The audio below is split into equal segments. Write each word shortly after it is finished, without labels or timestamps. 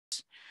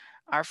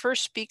Our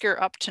first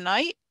speaker up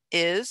tonight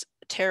is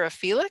Tara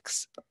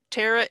Felix.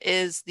 Tara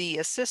is the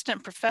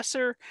Assistant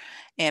Professor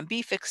and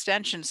Beef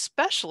Extension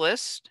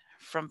Specialist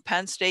from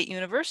Penn State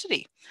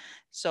University.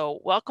 So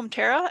welcome,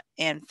 Tara,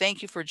 and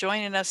thank you for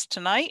joining us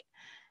tonight.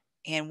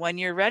 And when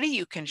you're ready,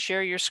 you can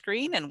share your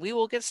screen and we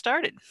will get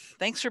started.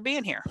 Thanks for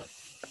being here.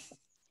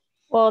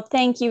 Well,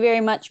 thank you very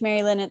much,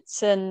 Marilyn.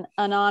 It's an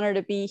honor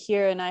to be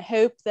here, and I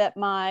hope that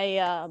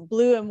my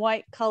blue and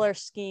white color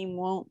scheme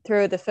won't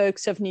throw the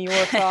folks of New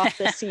York off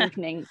this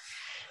evening.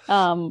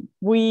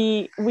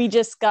 We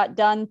just got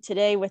done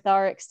today with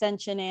our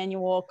Extension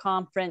Annual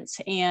Conference,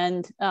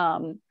 and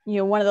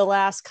one of the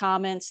last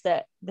comments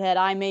that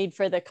I made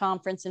for the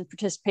conference and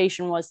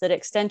participation was that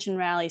Extension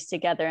rallies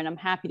together, and I'm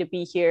happy to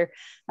be here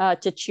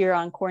to cheer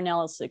on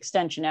Cornell's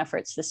Extension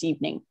efforts this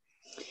evening.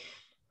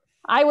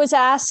 I was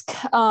asked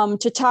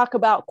to talk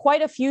about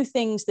quite a few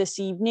things this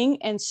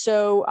evening, and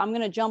so I'm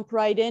going to jump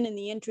right in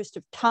the interest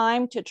of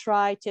time to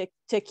try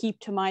to keep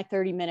to my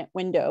 30-minute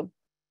window.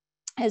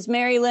 As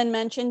Mary Lynn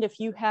mentioned, if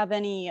you have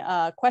any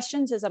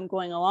questions as I'm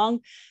going along,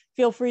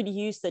 feel free to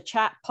use the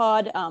chat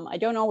pod. I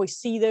don't always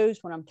see those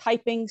when I'm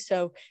typing,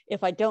 so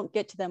if I don't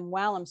get to them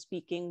while I'm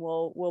speaking,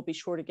 we'll be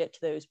sure to get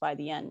to those by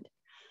the end.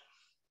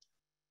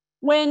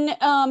 When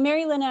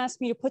Mary Lynn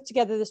asked me to put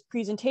together this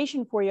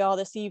presentation for you all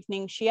this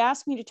evening, she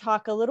asked me to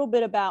talk a little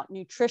bit about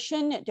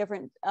nutrition at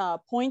different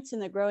points in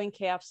the growing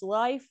calf's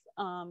life,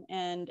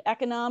 and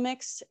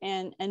economics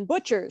and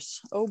butchers.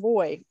 Oh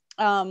boy.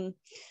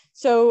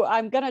 So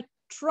I'm going to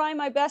try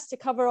my best to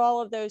cover all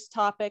of those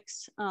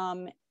topics.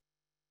 I'm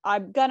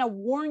going to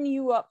warn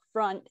you up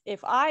front,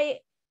 if I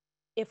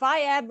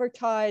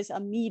advertise a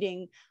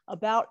meeting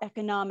about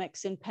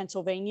economics in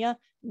Pennsylvania,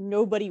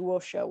 nobody will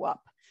show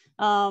up.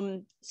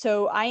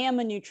 So I am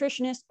a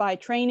nutritionist by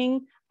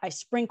training. I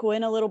sprinkle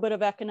in a little bit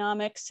of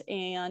economics,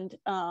 and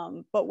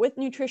but with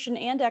nutrition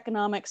and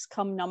economics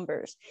come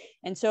numbers.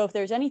 And so if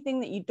there's anything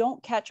that you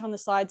don't catch on the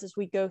slides as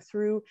we go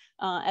through,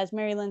 as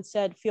Mary Lynn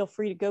said, feel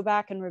free to go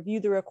back and review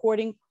the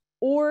recording,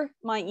 or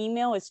my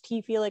email is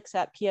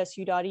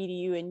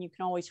tfelix@psu.edu, and you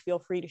can always feel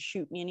free to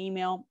shoot me an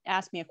email,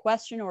 ask me a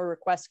question, or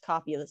request a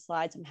copy of the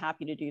slides. I'm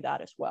happy to do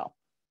that as well.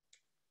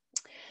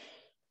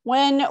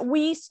 When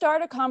we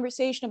start a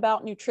conversation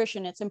about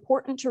nutrition, it's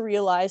important to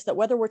realize that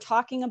whether we're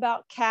talking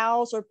about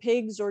cows or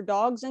pigs or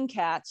dogs and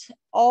cats,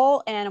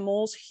 all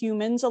animals,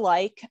 humans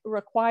alike,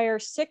 require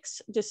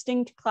 6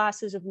 distinct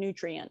classes of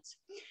nutrients.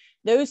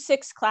 Those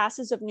 6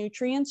 classes of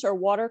nutrients are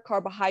water,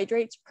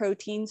 carbohydrates,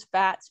 proteins,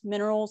 fats,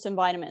 minerals, and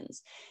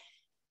vitamins.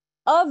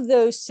 Of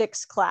those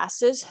 6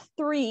 classes,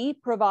 3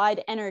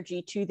 provide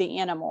energy to the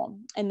animal,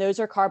 and those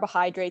are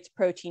carbohydrates,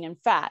 protein, and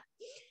fat.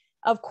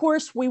 Of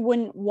course, we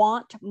wouldn't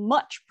want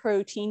much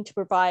protein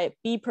to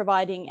be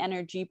providing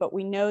energy, but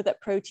we know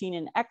that protein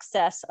in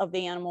excess of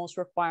the animal's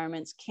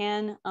requirements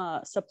can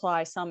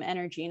supply some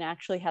energy and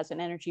actually has an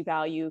energy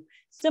value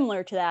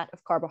similar to that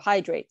of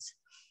carbohydrates.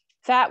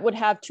 Fat would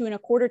have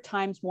 2¼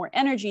 times more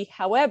energy.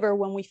 However,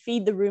 when we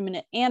feed the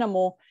ruminant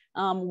animal,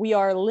 we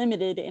are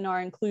limited in our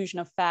inclusion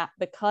of fat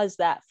because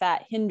that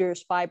fat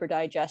hinders fiber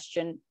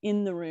digestion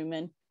in the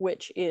rumen,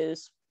 which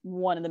is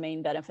one of the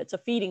main benefits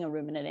of feeding a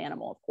ruminant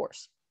animal, of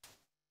course.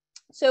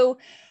 So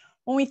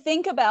when we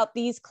think about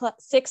these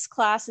 6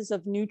 classes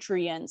of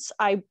nutrients,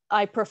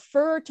 I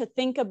prefer to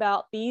think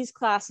about these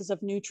classes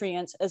of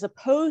nutrients as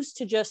opposed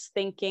to just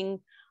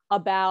thinking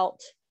about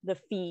the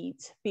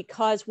feeds,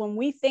 because when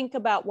we think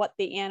about what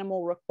the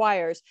animal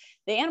requires,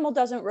 the animal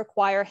doesn't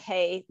require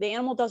hay, the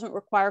animal doesn't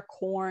require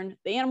corn,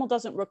 the animal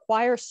doesn't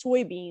require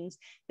soybeans,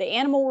 the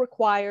animal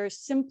requires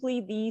simply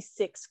these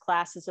 6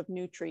 classes of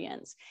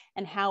nutrients.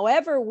 And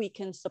however we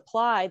can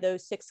supply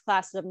those 6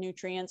 classes of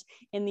nutrients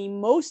in the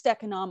most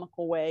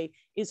economical way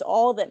is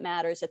all that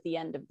matters at the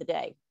end of the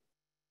day.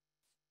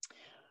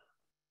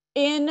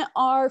 In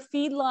our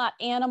feedlot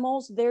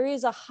animals, there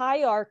is a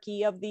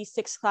hierarchy of these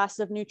 6 classes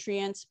of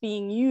nutrients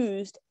being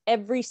used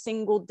every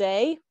single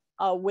day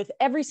with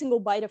every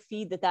single bite of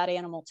feed that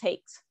animal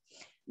takes.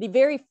 The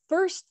very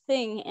first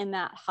thing in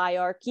that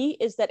hierarchy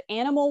is that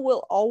animal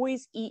will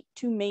always eat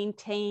to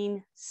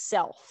maintain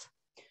self.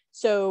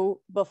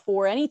 So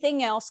before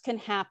anything else can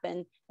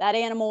happen, that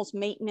animal's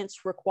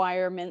maintenance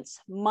requirements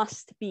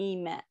must be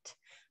met.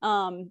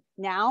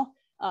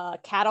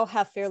 Cattle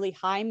have fairly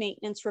high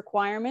maintenance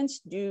requirements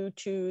due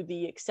to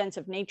the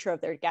extensive nature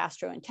of their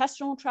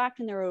gastrointestinal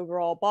tract and their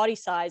overall body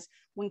size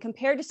when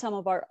compared to some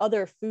of our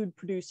other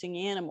food-producing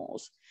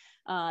animals.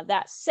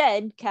 That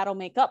said, cattle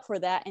make up for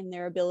that in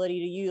their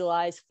ability to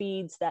utilize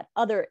feeds that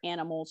other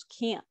animals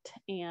can't,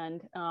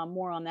 and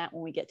more on that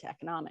when we get to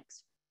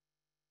economics.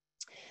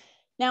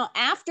 Now,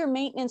 after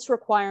maintenance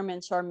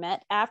requirements are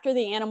met, after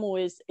the animal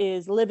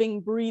is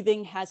living,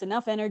 breathing, has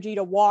enough energy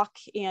to walk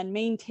and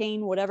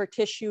maintain whatever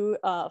tissue,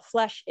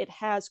 flesh it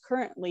has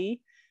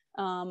currently,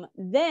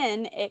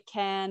 then it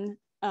can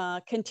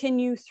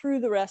continue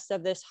through the rest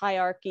of this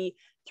hierarchy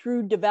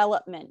through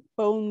development,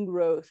 bone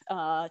growth,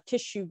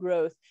 tissue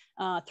growth,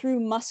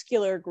 through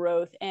muscular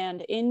growth,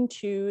 and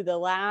into the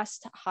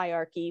last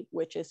hierarchy,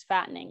 which is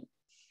fattening.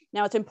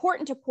 Now, it's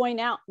important to point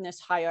out in this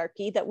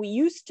hierarchy that we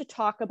used to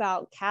talk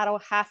about cattle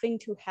having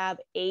to have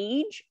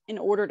age in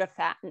order to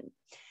fatten.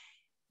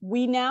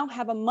 We now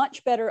have a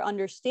much better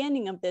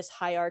understanding of this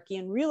hierarchy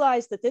and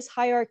realize that this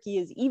hierarchy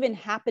is even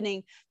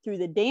happening through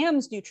the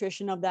dam's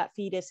nutrition of that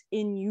fetus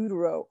in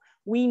utero.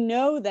 We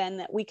know then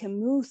that we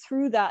can move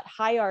through that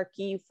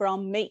hierarchy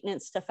from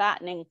maintenance to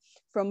fattening,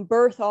 from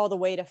birth all the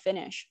way to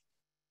finish.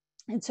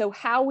 And so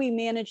how we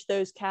manage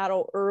those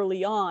cattle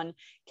early on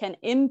can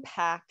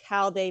impact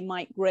how they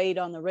might grade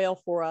on the rail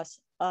for us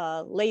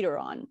later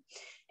on.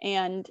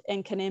 And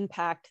can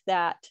impact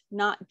that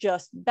not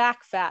just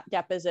back fat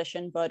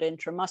deposition, but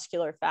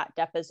intramuscular fat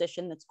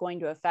deposition that's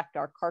going to affect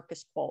our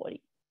carcass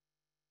quality.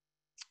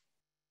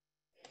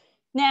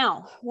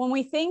 Now, when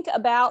we think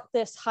about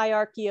this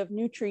hierarchy of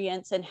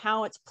nutrients and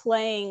how it's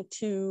playing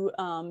to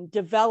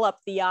develop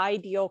the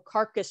ideal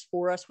carcass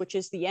for us, which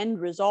is the end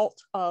result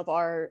of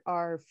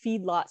our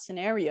feedlot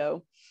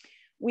scenario,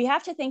 we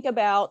have to think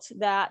about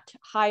that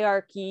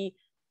hierarchy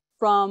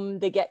from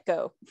the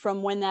get-go,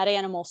 from when that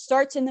animal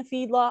starts in the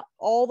feedlot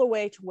all the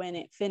way to when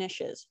it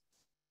finishes.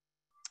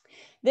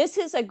 This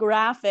is a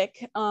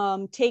graphic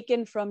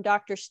taken from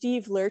Dr.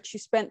 Steve Lurch, who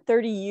spent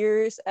 30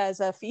 years as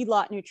a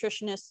feedlot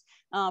nutritionist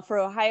for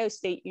Ohio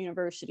State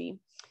University.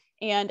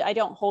 And I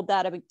don't hold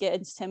that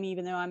against him,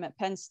 even though I'm at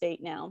Penn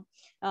State now.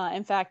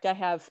 In fact, I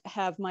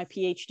have my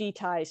PhD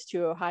ties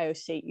to Ohio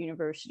State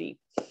University.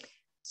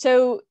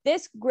 So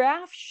this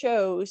graph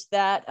shows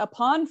that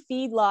upon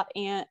feedlot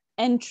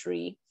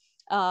entry,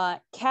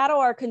 cattle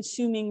are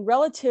consuming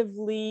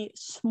relatively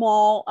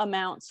small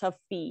amounts of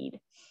feed.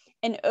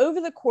 And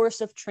over the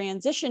course of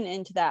transition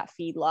into that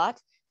feedlot,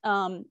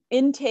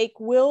 intake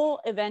will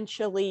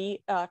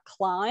eventually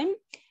climb.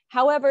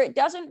 However, it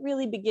doesn't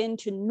really begin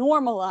to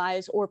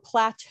normalize or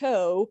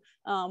plateau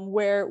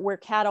where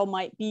cattle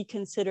might be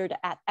considered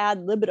at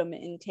ad libitum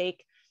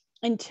intake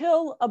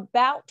until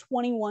about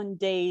 21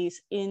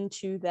 days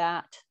into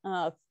that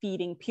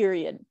feeding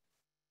period.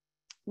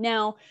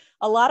 Now,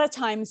 a lot of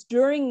times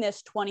during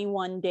this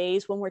 21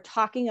 days, when we're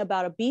talking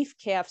about a beef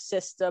calf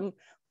system,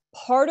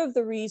 part of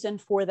the reason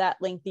for that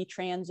lengthy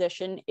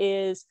transition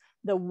is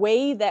the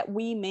way that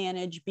we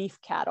manage beef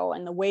cattle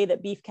and the way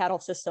that beef cattle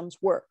systems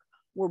work.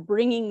 We're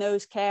bringing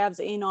those calves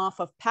in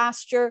off of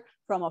pasture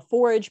from a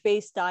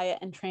forage-based diet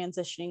and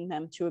transitioning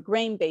them to a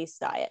grain-based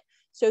diet.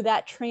 So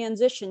that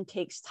transition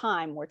takes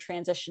time. We're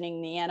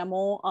transitioning the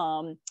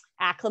animal,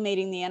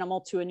 acclimating the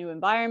animal to a new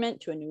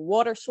environment, to a new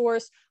water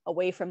source,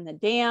 away from the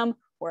dam.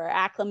 We're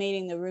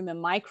acclimating the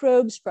rumen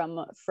microbes from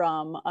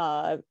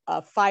a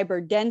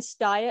fiber-dense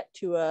diet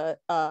to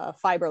a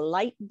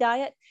fiber-light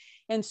diet.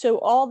 And so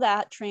all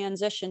that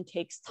transition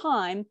takes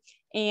time.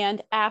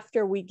 And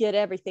after we get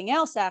everything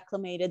else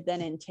acclimated, then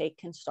intake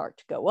can start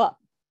to go up.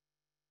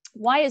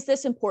 Why is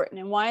this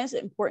important? And why is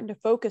it important to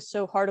focus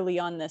so heartily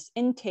on this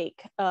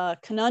intake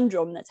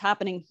conundrum that's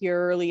happening here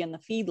early in the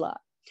feedlot?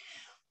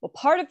 Well,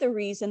 part of the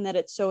reason that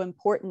it's so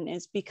important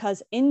is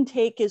because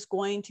intake is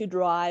going to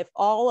drive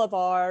all of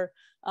our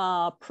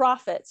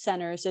profit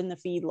centers in the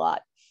feedlot.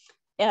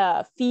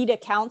 Feed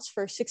accounts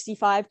for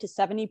 65 to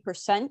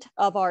 70%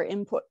 of our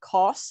input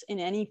costs in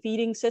any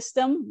feeding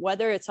system,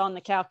 whether it's on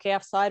the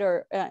cow-calf side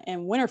or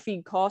and winter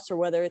feed costs, or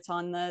whether it's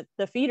on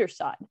the feeder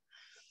side.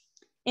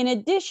 In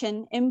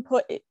addition,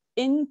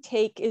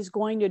 intake is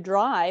going to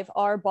drive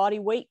our body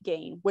weight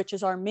gain, which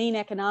is our main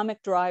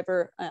economic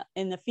driver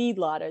in the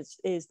feedlot,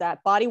 is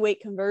that body weight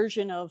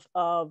conversion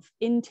of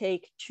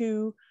intake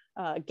to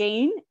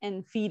gain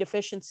and feed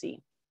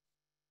efficiency.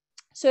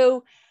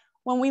 So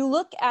when we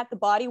look at the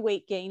body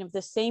weight gain of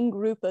the same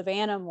group of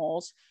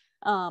animals,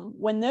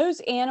 when those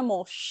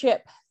animals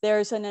ship,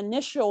 there's an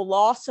initial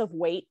loss of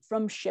weight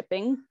from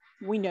shipping.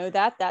 We know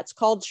that that's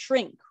called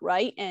shrink,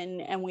 right?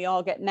 And we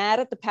all get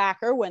mad at the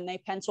packer when they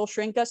pencil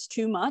shrink us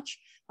too much.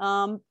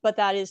 But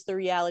that is the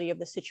reality of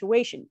the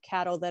situation.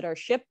 Cattle that are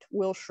shipped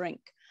will shrink.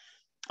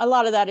 A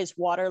lot of that is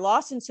water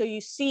loss. And so you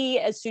see,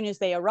 as soon as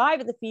they arrive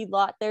at the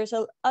feedlot, there's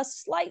a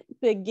slight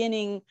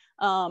beginning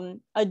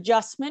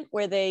adjustment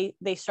where they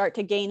start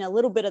to gain a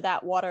little bit of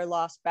that water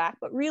loss back,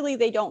 but really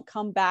they don't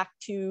come back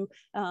to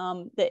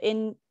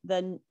the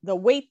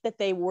weight that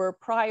they were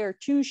prior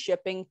to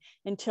shipping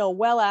until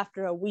well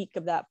after a week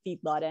of that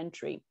feedlot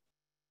entry.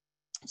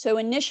 So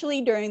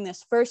initially during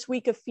this first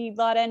week of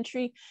feedlot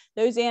entry,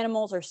 those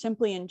animals are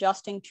simply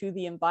adjusting to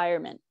the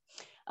environment.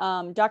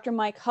 Dr.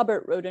 Mike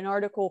Hubbard wrote an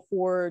article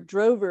for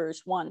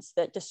Drovers once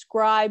that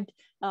described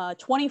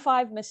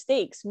 25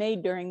 mistakes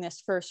made during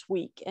this first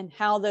week and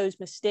how those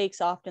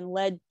mistakes often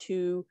led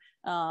to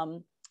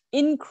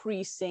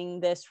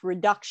increasing this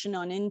reduction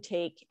on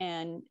intake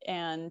and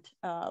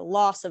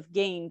loss of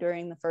gain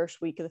during the first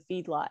week of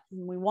the feedlot.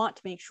 And we want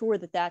to make sure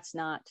that that's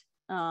not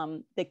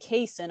the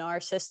case in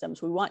our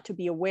systems. We want to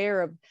be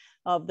aware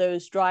of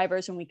those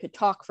drivers, and we could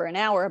talk for an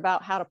hour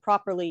about how to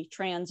properly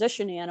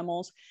transition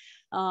animals.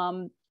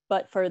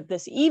 But for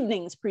this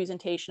evening's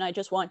presentation, I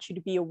just want you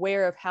to be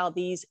aware of how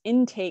these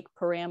intake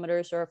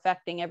parameters are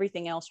affecting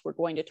everything else we're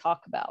going to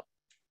talk about.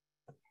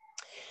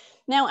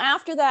 Now,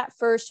 after that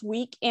first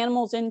week,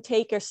 animals'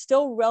 intake are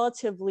still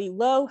relatively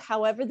low.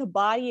 However, the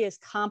body is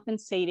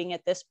compensating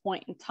at this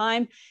point in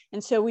time.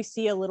 And so we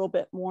see a little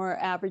bit more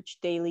average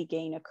daily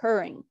gain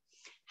occurring.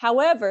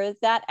 However,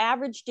 that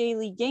average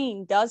daily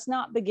gain does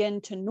not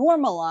begin to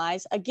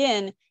normalize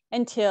again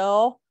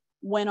until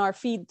when our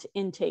feed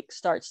intake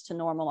starts to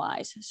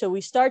normalize. So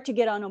we start to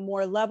get on a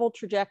more level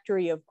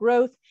trajectory of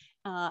growth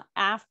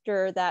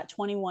after that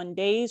 21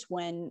 days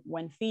when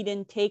feed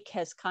intake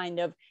has kind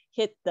of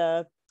hit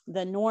the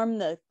norm,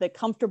 the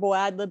comfortable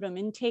ad libitum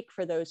intake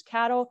for those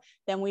cattle.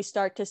 Then we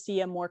start to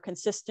see a more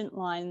consistent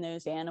line in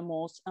those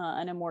animals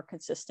and a more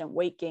consistent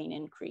weight gain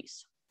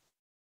increase.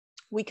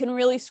 We can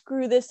really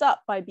screw this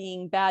up by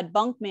being bad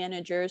bunk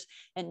managers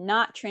and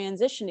not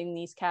transitioning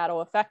these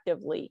cattle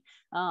effectively.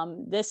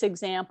 This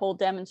example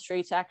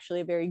demonstrates actually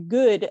a very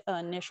good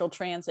initial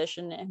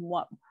transition and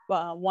what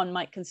one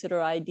might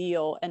consider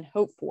ideal and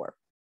hope for.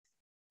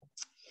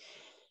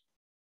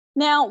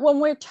 Now, when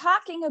we're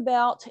talking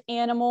about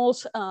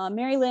animals,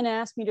 Mary Lynn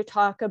asked me to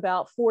talk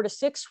about 4 to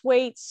 6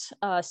 weights,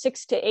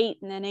 6 to 8,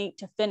 and then 8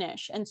 to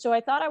finish. And so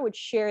I thought I would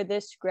share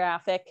this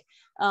graphic.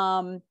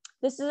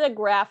 This is a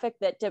graphic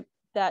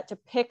that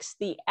depicts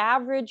the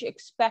average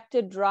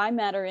expected dry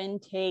matter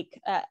intake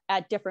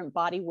at different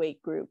body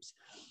weight groups.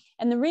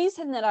 And the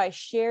reason that I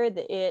shared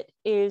it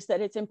is that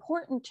it's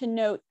important to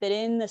note that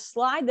in the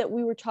slide that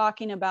we were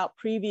talking about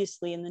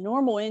previously, in the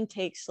normal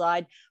intake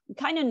slide, we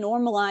kind of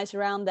normalize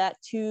around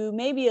that to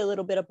maybe a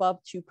little bit above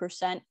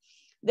 2%.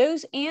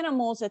 Those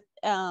animals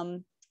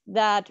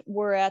that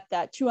were at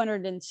that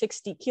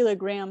 260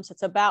 kilograms,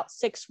 that's about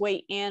 6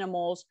 weight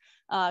animals,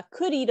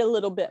 could eat a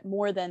little bit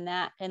more than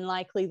that, and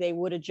likely they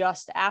would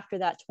adjust after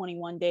that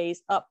 21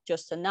 days up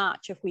just a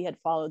notch if we had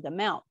followed them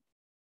out.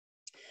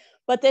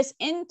 But this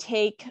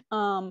intake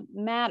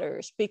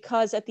matters,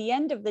 because at the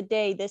end of the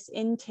day, this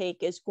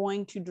intake is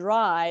going to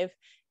drive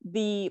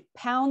the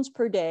pounds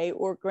per day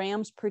or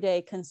grams per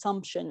day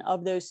consumption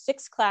of those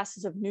 6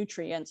 classes of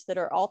nutrients that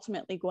are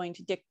ultimately going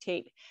to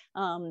dictate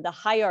the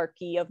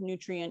hierarchy of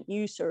nutrient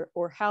use,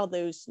 or how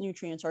those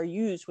nutrients are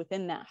used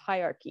within that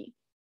hierarchy.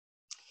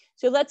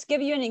 So let's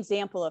give you an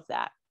example of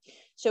that.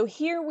 So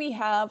here we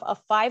have a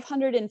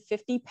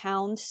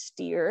 550-pound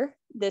steer.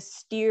 This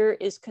steer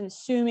is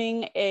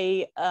consuming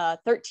a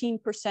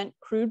 13%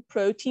 crude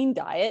protein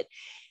diet.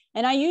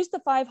 And I use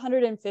the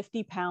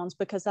 550 pounds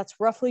because that's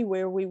roughly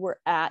where we were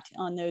at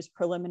on those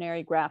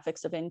preliminary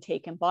graphics of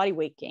intake and body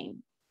weight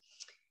gain.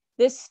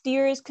 This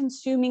steer is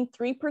consuming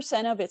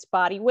 3% of its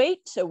body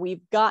weight. So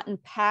we've gotten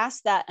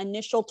past that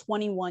initial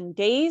 21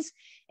 days.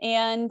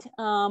 And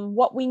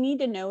what we need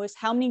to know is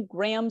how many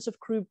grams of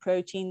crude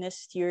protein this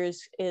steer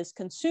is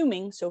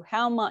consuming. So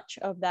how much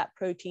of that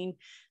protein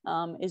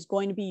is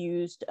going to be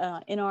used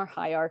in our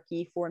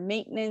hierarchy for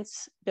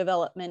maintenance,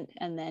 development,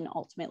 and then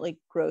ultimately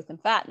growth and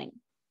fattening.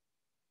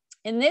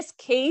 In this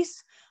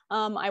case,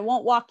 I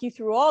won't walk you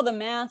through all the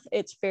math.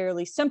 It's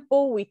fairly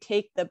simple. We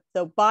take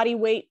the body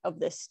weight of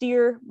the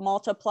steer,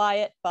 multiply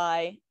it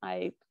by,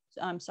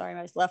 I'm sorry,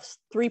 I left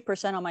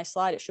 3% on my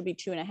slide. It should be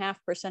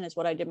 2.5% is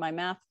what I did my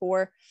math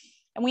for.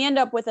 And we end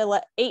up with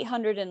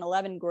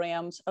 811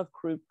 grams of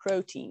crude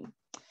protein.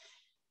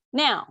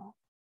 Now,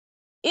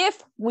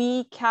 if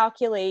we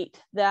calculate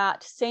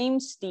that same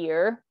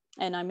steer,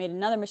 and I made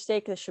another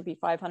mistake, this should be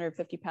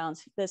 550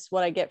 pounds. This is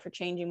what I get for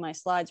changing my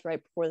slides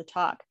right before the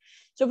talk.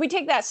 So if we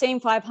take that same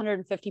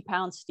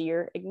 550-pound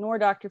steer, ignore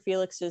Dr.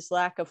 Felix's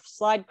lack of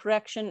slide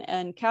correction,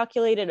 and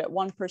calculate it at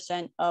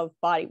 1% of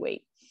body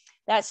weight.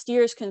 That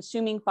steer is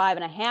consuming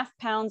 5.5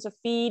 pounds of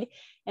feed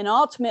and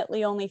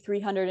ultimately only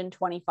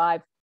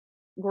 325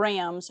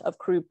 grams of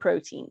crude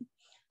protein.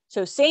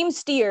 So same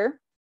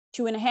steer,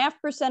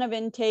 2.5% of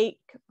intake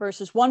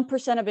versus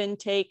 1% of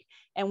intake,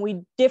 and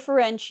we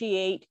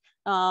differentiate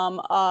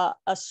a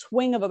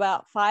swing of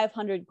about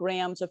 500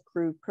 grams of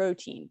crude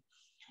protein.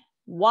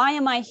 Why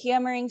am I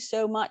hammering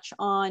so much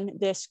on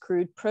this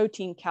crude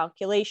protein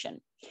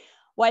calculation?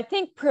 Well, I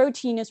think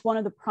protein is one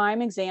of the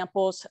prime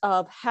examples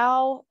of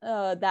how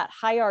that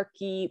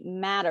hierarchy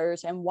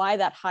matters and why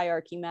that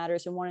hierarchy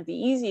matters, and one of the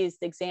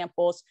easiest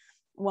examples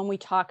when we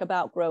talk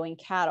about growing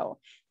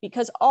cattle.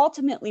 Because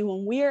ultimately,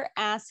 when we're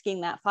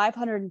asking that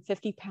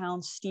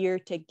 550-pound steer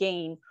to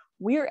gain,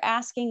 we're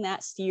asking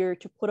that steer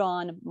to put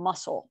on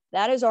muscle.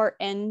 That is our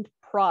end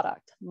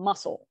product,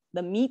 muscle,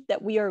 the meat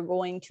that we are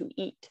going to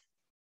eat.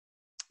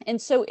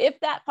 And so if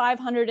that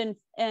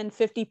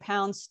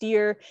 550-pound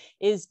steer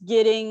is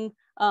getting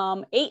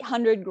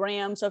 800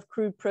 grams of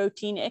crude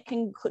protein, it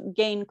can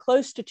gain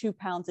close to 2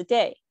 pounds a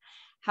day.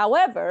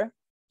 However,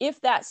 if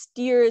that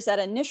steer is at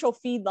initial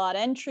feedlot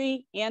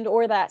entry and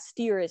or that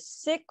steer is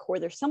sick or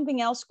there's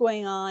something else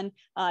going on,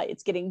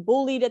 it's getting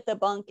bullied at the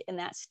bunk and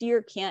that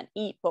steer can't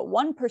eat but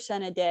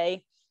 1% a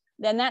day,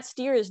 then that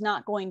steer is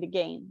not going to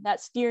gain.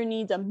 That steer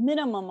needs a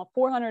minimum of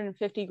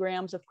 450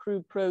 grams of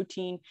crude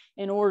protein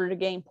in order to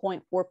gain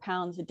 0.4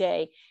 pounds a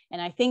day.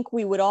 And I think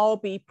we would all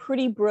be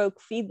pretty broke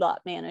feedlot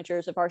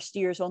managers if our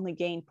steers only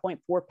gain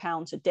 0.4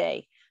 pounds a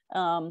day.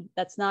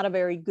 That's not a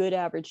very good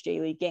average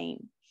daily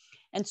gain.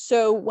 And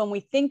so when we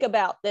think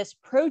about this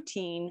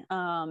protein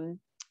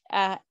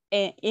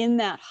in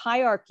that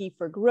hierarchy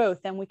for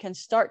growth, then we can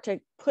start to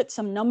put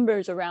some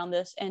numbers around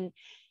this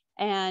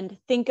and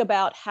think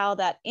about how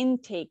that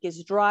intake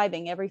is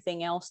driving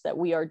everything else that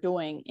we are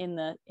doing in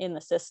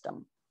the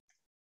system.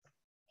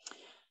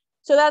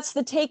 So that's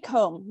the take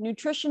home.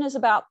 Nutrition is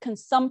about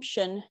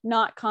consumption,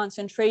 not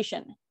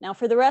concentration. Now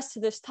for the rest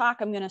of this talk,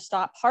 I'm going to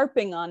stop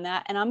harping on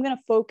that, and I'm going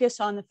to focus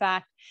on the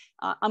fact,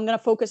 I'm going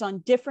to focus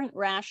on different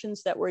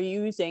rations that we're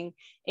using,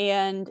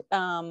 and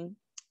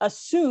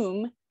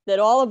assume that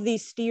all of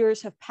these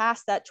steers have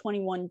passed that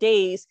 21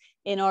 days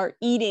and are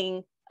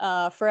eating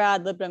for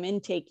ad libitum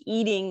intake,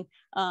 eating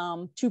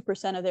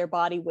 2% of their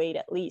body weight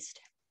at least.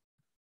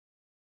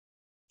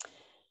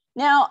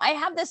 Now, I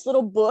have this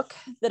little book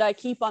that I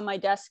keep on my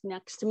desk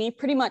next to me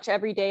pretty much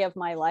every day of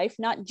my life,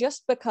 not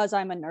just because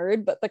I'm a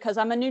nerd, but because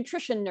I'm a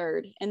nutrition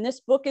nerd. And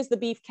this book is the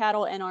Beef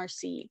Cattle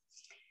NRC.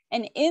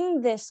 And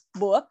in this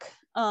book,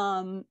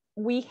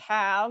 we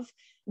have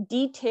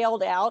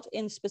detailed out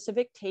in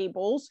specific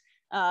tables,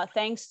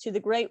 thanks to the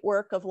great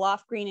work of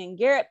Lofgren and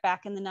Garrett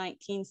back in the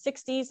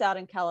 1960s out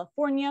in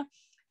California,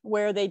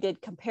 where they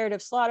did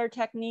comparative slaughter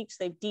techniques.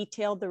 They've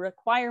detailed the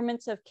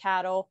requirements of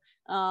cattle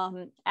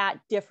at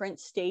different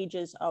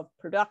stages of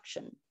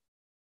production.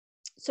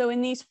 So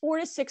in these 4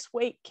 to 6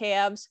 weight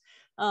calves,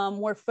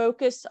 we're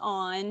focused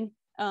on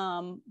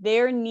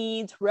their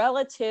needs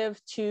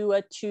relative to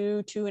a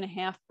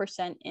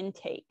 2.5%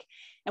 intake.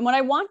 And what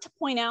I want to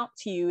point out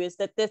to you is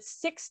that this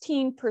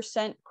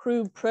 16%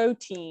 crude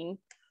protein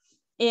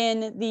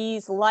in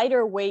these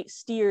lighter weight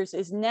steers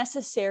is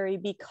necessary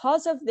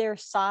because of their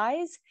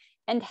size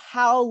and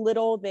how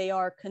little they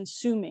are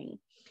consuming.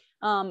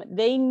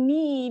 They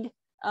need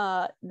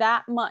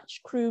that much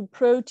crude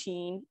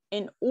protein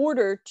in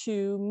order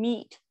to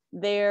meet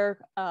their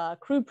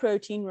crude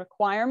protein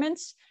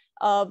requirements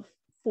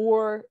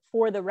for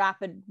the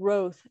rapid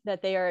growth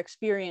that they are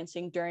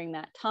experiencing during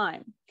that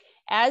time.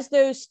 As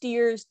those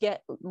steers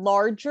get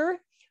larger,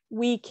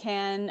 we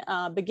can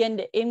begin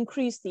to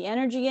increase the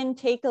energy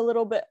intake a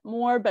little bit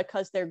more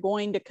because they're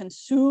going to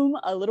consume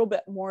a little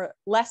bit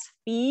less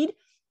feed.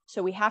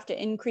 So we have to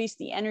increase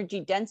the energy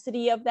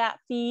density of that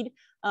feed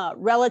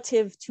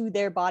relative to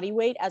their body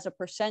weight as a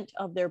percent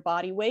of their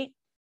body weight.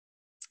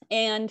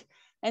 And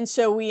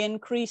so we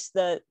increase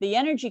the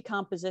energy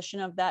composition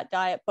of that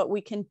diet, but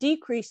we can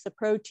decrease the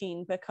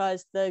protein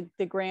because the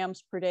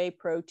grams per day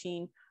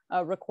protein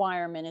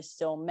requirement is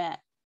still met.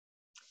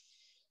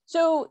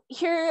 So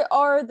here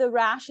are the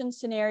ration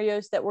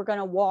scenarios that we're going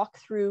to walk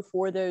through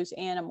for those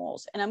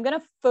animals. And I'm going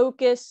to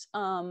focus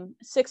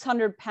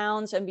 600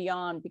 pounds and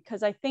beyond,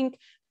 because I think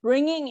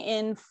bringing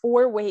in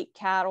 4-weight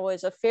cattle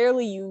is a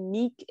fairly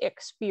unique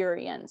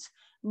experience.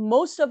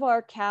 Most of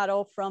our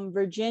cattle from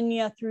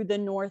Virginia through the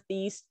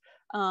Northeast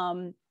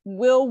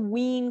will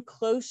wean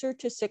closer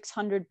to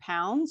 600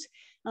 pounds.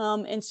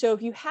 And so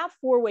if you have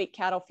 4-weight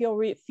cattle, feel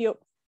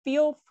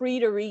free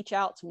to reach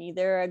out to me.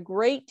 They're a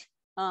great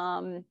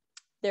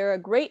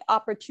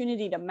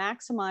opportunity to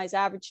maximize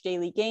average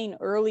daily gain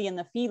early in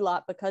the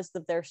feedlot because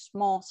of their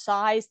small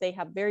size. They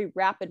have very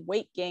rapid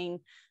weight gain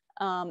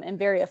and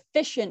very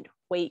efficient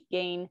weight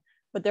gain,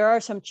 but there are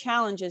some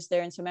challenges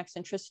there and some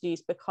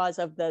eccentricities because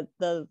of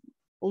the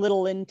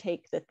little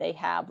intake that they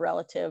have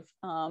relative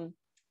to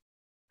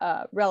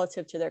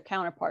their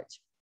counterparts.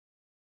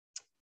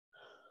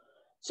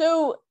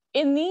 So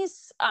in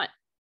these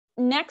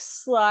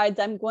next slides,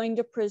 I'm going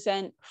to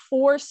present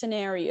 4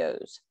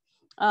 scenarios.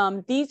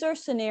 These are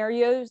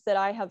scenarios that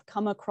I have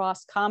come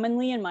across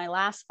commonly in my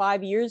last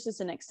 5 years as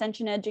an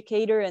extension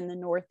educator in the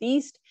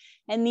Northeast.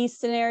 And these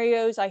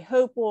scenarios, I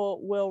hope,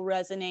 will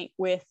resonate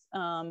with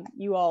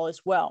you all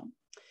as well.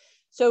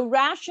 So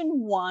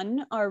ration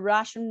 1, or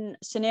ration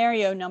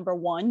scenario number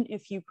 1,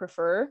 if you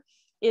prefer,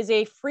 is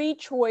a free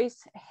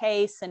choice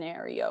hay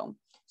scenario.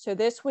 So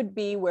this would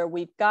be where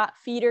we've got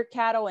feeder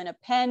cattle in a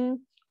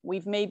pen.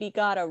 We've maybe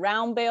got a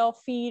round bale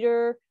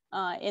feeder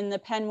in the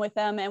pen with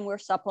them, and we're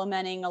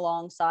supplementing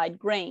alongside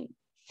grain.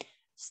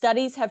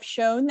 Studies have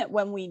shown that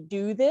when we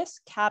do this,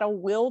 cattle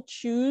will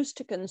choose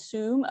to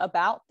consume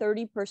about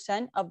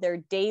 30% of their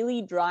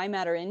daily dry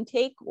matter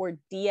intake, or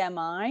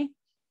DMI,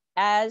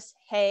 as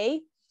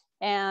hay,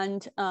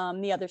 and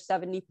the other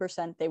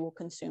 70% they will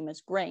consume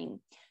as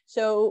grain.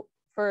 So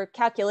for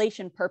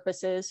calculation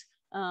purposes,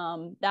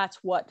 that's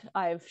what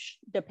I've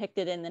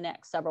depicted in the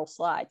next several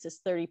slides, is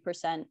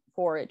 30%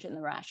 forage in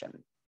the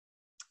ration.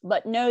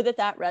 But know that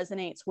that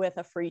resonates with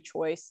a free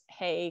choice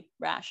hay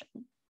ration.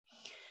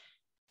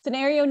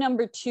 Scenario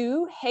number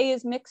 2, hay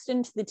is mixed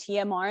into the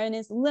TMR and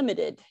is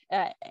limited.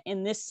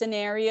 In this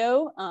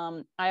scenario,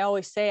 I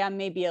always say I'm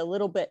maybe a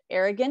little bit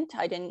arrogant.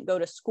 I didn't go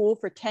to school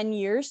for 10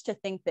 years to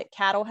think that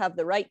cattle have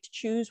the right to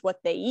choose what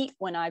they eat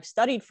when I've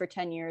studied for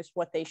 10 years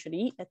what they should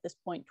eat. At this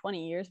point,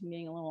 20 years, I'm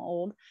getting a little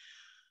old.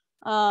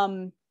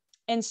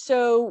 And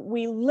so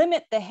we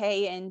limit the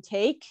hay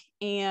intake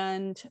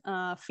and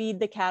feed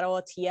the cattle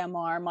a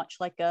TMR, much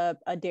like a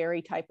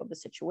dairy type of a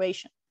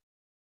situation.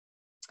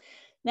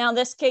 Now,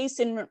 this case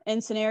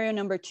in scenario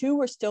number 2,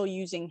 we're still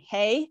using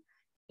hay.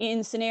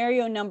 In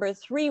scenario number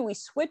 3, we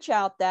switch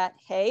out that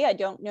hay. I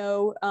don't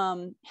know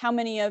how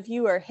many of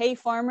you are hay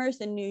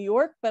farmers in New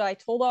York, but I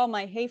told all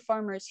my hay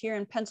farmers here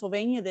in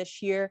Pennsylvania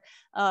this year,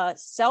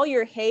 sell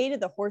your hay to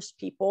the horse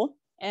people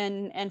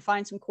and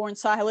find some corn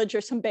silage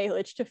or some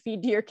baleage to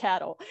feed to your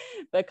cattle,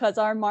 because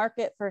our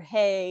market for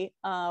hay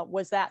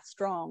was that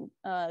strong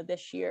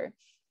this year.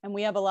 And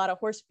we have a lot of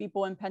horse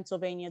people in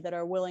Pennsylvania that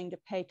are willing to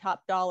pay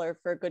top dollar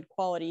for good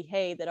quality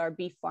hay that our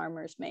beef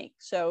farmers make.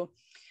 So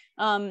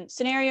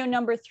scenario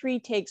number 3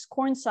 takes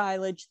corn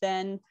silage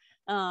then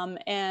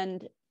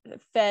and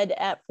fed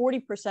at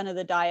 40% of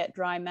the diet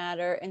dry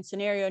matter. And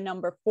scenario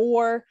number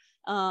 4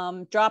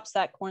 drops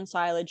that corn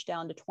silage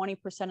down to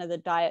 20% of the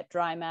diet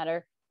dry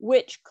matter,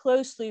 which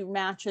closely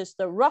matches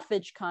the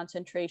roughage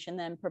concentration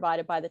then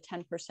provided by the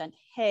 10%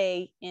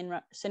 hay in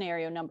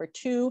scenario number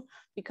 2,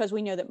 because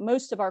we know that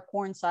most of our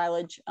corn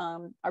silage,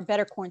 our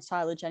better corn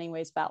silage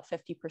anyway, is about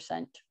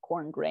 50%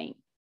 corn grain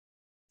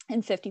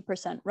and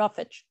 50%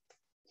 roughage.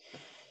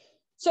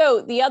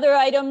 So the other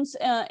items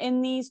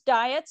in these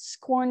diets,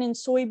 corn and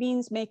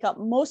soybeans make up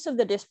most of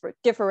the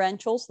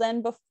differentials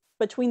then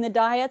between the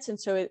diets. And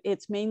so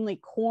it's mainly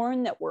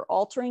corn that we're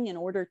altering in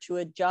order to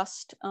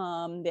adjust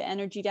the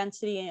energy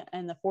density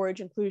and the forage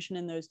inclusion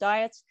in those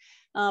diets.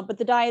 But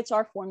the diets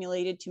are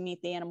formulated to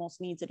meet the animal's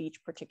needs at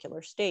each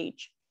particular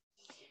stage.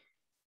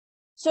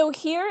 So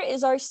here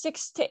is our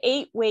 6 to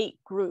 8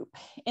 weight group.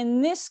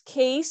 In this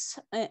case,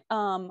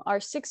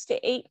 our 6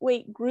 to 8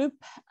 weight group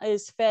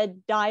is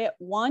fed diet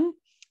 1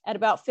 at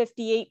about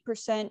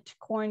 58%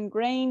 corn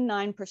grain,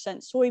 9%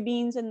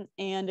 soybeans,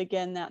 and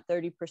again, that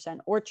 30%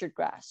 orchard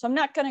grass. So I'm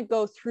not going to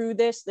go through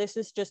this. This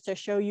is just to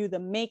show you the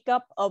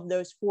makeup of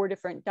those 4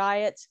 different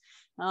diets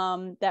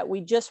that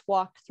we just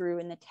walked through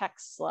in the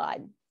text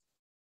slide,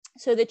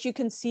 so that you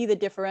can see the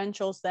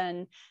differentials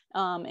then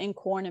in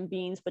corn and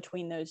beans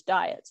between those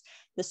diets.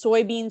 The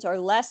soybeans are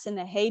less in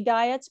the hay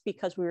diets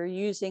because we were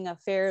using a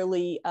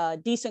fairly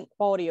decent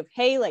quality of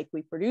hay like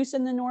we produce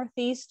in the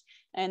Northeast,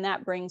 and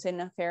that brings in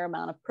a fair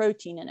amount of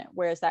protein in it,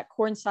 whereas that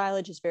corn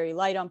silage is very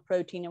light on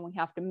protein and we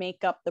have to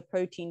make up the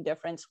protein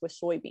difference with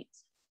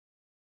soybeans.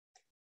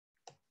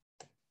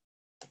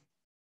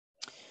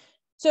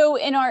 So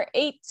in our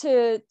 8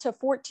 to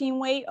 14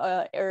 weight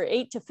or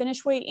 8 to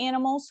finish weight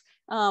animals,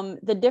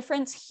 the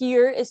difference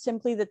here is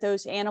simply that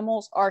those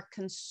animals are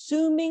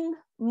consuming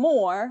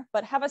more,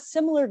 but have a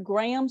similar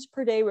grams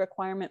per day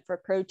requirement for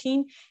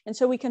protein. And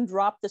so we can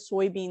drop the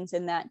soybeans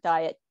in that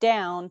diet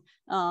down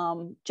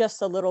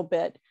just a little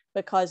bit,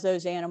 because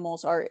those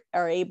animals are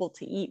able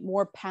to eat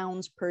more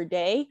pounds per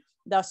day.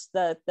 Thus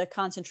the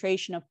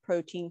concentration of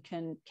protein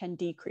can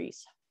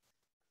decrease.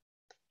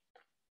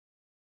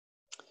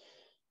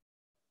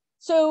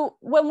 So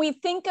when we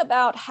think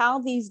about how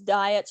these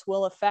diets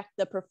will affect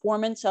the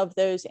performance of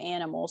those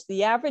animals,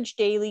 the average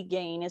daily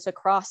gain is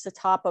across the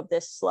top of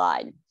this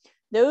slide.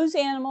 Those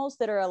animals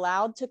that are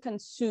allowed to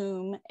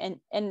consume, and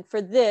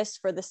for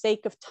the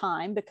sake of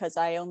time, because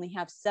I only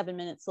have 7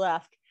 minutes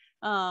left,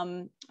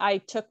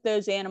 I took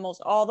those animals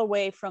all the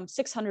way from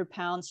 600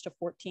 pounds to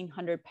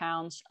 1,400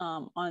 pounds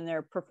on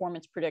their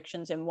performance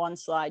predictions in one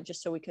slide,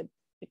 just so we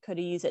could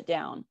ease it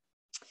down.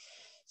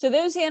 So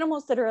those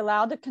animals that are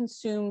allowed to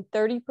consume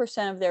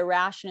 30% of their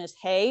ration as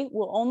hay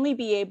will only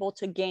be able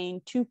to gain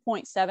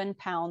 2.7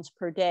 pounds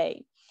per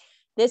day.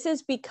 This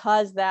is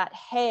because that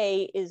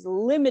hay is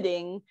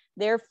limiting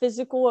their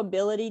physical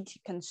ability to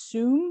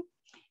consume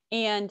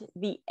and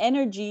the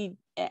energy,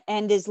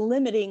 and is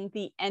limiting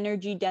the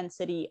energy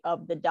density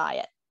of the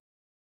diet.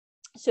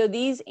 So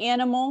these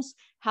animals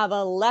have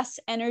a less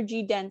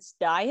energy dense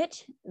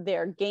diet.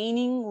 They're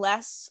gaining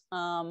less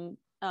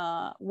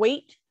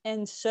weight,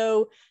 and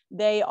so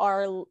they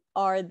are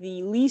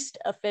the least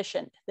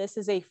efficient. This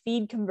is a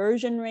feed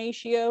conversion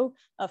ratio,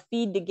 a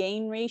feed to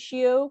gain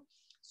ratio.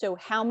 So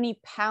how many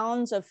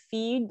pounds of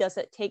feed does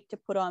it take to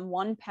put on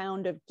 1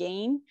 pound of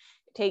gain?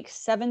 It takes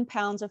 7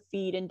 pounds of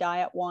feed in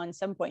diet 1,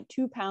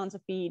 7.2 pounds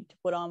of feed to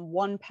put on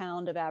 1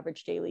 pound of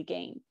average daily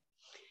gain.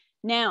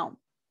 Now,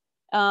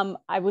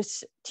 I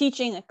was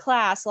teaching a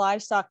class,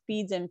 Livestock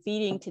Feeds and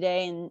Feeding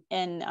today,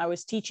 and I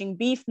was teaching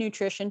beef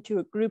nutrition to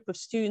a group of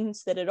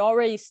students that had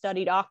already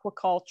studied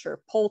aquaculture,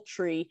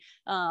 poultry,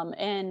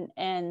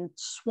 and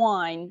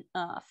swine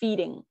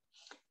feeding.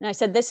 And I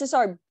said, this is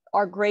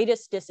our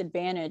greatest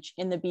disadvantage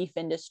in the beef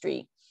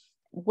industry.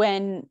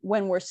 When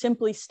we're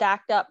simply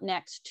stacked up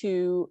next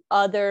to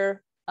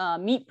other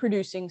meat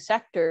producing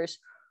sectors,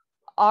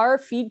 our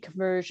feed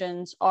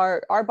conversions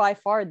are by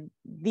far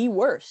the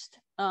worst.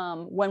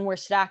 When we're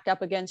stacked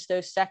up against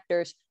those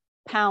sectors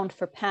pound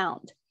for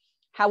pound.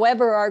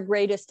 However, our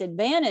greatest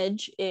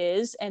advantage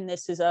is, and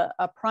this is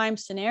a prime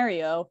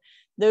scenario,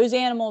 those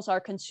animals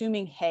are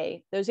consuming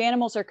hay, those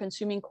animals are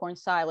consuming corn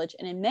silage,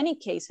 and in many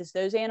cases,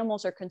 those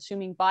animals are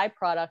consuming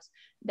byproducts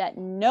that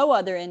no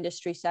other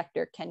industry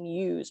sector can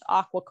use,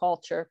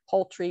 aquaculture,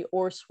 poultry,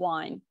 or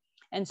swine.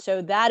 And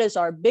so that is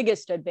our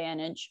biggest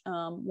advantage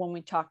when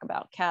we talk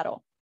about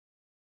cattle.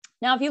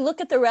 Now, if you look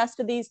at the rest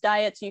of these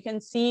diets, you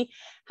can see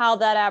how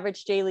that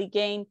average daily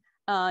gain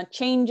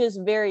changes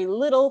very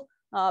little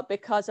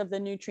because of the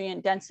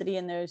nutrient density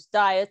in those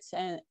diets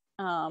and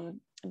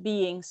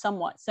being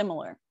somewhat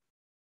similar.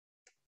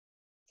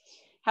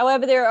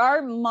 However, there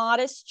are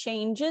modest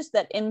changes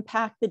that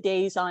impact the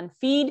days on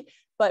feed,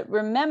 but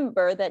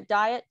remember that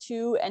diet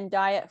 2 and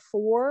diet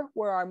 4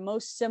 were our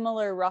most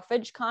similar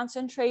roughage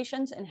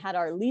concentrations and had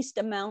our least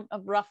amount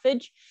of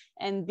roughage.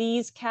 And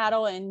these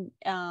cattle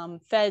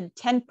fed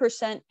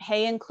 10%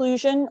 hay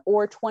inclusion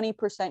or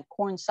 20%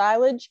 corn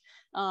silage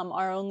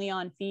are only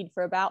on feed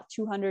for about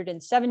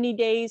 270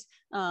 days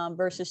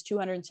versus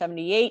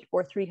 278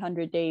 or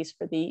 300 days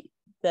for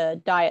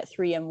the diet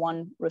 3 and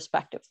 1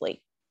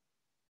 respectively.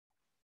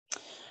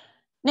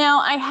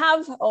 Now I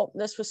have, oh,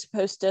 this was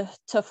supposed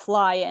to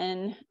fly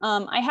in.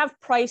 I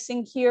have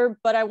pricing here,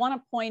 but I want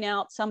to point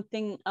out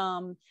something.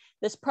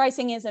 This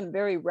pricing isn't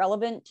very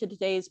relevant to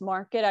today's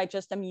market. I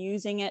just am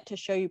using it to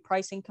show you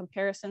pricing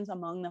comparisons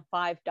among the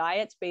 5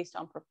 diets based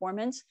on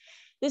performance.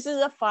 This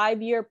is a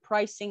 5-year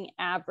pricing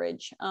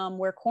average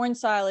where corn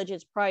silage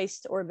is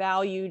priced or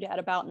valued at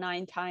about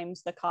 9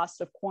 times the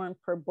cost of corn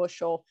per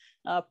bushel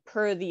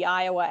per the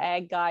Iowa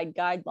Ag Guide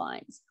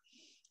guidelines.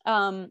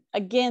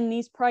 Again,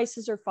 these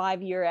prices are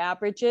 5-year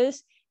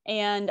averages,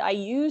 and I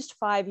used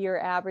 5-year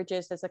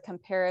averages as a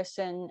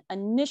comparison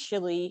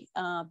initially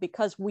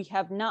because we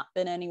have not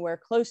been anywhere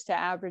close to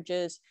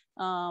averages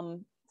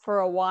for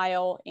a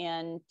while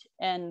and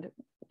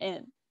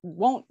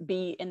won't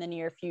be in the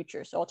near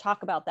future. So I'll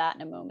talk about that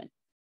in a moment.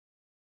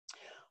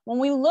 When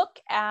we look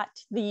at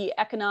the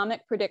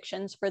economic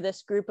predictions for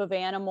this group of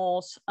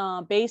animals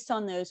based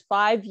on those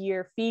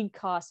 5-year feed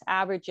cost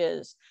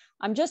averages,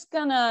 I'm just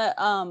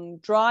gonna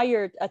draw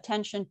your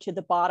attention to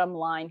the bottom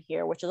line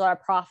here, which is our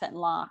profit and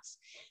loss.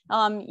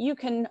 You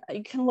can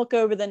look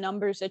over the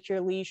numbers at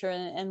your leisure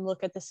and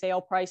look at the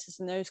sale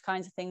prices and those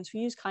kinds of things. We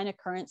use kind of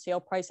current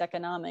sale price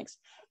economics.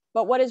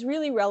 But what is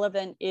really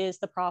relevant is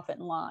the profit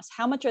and loss.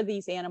 How much are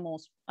these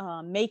animals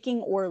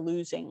making or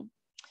losing?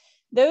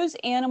 Those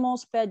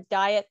animals fed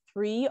diet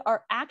 3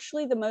 are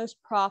actually the most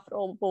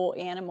profitable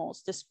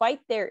animals.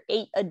 Despite their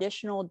 8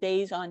 additional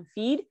days on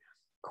feed,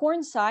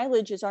 corn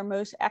silage is our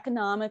most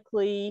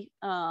economically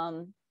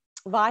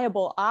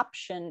viable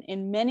option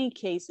in many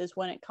cases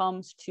when it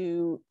comes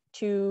to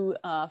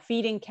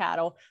feeding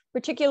cattle,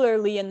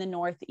 particularly in the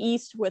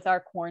Northeast with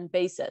our corn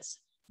basis.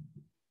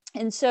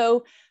 And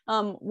so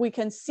we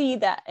can see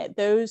that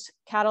those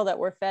cattle that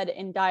were fed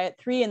in diet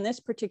 3 in this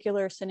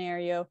particular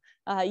scenario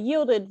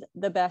yielded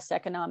the best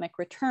economic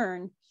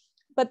return.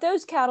 But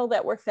those cattle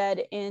that were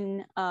fed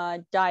in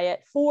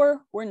diet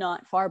 4 were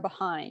not far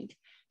behind.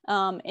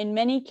 In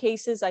many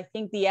cases, I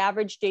think the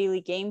average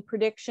daily gain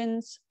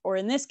predictions, or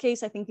in this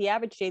case, I think the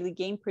average daily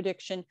gain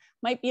prediction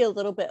might be a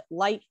little bit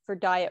light for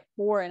diet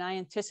 4, and I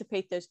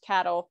anticipate those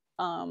cattle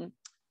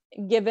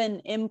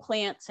given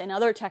implants and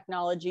other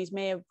technologies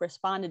may have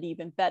responded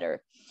even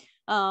better.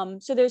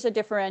 So there's a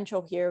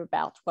differential here of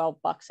about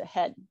 $12 a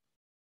head.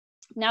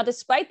 Now,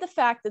 despite the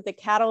fact that the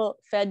cattle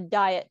fed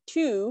diet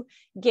 2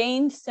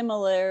 gained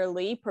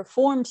similarly,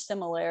 performed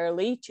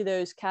similarly to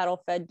those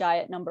cattle fed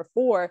diet number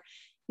 4,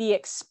 the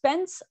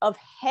expense of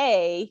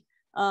hay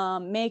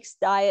makes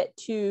diet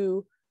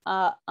 2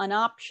 an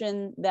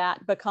option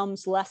that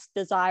becomes less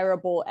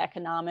desirable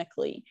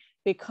economically,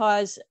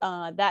 because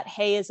that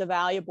hay is a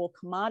valuable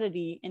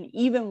commodity. And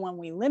even when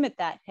we limit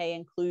that hay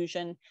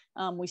inclusion,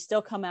 we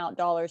still come out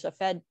dollars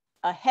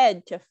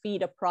ahead to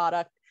feed a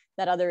product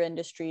that other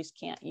industries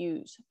can't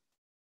use.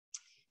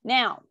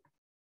 Now,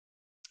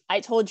 I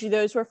told you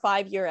those were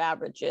 5-year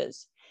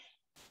averages.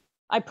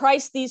 I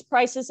priced these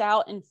prices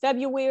out in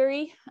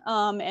February,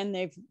 and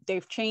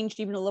they've changed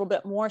even a little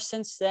bit more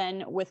since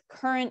then with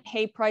current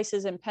hay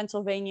prices in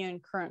Pennsylvania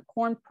and current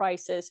corn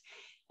prices.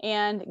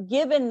 And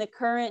given the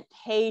current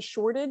hay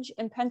shortage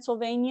in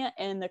Pennsylvania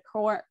and the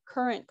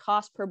current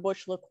cost per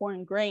bushel of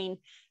corn grain,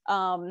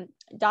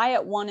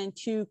 diet 1 and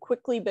 2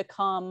 quickly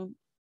become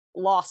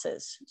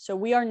losses. So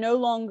we are no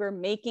longer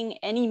making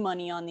any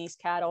money on these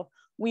cattle.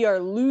 We are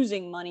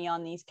losing money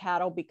on these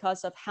cattle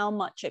because of how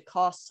much it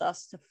costs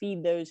us to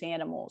feed those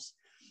animals.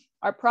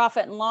 Our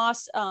profit and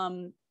loss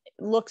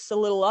looks a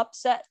little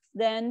upset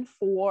then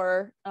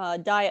for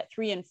diet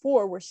 3 and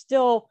 4. We're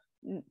still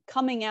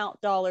coming out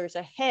dollars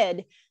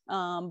ahead,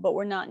 but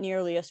we're not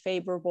nearly as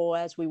favorable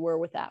as we were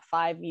with that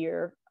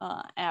 5-year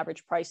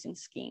average pricing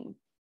scheme.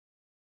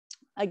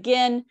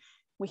 Again,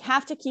 we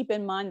have to keep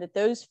in mind that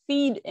those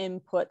feed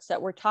inputs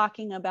that we're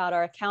talking about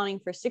are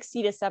accounting for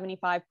 60 to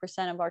 75%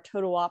 of our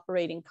total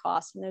operating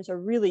costs, and those are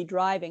really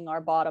driving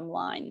our bottom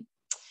line.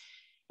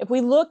 If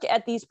we look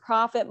at these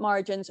profit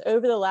margins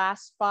over the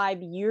last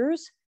 5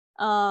 years,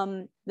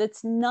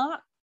 that's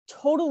not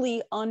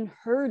totally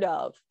unheard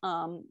of.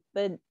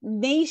 But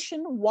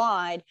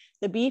nationwide,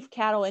 the beef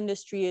cattle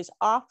industry is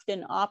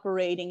often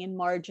operating in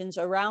margins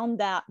around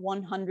that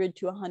 $100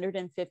 to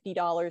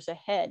 $150 a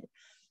head.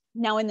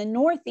 Now, in the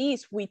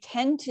Northeast, we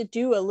tend to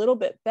do a little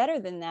bit better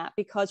than that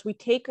because we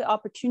take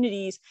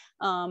opportunities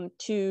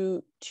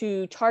to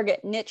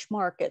target niche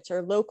markets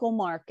or local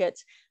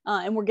markets,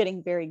 and we're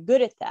getting very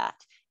good at that.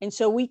 And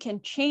so we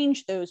can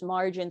change those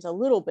margins a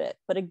little bit.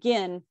 But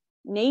again,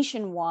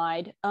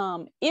 nationwide,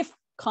 if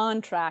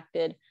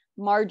contracted,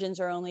 margins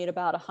are only at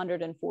about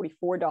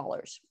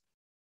 $144.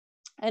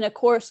 And of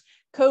course,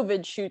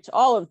 COVID shoots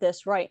all of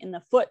this right in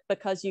the foot,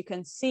 because you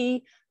can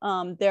see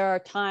there are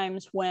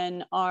times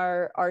when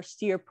our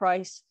steer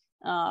price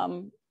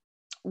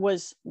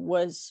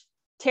was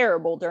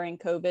terrible during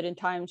COVID, and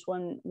times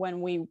when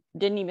we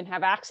didn't even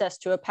have access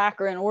to a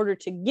packer in order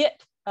to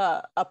get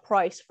a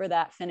price for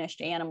that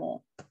finished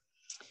animal.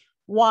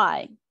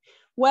 Why?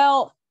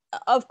 Well,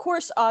 of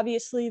course,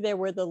 obviously, there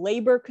were the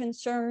labor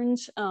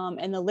concerns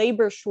and the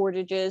labor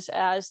shortages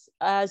as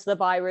the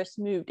virus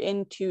moved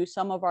into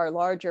some of our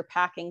larger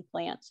packing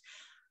plants.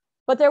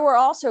 But there were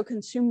also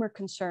consumer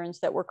concerns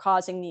that were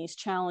causing these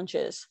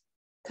challenges.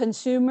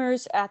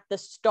 Consumers at the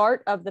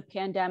start of the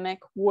pandemic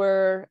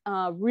were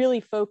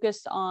really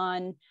focused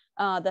on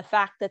the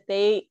fact that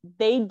they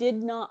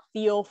did not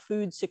feel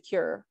food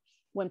secure.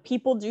 When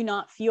people do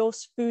not feel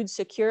food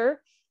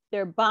secure,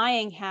 their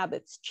buying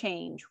habits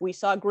change. We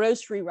saw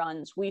grocery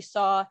runs. We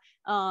saw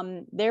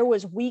there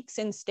was weeks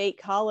in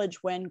State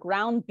College when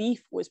ground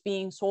beef was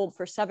being sold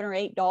for $7 or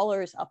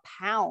 $8 a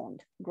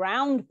pound,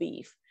 ground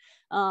beef,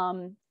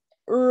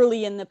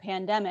 early in the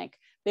pandemic,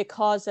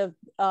 because of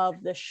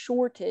the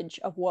shortage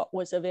of what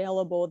was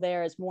available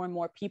there, as more and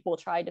more people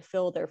tried to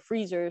fill their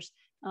freezers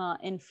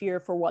in fear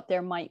for what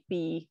there might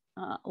be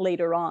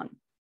later on.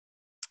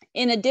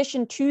 In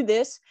addition to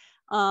this,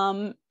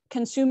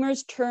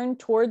 consumers turned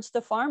towards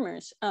the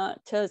farmers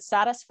to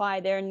satisfy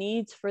their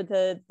needs for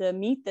the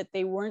meat that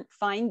they weren't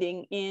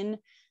finding in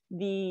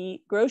the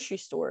grocery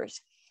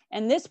stores.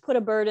 And this put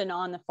a burden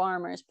on the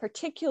farmers,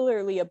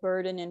 particularly a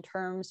burden in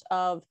terms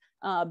of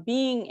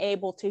being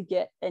able to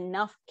get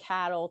enough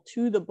cattle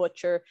to the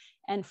butcher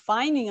and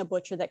finding a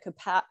butcher that could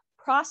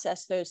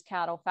process those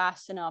cattle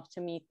fast enough to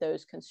meet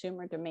those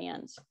consumer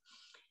demands.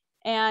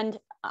 And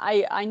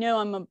I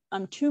know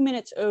I'm 2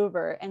 minutes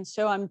over, and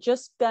so I'm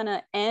just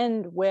gonna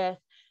end with,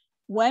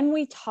 when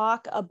we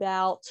talk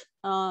about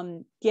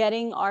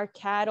getting our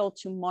cattle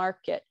to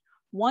market,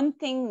 one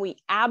thing we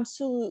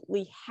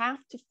absolutely have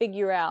to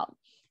figure out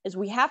is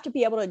we have to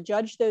be able to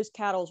judge those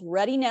cattle's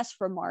readiness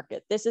for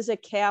market. This is a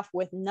calf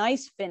with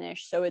nice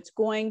finish, so it's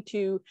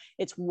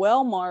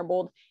well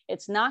marbled.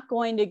 It's not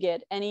going to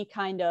get any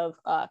kind of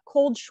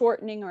cold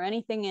shortening or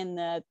anything in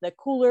the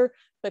cooler,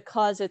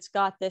 because it's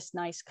got this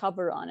nice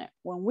cover on it.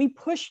 When we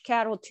push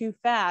cattle too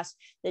fast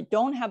that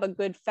don't have a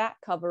good fat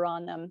cover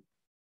on them,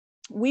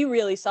 we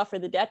really suffer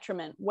the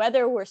detriment,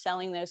 whether we're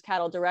selling those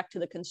cattle direct to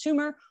the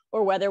consumer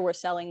or whether we're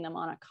selling them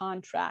on a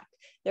contract.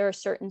 There are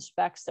certain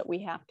specs that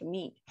we have to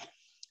meet.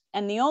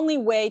 And the only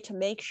way to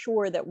make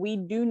sure that we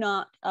do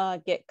not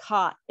get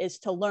caught is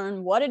to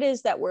learn what it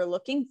is that we're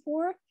looking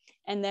for,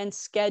 and then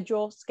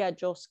schedule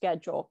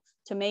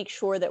to make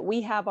sure that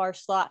we have our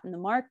slot in the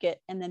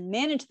market, and then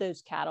manage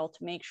those cattle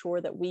to make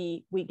sure that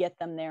we get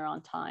them there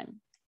on time.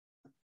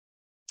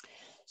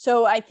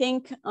 So I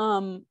think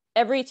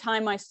every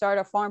time I start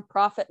a farm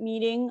profit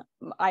meeting,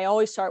 I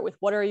always start with,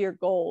 what are your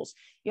goals?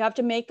 You have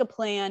to make a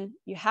plan,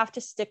 you have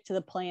to stick to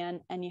the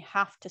plan, and you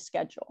have to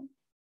schedule.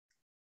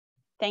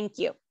 Thank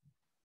you.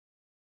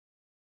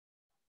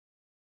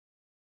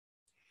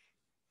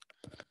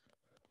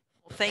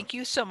 Well, thank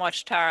you so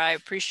much, Tara. I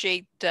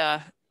appreciate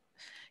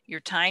your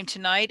time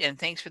tonight, and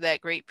thanks for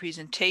that great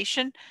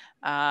presentation.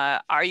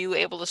 Are you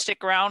able to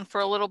stick around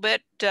for a little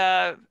bit?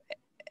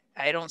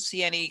 I don't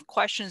see any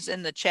questions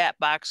in the chat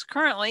box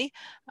currently,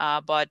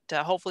 but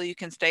hopefully you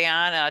can stay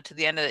on to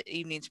the end of the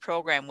evening's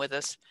program with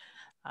us.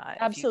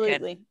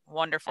 Absolutely.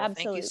 Wonderful.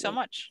 Absolutely. Thank you so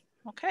much.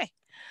 Okay.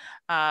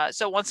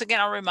 So once again,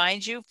 I'll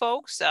remind you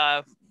folks,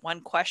 when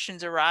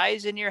questions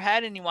arise in your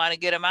head and you want to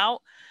get them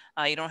out,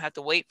 you don't have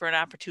to wait for an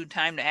opportune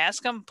time to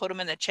ask them. Put them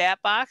in the chat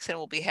box and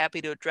we'll be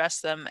happy to address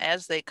them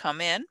as they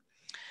come in.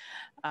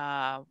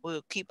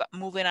 We'll keep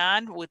moving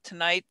on with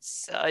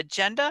tonight's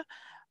agenda.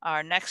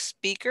 Our next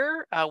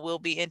speaker will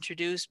be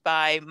introduced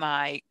by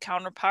my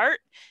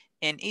counterpart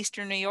in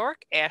Eastern New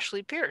York,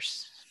 Ashley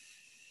Pierce.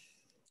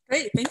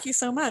 Great, thank you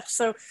so much.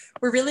 So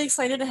we're really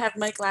excited to have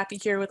Mike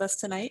Lapi here with us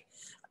tonight.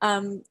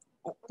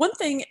 One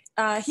thing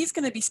he's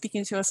going to be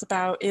speaking to us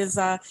about is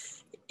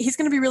he's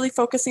going to be really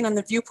focusing on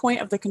the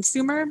viewpoint of the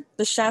consumer,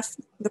 the chef,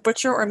 the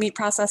butcher or meat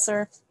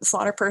processor, the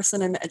slaughter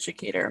person, and the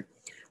educator.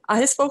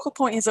 His focal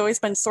point has always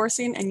been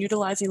sourcing and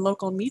utilizing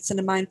local meats in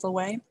a mindful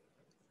way,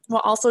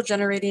 while also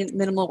generating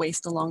minimal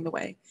waste along the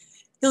way.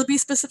 He'll be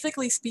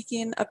specifically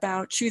speaking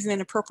about choosing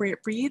an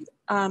appropriate breed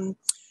and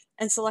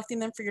selecting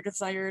them for your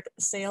desired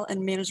sale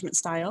and management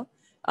style,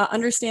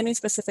 understanding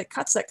specific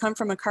cuts that come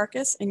from a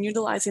carcass and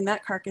utilizing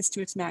that carcass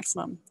to its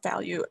maximum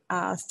value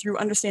through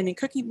understanding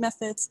cooking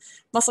methods,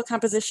 muscle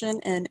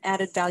composition, and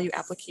added value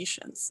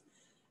applications.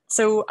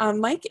 So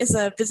Mike is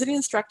a visiting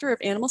instructor of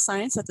animal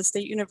science at the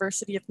State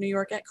University of New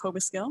York at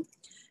Cobleskill.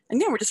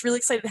 And yeah, we're just really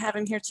excited to have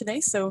him here today.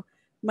 So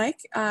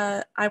Mike,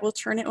 I will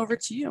turn it over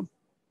to you.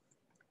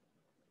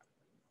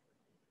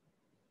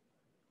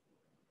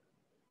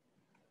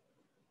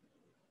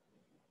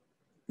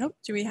 Nope,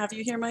 do we have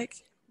you here, Mike?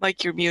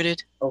 Mike, you're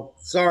muted. Oh,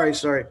 sorry.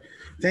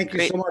 Thank you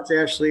Great. so much,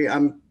 Ashley.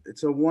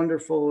 It's a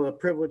wonderful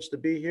privilege to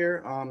be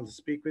here to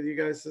speak with you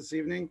guys this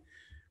evening.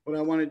 What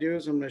I want to do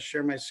is I'm going to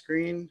share my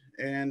screen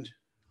and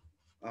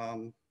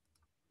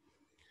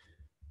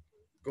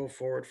go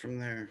forward from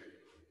there.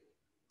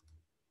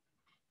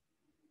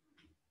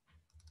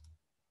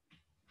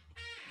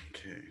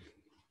 Okay.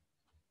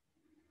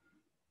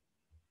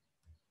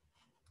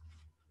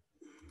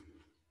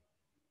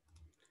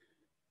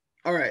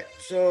 All right,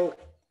 so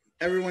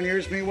everyone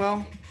hears me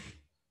well?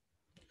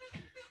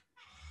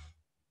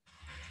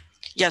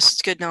 Yes,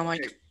 it's good now,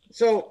 Mike. Okay.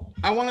 So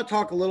I want to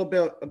talk a little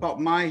bit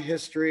about my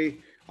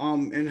history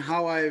and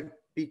how I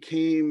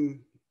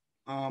became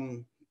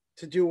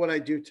to do what I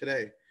do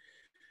today.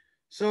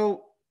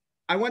 So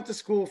I went to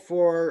school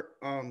for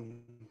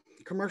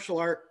commercial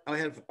art. I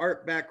have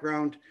art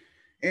background,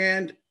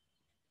 and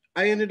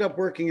I ended up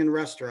working in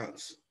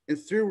restaurants. And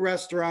through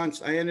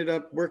restaurants, I ended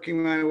up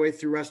working my way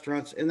through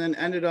restaurants, and then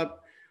ended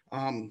up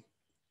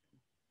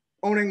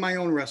owning my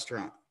own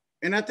restaurant.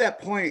 And at that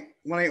point,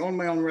 when I owned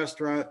my own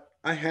restaurant,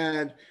 I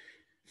had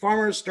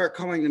farmers start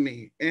coming to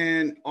me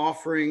and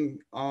offering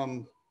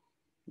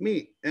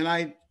meat, and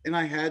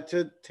I had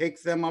to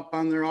take them up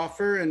on their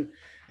offer, and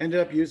ended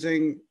up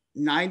using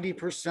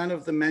 90%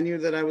 of the menu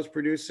that I was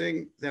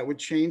producing that would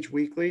change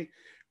weekly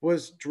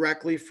was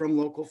directly from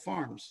local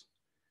farms.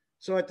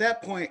 So at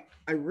that point,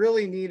 I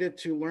really needed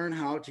to learn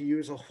how to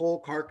use a whole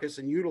carcass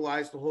and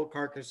utilize the whole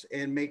carcass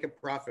and make a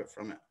profit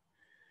from it.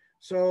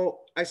 So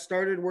I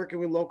started working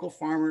with local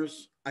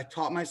farmers. I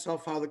taught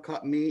myself how to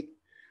cut meat.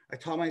 I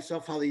taught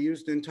myself how to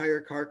use the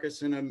entire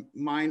carcass in a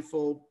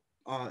mindful,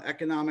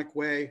 economic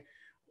way.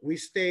 We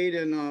stayed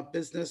in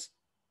business,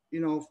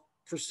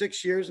 for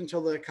 6 years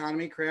until the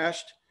economy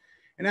crashed.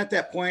 And at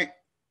that point,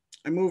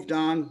 I moved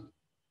on,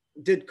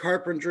 did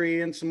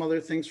carpentry and some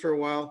other things for a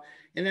while,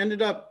 and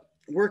ended up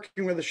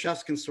working with the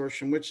Chefs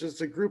Consortium, which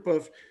is a group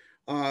of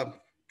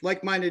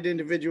like-minded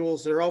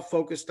individuals that are all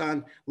focused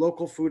on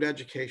local food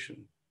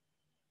education.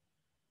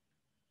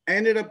 I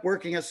ended up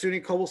working at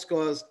SUNY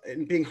Cobleskill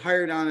and being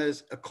hired on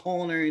as a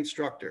culinary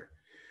instructor.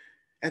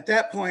 At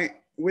that point,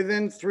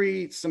 within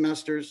 3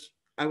 semesters,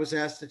 I was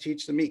asked to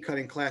teach the meat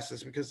cutting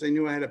classes because they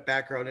knew I had a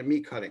background in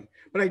meat cutting.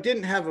 But I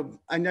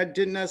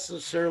didn't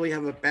necessarily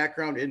have a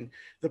background in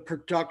the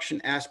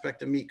production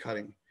aspect of meat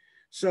cutting.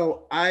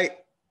 So I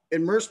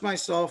immersed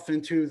myself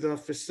into the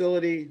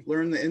facility,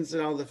 learned the ins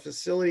and outs of the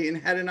facility, and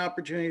had an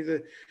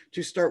opportunity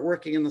to start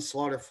working in the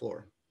slaughter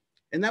floor.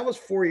 And that was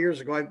 4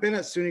 years ago. I've been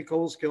at SUNY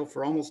Cobleskill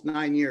for almost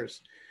 9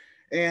 years.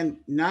 And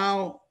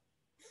now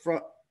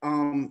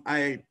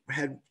I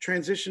had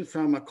transitioned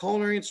from a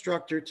culinary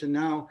instructor to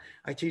now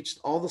I teach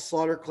all the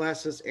slaughter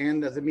classes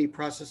and the meat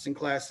processing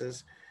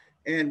classes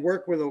and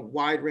work with a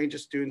wide range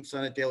of students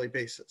on a daily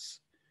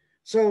basis.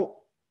 So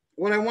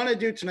what I want to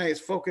do tonight is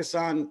focus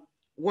on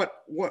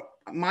what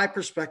my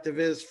perspective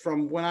is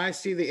from when I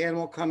see the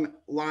animal come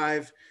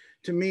live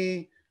to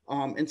me,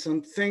 and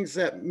some things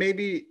that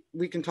maybe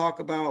we can talk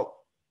about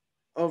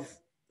of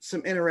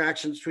some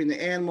interactions between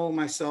the animal,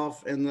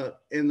 myself, and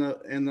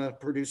the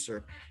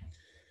producer.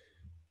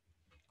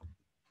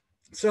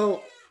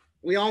 So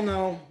we all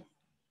know,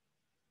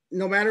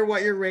 no matter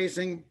what you're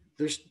raising,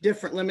 there's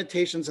different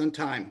limitations on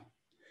time.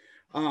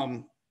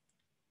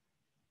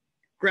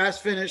 Grass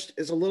finished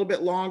is a little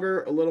bit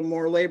longer, a little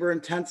more labor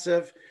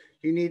intensive.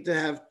 You need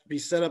to be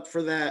set up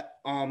for that.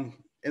 And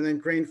then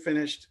grain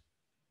finished.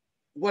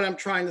 What I'm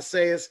trying to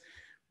say is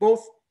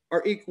both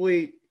are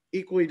equally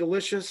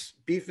delicious.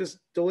 Beef is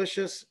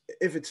delicious.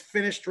 If it's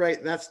finished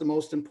right, that's the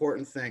most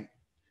important thing.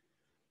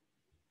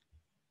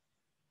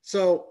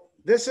 So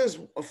this is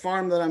a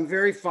farm that I'm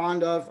very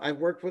fond of. I've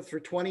worked with for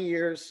 20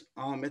 years.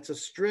 It's a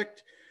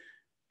strict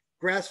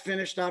grass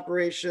finished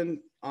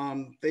operation.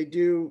 They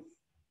do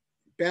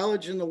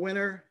ballage in the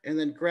winter and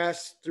then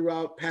grass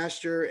throughout,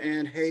 pasture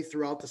and hay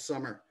throughout the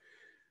summer.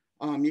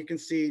 You can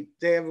see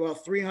they have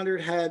about 300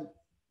 head,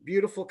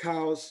 beautiful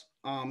cows.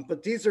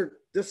 But this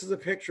is a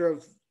picture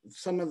of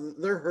some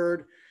of their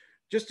herd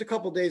just a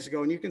couple days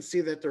ago. And you can see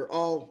that they're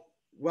all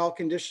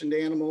well-conditioned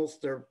animals.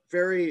 They're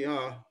very,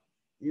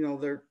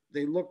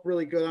 they look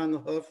really good on the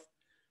hoof.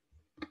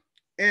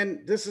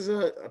 And this is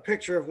a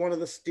picture of one of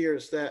the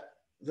steers that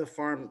the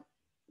farm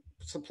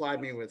supplied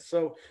me with.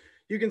 So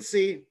you can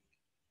see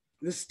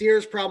the steer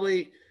is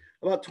probably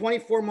about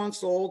 24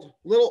 months old,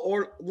 little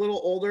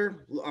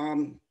older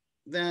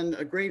than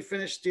a grain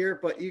finished steer,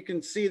 but you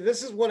can see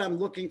this is what I'm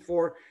looking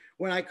for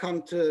when I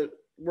come to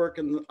work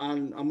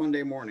on a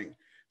Monday morning.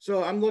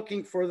 So I'm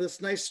looking for this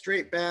nice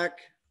straight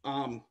back,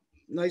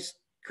 nice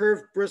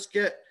curved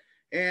brisket,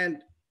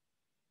 and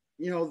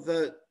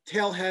the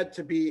tail head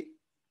to be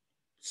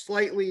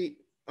slightly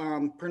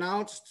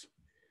pronounced.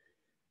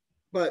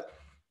 But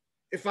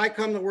if I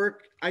come to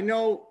work, I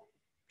know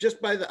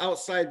just by the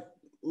outside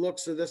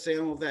looks of this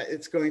animal that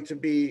it's going to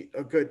be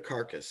a good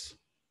carcass.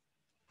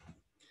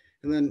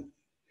 And then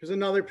here's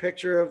another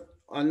picture of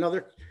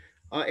another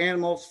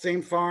animal,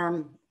 same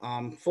farm,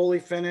 fully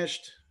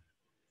finished.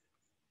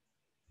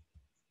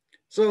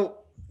 So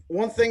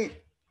one thing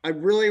I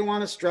really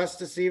want to stress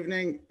this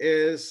evening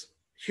is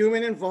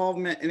human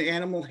involvement in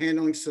animal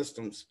handling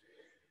systems.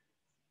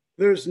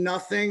 There's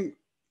nothing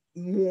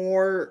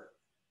more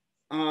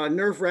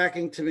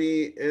nerve-wracking to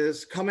me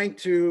is coming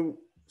to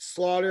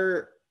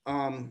slaughter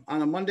on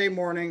a Monday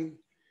morning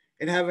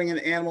and having an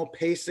animal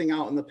pacing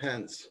out in the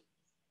pens.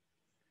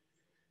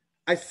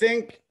 I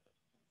think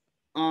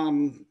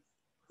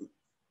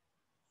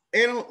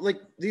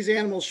these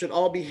animals should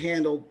all be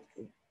handled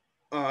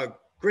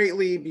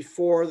greatly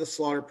before the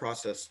slaughter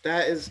process.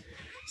 That is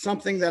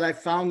something that I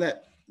found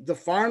that the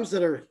farms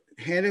that are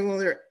handling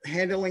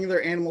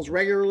their animals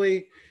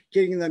regularly,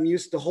 getting them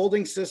used to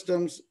holding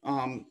systems,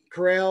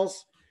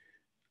 corrals,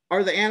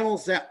 are the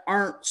animals that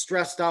aren't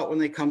stressed out when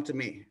they come to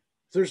me.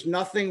 There's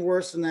nothing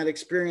worse than that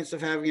experience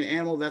of having an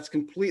animal that's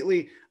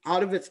completely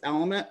out of its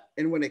element.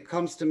 And when it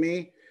comes to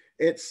me,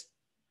 it's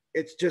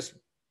just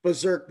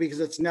berserk because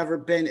it's never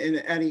been in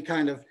any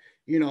kind of,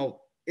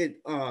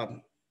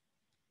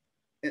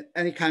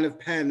 any kind of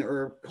pen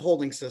or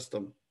holding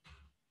system.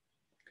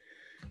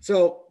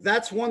 So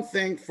that's one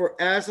thing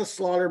as a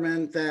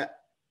slaughterman that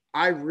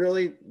I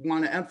really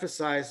want to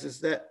emphasize is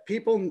that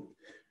people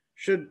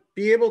should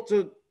be able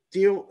to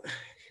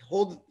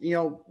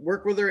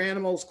work with their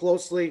animals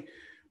closely,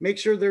 make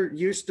sure they're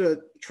used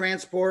to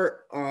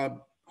transport,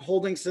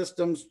 holding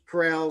systems,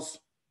 corrals.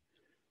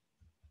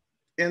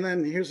 And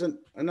then here's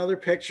another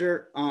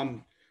picture.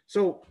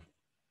 So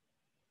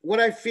what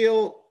I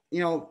feel,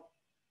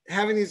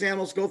 having these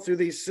animals go through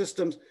these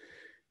systems,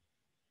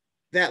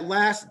 that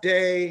last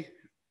day,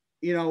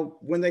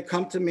 when they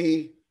come to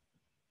me,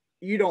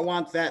 you don't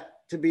want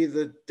that to be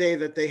the day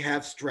that they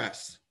have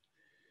stress.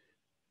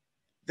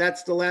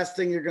 That's the last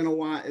thing you're going to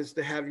want, is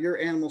to have your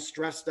animal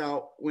stressed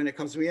out when it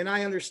comes to me. And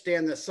I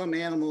understand that some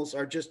animals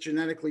are just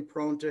genetically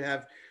prone to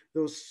have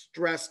those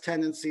stress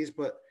tendencies,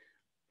 but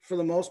for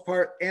the most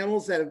part,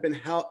 animals that have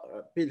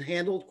been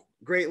handled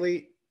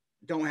greatly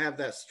don't have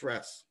that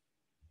stress.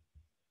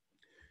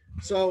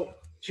 So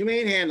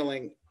humane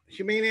handling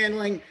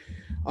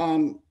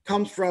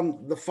comes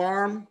from the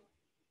farm,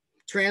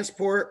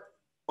 transport,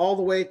 all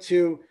the way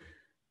to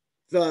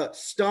the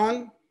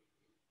stun,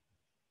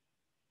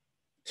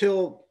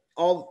 till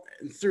all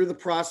through the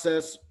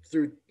process,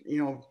 through,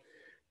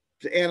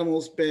 the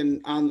animal's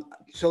been on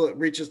till it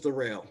reaches the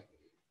rail.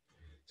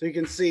 So you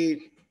can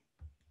see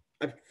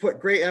I've put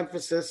great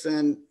emphasis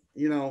in,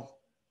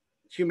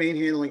 humane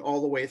handling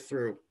all the way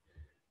through.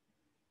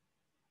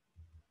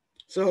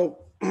 So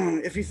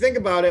if you think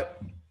about it,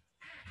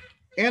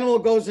 animal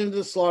goes into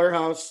the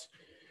slaughterhouse,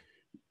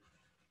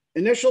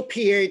 initial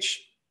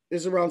pH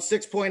is around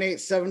 6.8,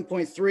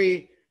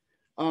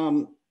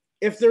 7.3.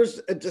 If there's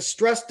a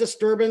distress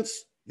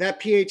disturbance, that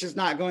pH is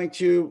not going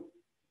to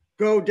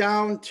go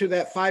down to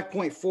that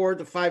 5.4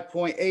 to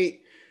 5.8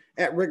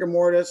 at rigor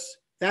mortis.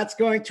 That's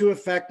going to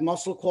affect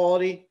muscle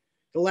quality.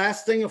 The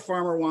last thing a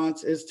farmer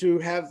wants is to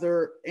have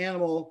their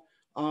animal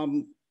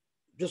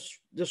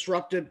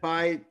disrupted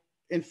by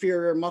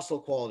inferior muscle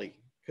quality,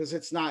 because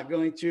it's not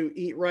going to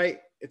eat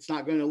right. It's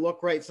not going to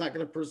look right. It's not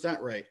going to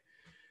present right.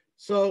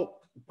 So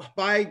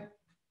by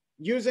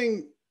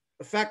using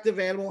effective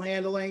animal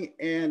handling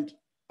and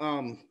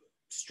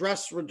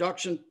stress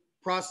reduction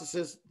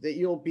processes, that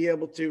you'll be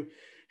able to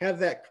have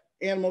that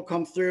animal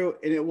come through,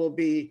 and it will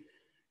be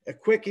a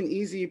quick and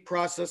easy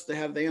process to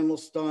have the animal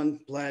stunned,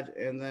 bled,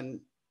 and then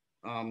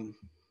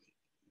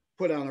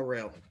put on a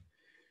rail.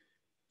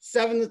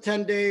 7 to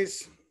 10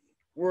 days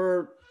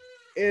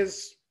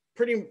is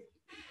pretty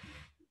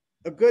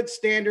a good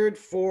standard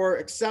for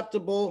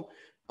acceptable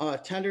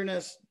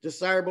tenderness,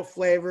 desirable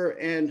flavor,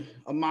 and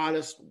a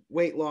modest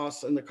weight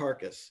loss in the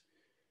carcass.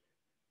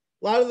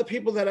 A lot of the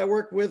people that I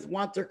work with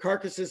want their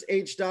carcasses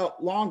aged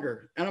out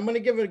longer. And I'm going to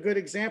give a good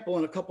example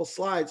in a couple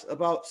slides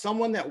about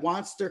someone that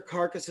wants their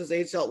carcasses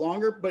aged out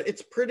longer, but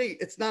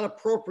it's not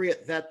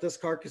appropriate that this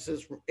carcass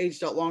is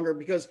aged out longer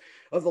because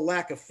of the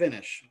lack of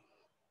finish.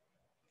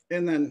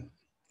 And then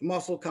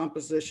muscle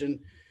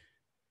composition,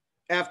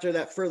 after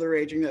that further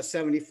aging, that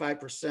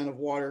 75% of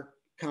water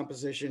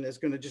composition is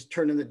going to just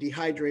turn into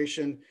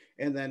dehydration,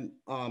 and then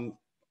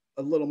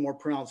a little more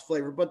pronounced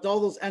flavor. But all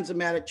those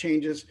enzymatic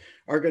changes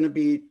are going to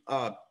be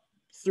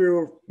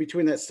through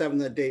between that 7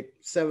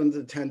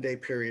 to 10 day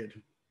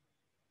period.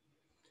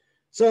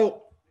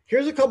 So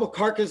here's a couple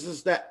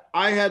carcasses that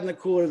I had in the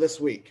cooler this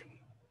week.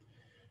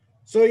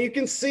 So you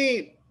can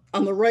see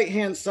on the right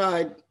hand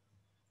side,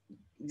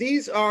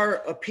 these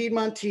are a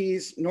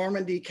Piedmontese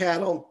Normandy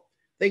cattle.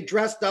 They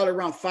dressed out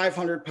around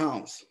 500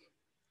 pounds.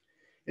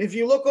 And if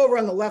you look over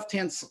on the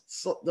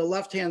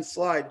left-hand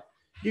slide,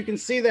 you can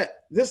see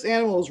that this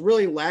animal is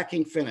really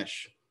lacking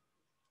finish.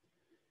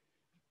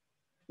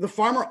 The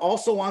farmer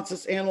also wants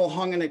this animal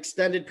hung an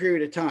extended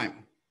period of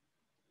time.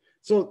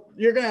 So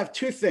you're going to have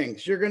two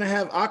things. You're going to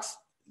have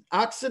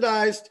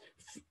oxidized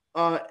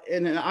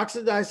in an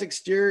oxidized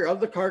exterior of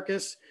the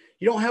carcass.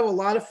 You don't have a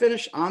lot of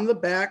finish on the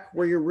back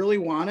where you really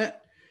want it,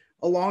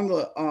 along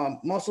the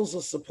muscles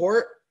of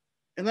support.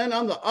 And then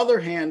on the other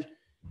hand,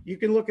 you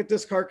can look at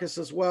this carcass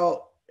as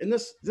well. And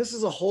this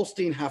is a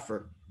Holstein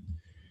heifer.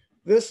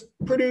 This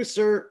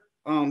producer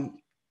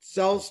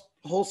sells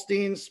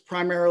Holsteins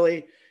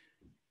primarily,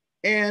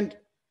 and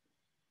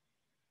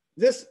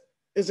this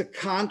is a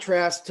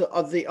contrast to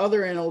the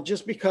other animal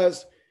just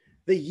because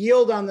the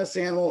yield on this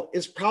animal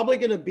is probably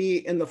going to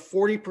be in the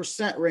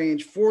 40%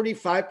 range,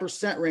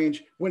 45%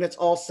 range when it's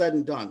all said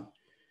and done.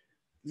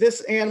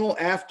 This animal,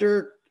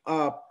 after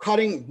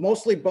cutting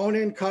mostly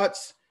bone-in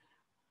cuts,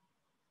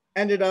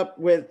 ended up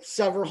with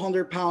several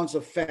hundred pounds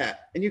of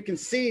fat. And you can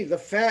see the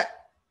fat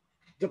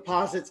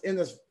deposits in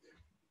this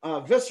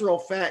visceral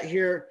fat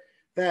here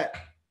that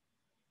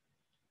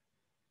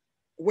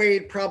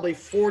weighed probably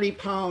 40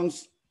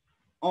 pounds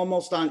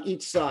almost on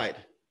each side.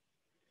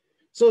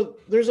 So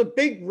there's a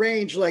big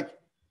range, like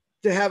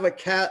to have a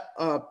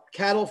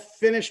cattle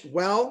finished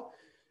well,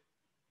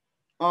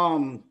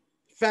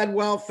 fed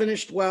well,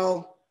 finished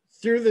well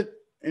through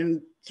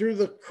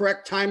the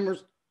correct time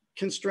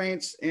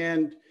constraints,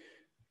 and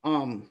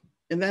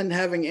then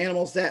having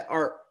animals that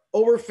are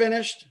over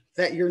finished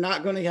that you're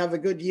not going to have a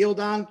good yield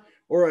on,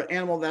 or an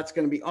animal that's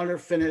going to be under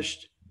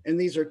finished. And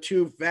these are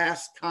two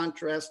vast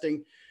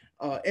contrasting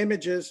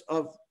images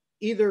of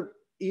either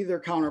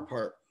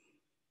counterpart.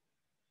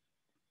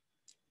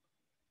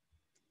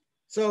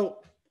 So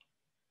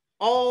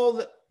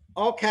all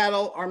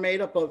cattle are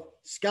made up of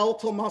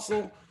skeletal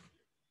muscle,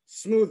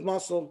 smooth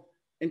muscle,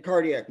 and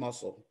cardiac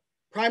muscle.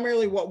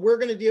 Primarily what we're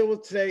going to deal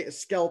with today is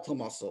skeletal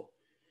muscle.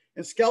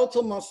 And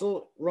skeletal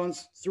muscle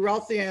runs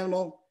throughout the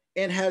animal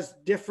and has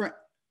different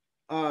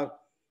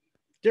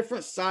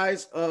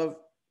size of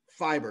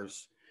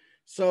fibers.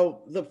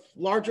 So the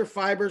larger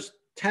fibers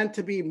tend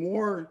to be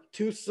more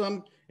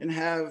toothsome and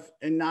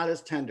not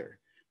as tender.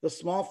 The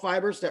small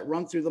fibers that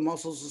run through the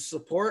muscles of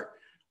support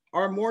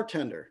are more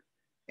tender.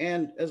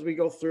 And as we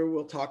go through,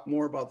 we'll talk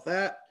more about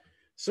that.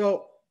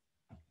 So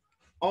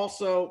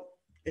also,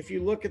 if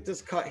you look at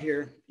this cut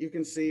here, you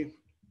can see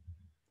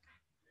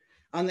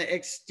on the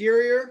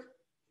exterior,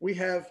 we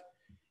have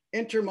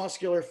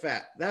intermuscular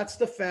fat. That's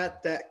the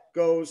fat that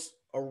goes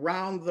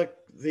around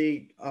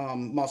the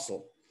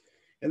muscle.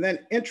 And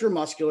then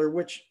intramuscular,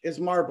 which is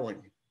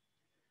marbling.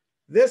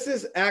 This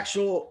is a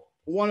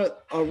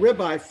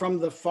ribeye from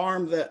the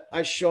farm that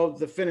I showed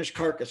the finished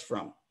carcass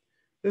from.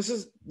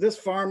 This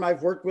farm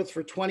I've worked with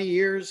for 20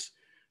 years.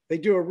 They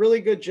do a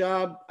really good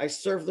job. I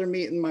serve their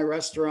meat in my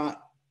restaurant.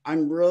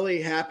 I'm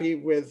really happy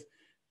with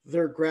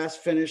their grass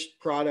finished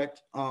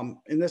product. And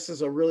this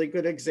is a really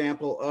good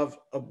example of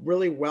a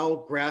really well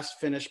grass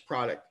finished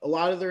product. A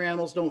lot of their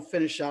animals don't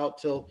finish out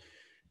till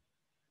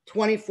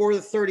 24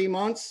 to 30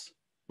 months,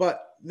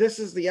 but this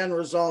is the end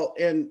result.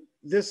 And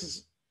this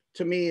is,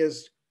 to me,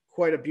 is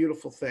quite a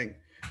beautiful thing.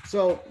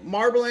 So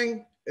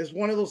marbling is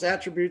one of those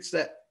attributes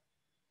that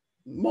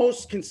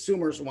most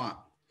consumers want,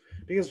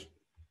 because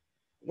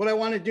what I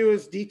want to do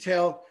is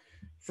detail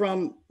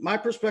from my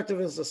perspective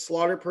as a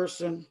slaughter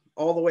person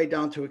all the way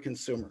down to a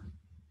consumer.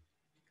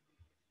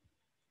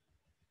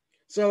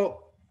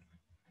 So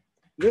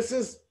this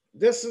is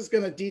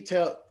going to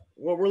detail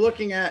what we're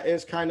looking at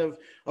is kind of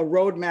a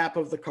roadmap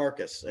of the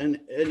carcass,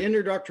 and an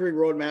introductory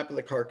roadmap of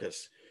the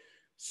carcass.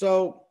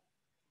 So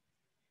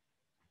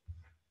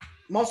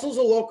muscles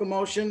of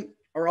locomotion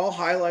are all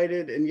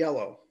highlighted in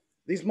yellow.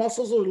 These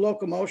muscles of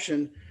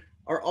locomotion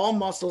are all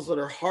muscles that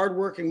are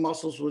hardworking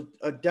muscles with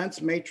a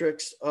dense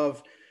matrix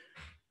of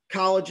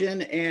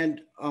collagen,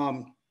 and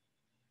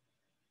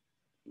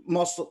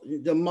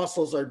the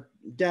muscles are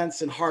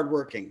dense and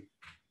hardworking.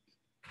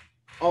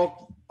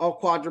 All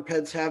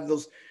quadrupeds have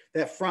those.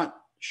 That front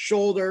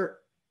shoulder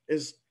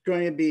is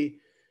going to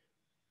be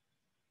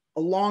a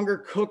longer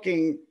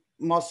cooking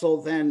muscle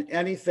than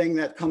anything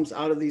that comes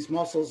out of these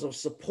muscles of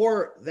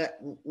support that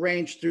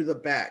range through the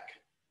back.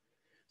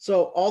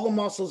 So all the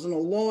muscles in the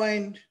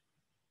loin,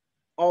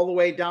 all the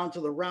way down to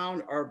the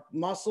round, are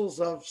muscles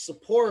of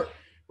support,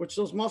 which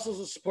those muscles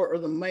of support are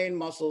the main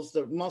muscles,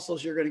 the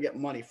muscles you're going to get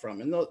money from.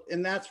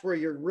 And that's where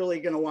you're really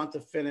going to want to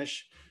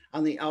finish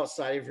on the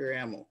outside of your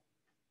animal.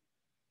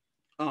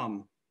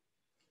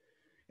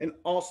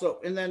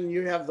 And then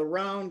you have the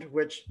round,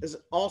 which is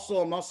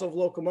also a muscle of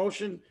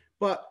locomotion,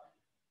 but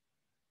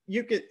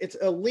it's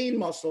a lean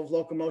muscle of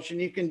locomotion.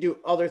 You can do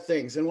other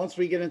things. And once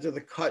we get into the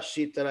cut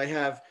sheet that I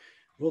have,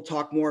 we'll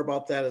talk more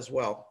about that as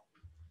well.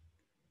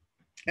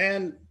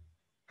 And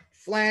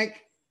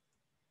flank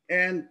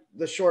and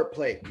the short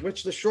plate,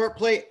 which the short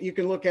plate you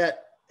can look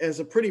at as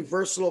a pretty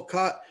versatile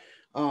cut,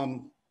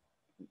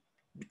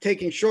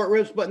 taking short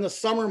ribs. But in the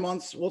summer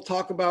months, we'll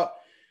talk about,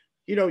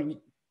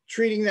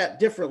 treating that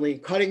differently,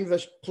 cutting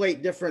the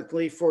plate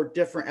differently for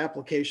different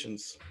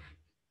applications.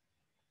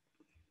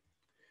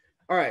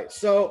 All right,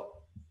 so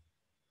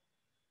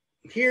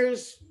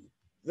here's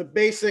the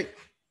basic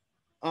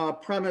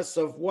premise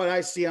of what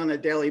I see on a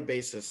daily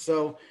basis.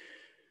 So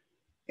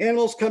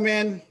animals come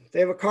in,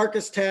 they have a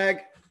carcass tag,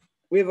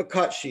 we have a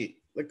cut sheet.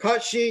 The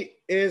cut sheet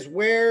is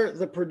where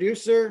the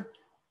producer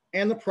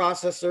and the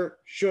processor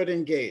should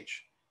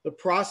engage. The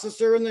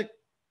processor and the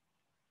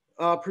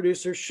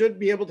producer should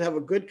be able to have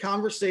a good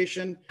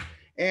conversation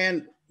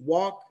and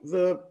walk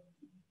the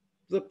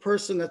the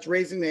person that's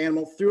raising the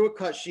animal through a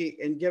cut sheet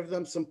and give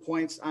them some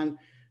points on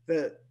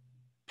the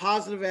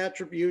positive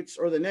attributes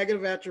or the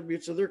negative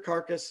attributes of their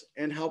carcass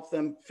and help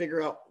them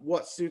figure out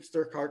what suits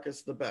their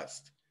carcass the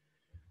best.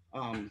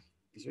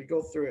 As we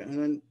go through it. And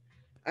then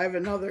I have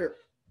another,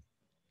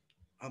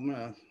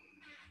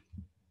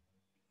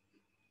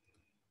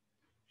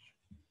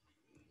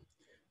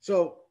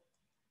 so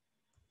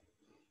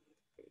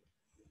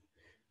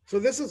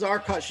this is our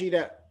cut sheet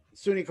at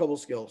SUNY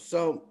Cobleskill.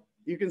 So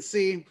you can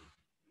see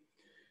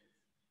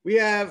we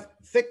have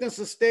thickness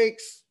of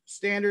steaks.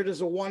 Standard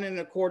is a 1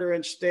 1/4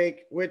 inch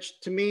steak, which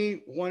to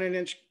me, 1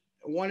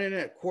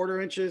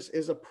 1/4 inches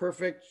is a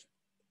perfect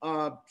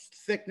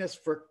thickness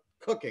for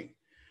cooking.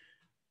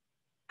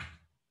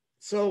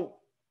 So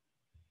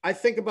I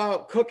think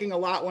about cooking a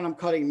lot when I'm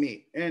cutting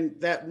meat,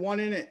 and that 1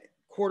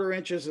 1/4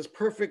 inches is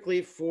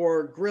perfectly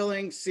for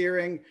grilling,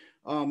 searing,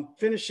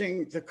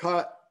 finishing the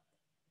cut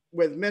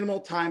with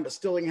minimal time, but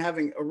still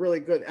having a really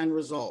good end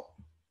result.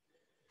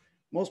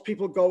 Most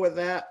people go with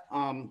that.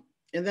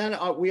 And then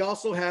we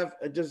also have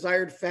a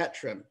desired fat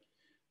trim.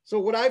 So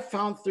what I've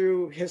found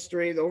through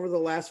history over the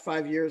last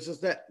 5 years is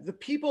that the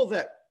people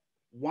that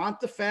want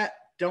the fat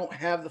don't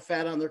have the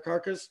fat on their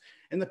carcass,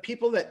 and the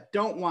people that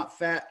don't want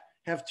fat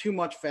have too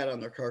much fat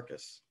on their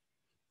carcass.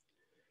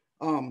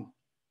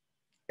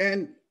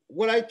 And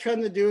what I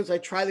tend to do is I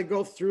try to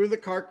go through the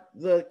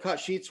cut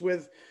sheets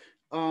with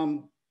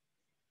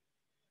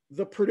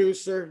the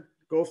producer,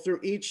 go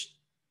through each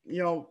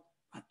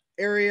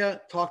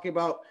area, talking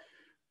about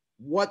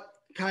what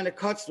kind of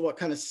cuts, what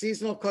kind of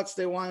seasonal cuts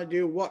they want to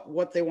do,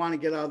 what they want to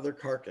get out of their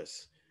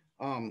carcass.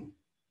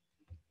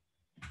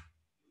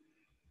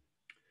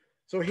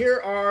 So here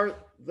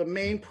are the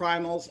main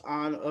primals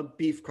on a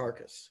beef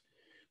carcass.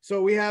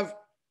 So we have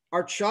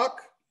our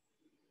chuck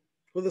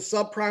with a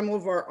subprimal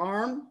of our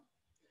arm.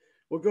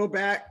 We'll go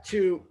back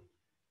to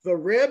the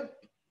rib.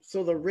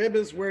 So the rib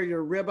is where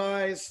your rib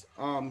eyes,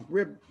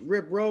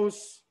 rib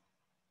roasts,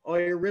 all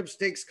your rib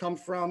steaks come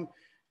from.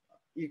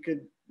 You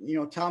could,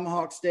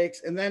 tomahawk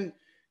steaks. And then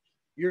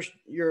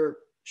your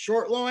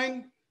short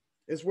loin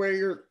is where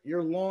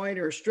your loin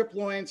or strip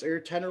loins or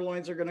your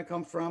tenderloins are going to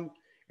come from.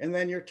 And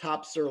then your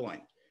top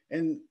sirloin.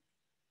 And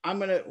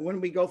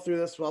when we go through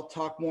this, I'll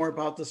talk more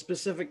about the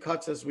specific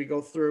cuts as we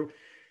go through.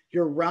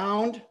 Your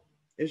round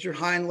is your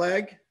hind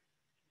leg,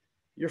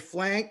 your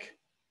flank,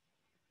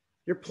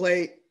 your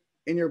plate,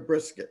 and your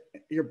brisket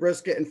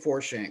and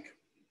foreshank.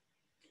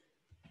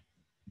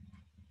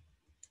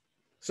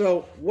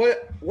 So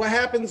what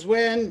happens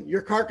when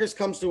your carcass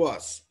comes to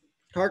us?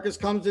 Carcass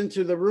comes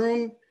into the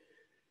room.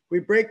 We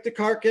break the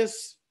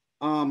carcass.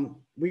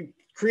 We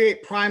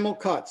create primal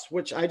cuts,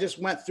 which I just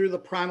went through the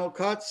primal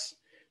cuts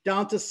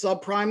down to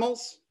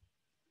subprimals,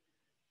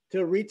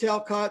 to retail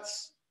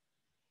cuts,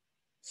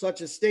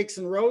 such as steaks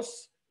and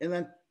roasts, and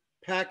then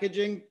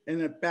packaging, and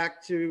then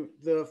back to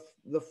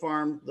the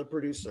farm, the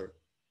producer.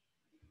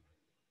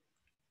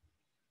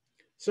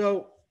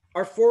 So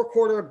our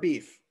 4/4 of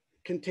beef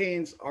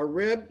contains our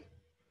rib,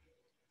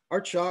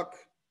 our chuck,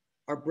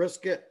 our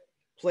brisket,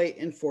 plate,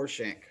 and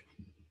foreshank.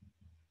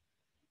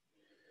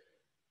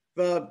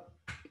 The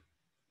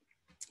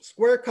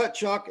square cut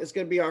chuck is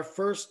going to be our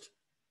first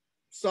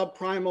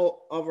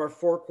subprimal of our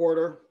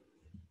 4/4,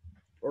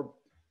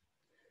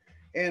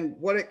 and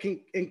what it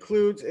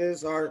includes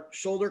is our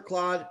shoulder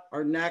clod,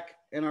 our neck,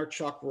 and our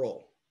chuck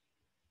roll.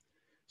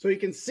 So you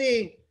can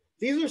see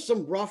these are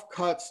some rough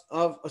cuts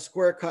of a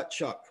square cut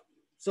chuck.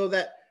 So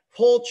that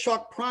whole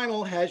chuck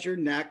primal has your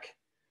neck,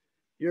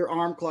 your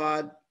arm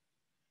clod,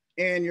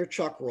 and your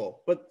chuck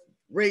roll. But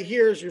right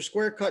here is your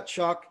square cut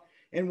chuck.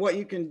 And what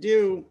you can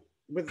do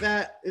with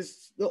that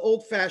is the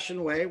old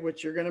fashioned way,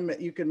 which you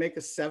can make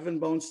a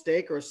 7-bone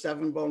steak or a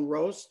 7-bone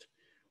roast,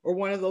 or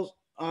one of those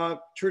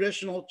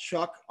traditional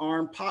chuck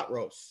arm pot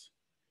roasts,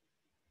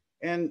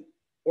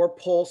 or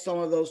pull some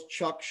of those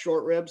chuck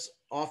short ribs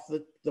off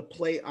the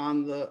plate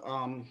on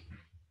the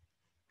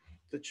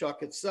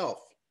chuck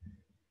itself.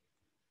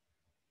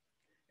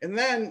 And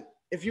then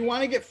if you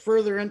want to get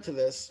further into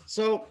this,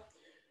 so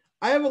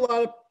I have a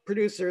lot of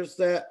producers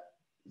that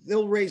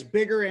they'll raise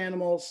bigger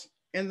animals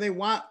and they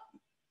want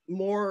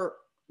more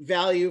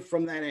value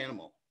from that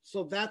animal.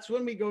 So that's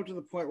when we go to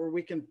the point where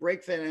we can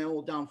break that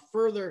animal down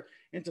further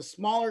into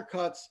smaller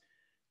cuts,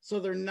 so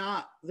there's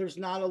not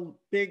a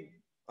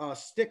big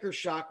sticker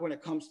shock when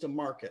it comes to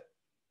market.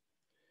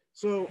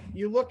 So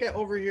you look at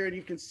over here and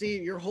you can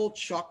see your whole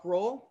chuck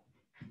roll,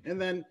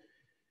 and then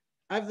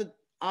I have the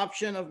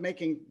option of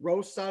making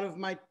roasts out of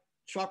my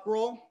chuck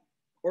roll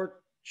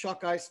or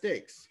chuck eye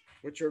steaks,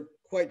 which are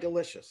quite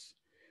delicious.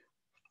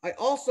 I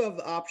also have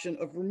the option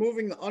of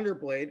removing the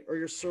underblade or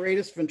your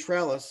serratus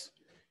ventralis,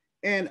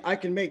 and I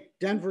can make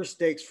Denver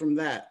steaks from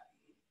that,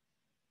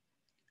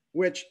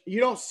 which you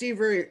don't see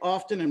very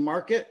often in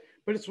market,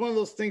 but it's one of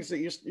those things that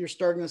you're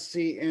starting to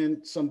see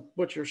in some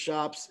butcher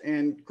shops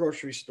and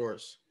grocery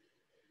stores.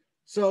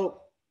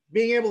 So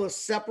being able to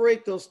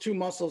separate those two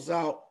muscles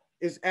out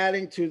is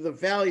adding to the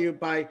value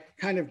by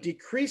kind of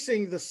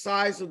decreasing the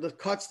size of the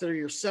cuts that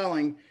you're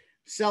selling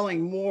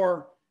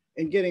more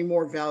and getting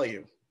more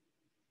value.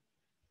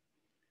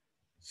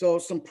 So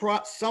some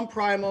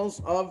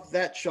primals of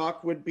that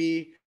chuck would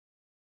be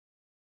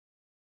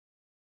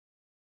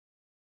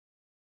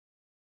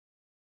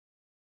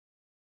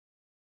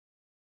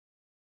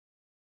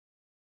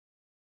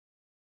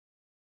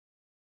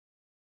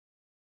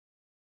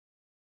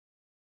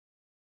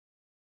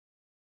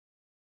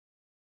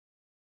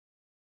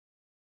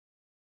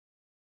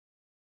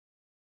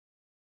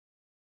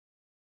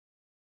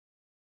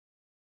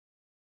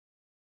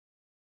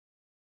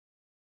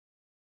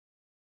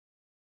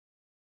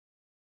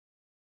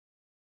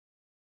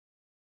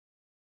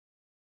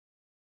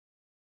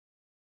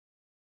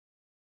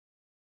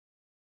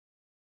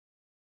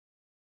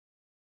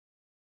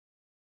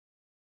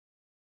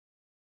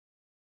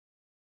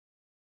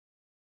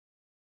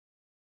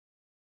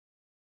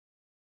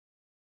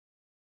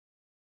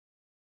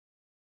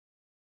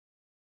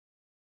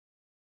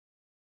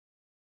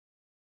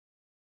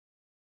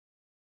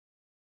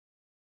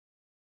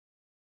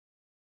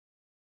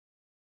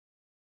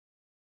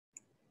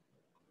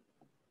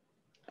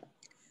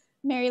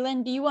Mary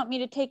Lynn, do you want me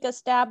to take a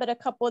stab at a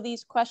couple of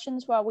these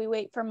questions while we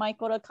wait for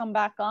Michael to come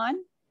back on?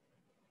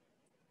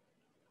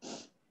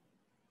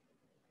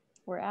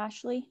 Or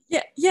Ashley?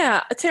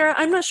 Yeah, Tara,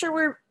 I'm not sure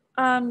where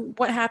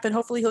what happened.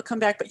 Hopefully he'll come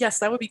back, but yes,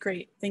 that would be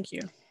great. Thank you.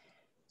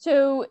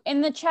 So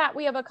in the chat,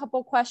 we have a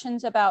couple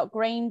questions about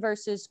grain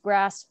versus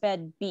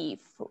grass-fed beef.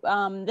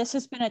 This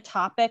has been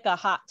a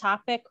hot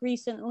topic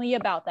recently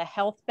about the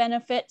health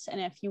benefits. And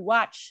if you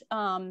watch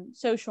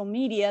social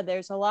media,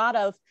 there's a lot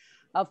of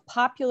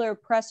popular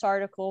press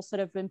articles that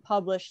have been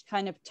published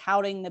kind of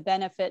touting the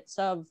benefits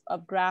of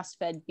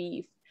grass-fed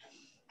beef.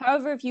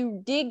 However, if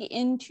you dig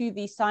into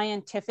the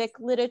scientific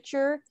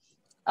literature,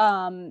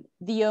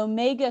 the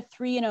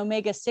omega-3 and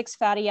omega-6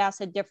 fatty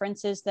acid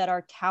differences that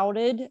are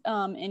touted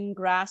in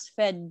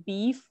grass-fed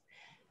beef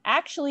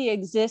actually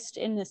exist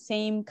in the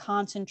same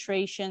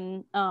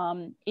concentration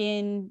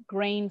in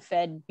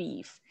grain-fed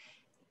beef.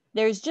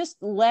 There's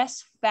just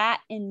less fat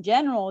in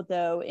general,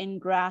 though, in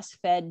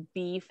grass-fed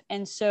beef.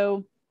 And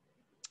so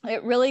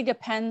it really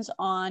depends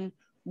on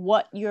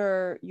what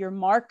your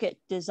market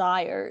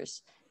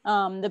desires.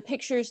 The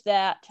pictures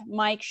that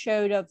Mike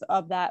showed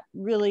of that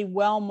really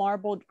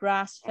well-marbled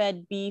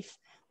grass-fed beef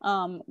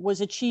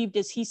was achieved,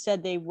 as he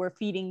said, they were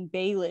feeding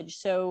baleage.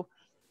 So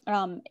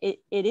it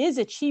is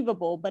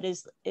achievable, but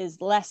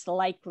is less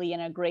likely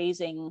in a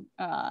grazing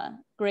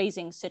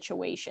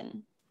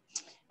situation.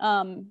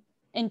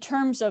 In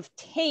terms of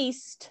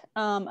taste,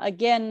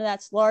 again,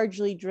 that's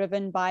largely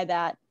driven by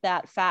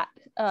that fat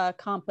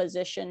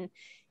composition,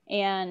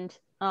 and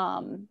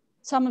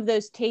some of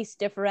those taste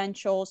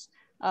differentials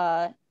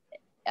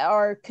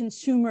are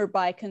consumer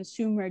by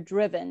consumer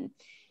driven.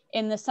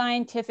 In the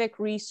scientific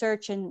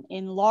research and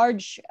in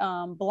large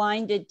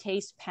blinded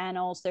taste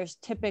panels, there's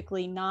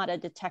typically not a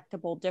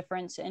detectable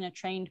difference in a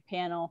trained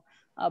panel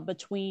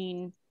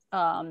between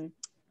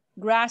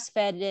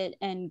grass-fed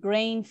and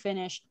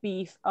grain-finished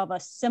beef of a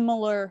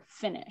similar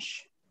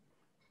finish.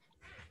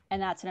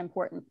 And that's an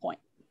important point.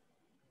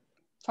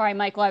 Sorry,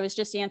 Michael, I was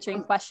just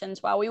answering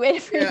questions while we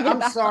waited for you to get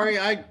back. I'm sorry,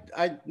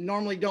 I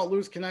normally don't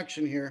lose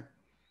connection here.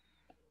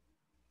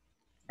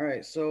 All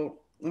right, so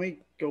let me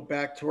go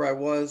back to where I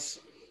was.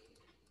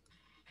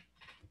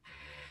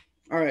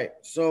 All right,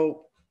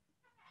 so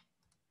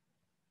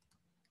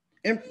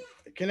can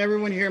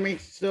everyone hear me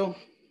still?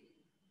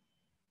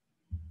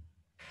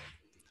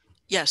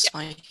 Yes,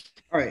 Mike.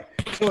 All right,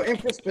 so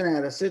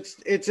infraspinatus,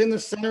 it's in the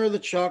center of the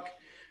chuck.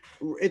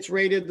 It's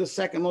rated the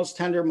second most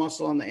tender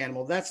muscle on the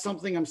animal. That's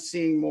something I'm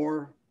seeing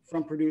more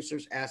from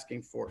producers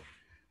asking for.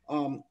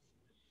 And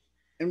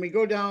we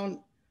go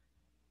down.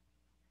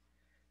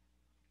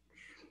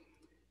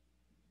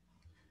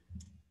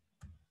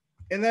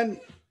 And then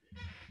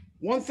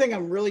one thing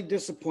I'm really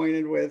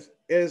disappointed with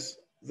is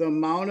the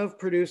amount of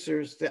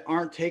producers that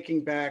aren't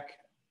taking back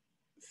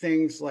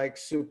things like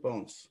soup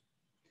bones.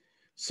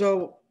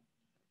 So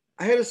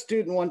I had a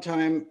student one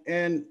time,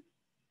 and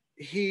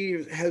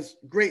he's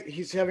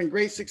having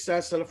great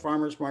success at a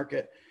farmer's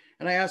market.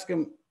 And I asked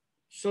him,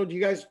 so do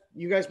you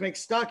guys make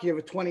stock? You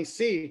have a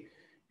 20C?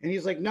 And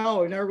he's like,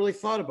 no, I've never really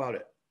thought about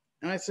it.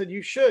 And I said,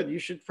 you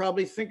should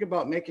probably think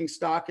about making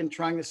stock and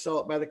trying to sell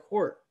it by the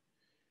quart.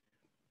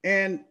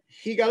 And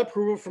he got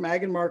approval from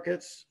Ag and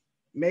Markets,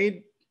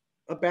 made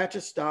a batch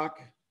of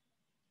stock,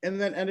 and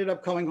then ended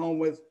up coming home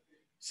with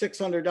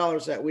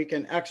 $600 that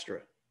weekend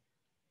extra.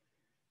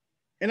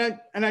 And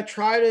I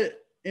try to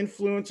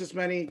influence as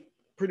many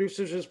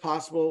producers as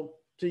possible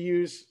to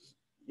use,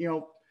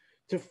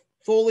 to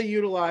fully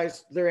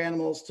utilize their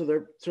animals to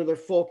their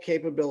full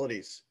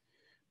capabilities.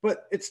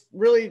 But it's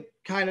really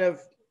kind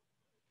of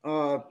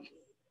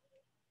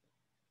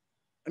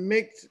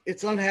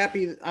it's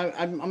unhappy.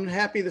 I'm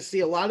happy to see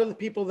a lot of the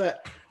people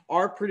that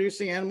are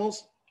producing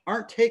animals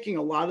aren't taking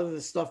a lot of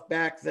the stuff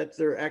back that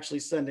they're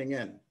actually sending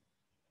in.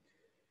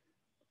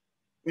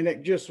 And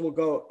it just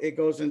it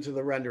goes into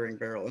the rendering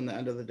barrel in the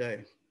end of the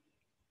day.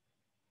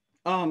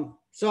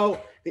 So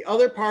the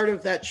other part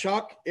of that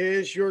chuck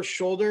is your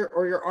shoulder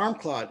or your arm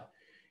clod.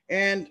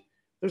 And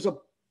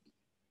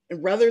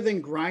rather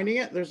than grinding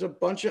it, there's a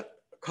bunch of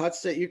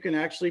cuts that you can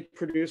actually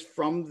produce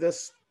from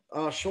this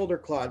shoulder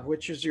clod,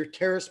 which is your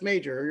teres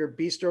major or your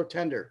bistro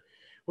tender,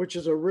 which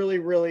is a really,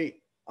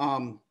 really,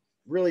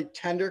 really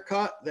tender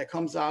cut that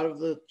comes out of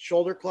the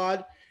shoulder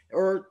clod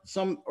or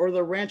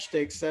the ranch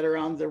steaks that are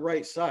on the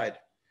right side.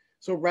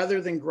 So rather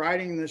than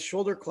grinding the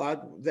shoulder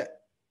clod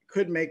that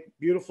could make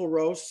beautiful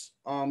roasts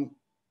and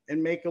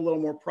make a little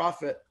more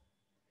profit,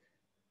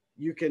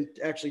 you can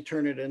actually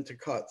turn it into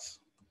cuts.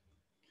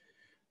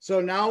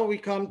 So now we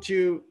come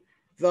to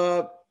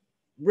the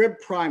rib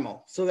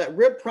primal. So that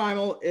rib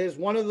primal is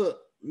one of the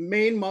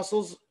main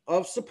muscles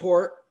of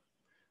support.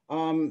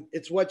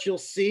 It's what you'll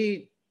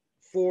see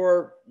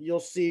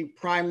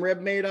prime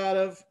rib made out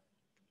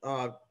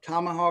of,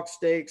 tomahawk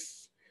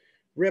steaks,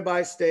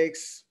 ribeye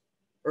steaks,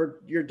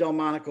 or your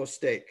Delmonico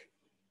steak.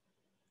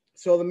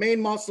 So the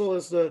main muscle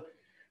is the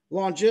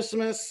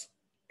longissimus,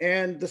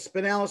 and the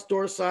spinalis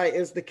dorsi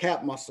is the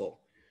cap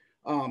muscle.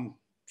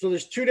 So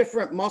there's two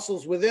different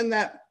muscles within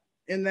that,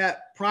 in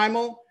that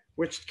primal,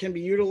 which can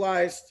be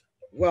utilized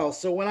well.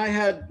 So when I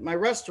had my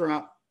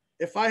restaurant,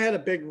 if I had a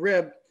big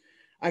rib,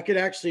 I could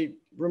actually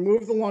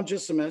remove the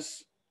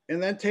longissimus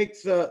and then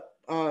take the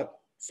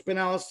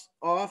spinalis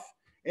off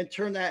and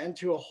turn that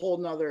into a whole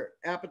nother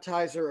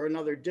appetizer or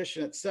another dish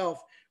in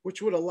itself,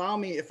 which would allow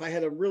me, if I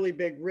had a really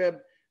big rib,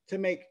 to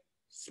make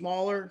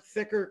smaller,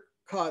 thicker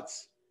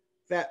cuts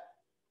that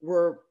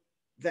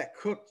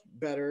cooked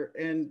better.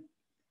 And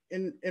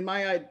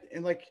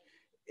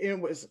it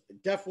was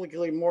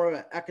definitely more of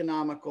an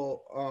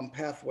economical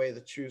pathway to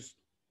choose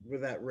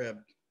with that rib.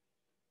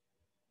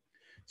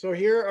 So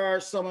here are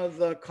some of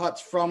the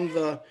cuts from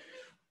the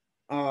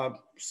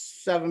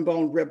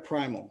 7-bone rib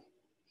primal.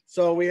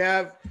 So we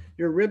have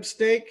your rib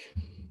steak,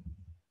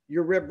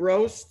 your rib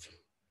roast,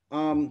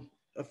 a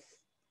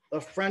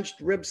French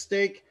rib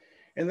steak,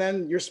 and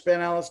then your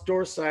spinalis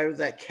dorsi with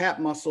that cap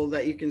muscle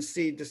that you can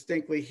see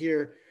distinctly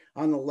here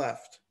on the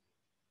left.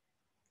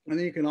 And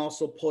then you can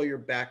also pull your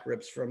back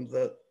ribs from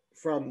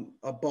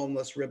a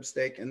boneless rib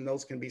steak, and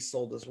those can be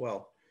sold as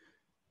well.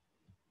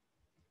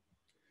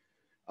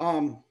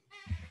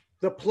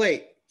 The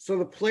plate. So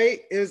the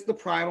plate is the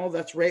primal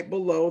that's right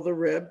below the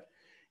rib.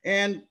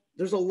 And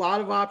there's a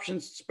lot of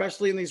options,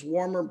 especially in these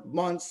warmer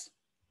months.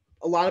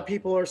 A lot of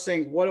people are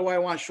saying, what do I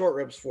want short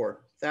ribs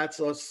for?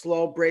 That's a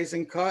slow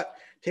braising cut,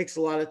 takes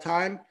a lot of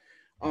time.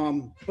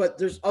 But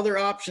there's other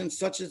options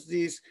such as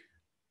these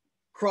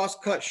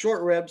cross-cut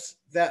short ribs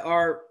that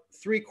are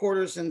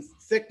 3/4 in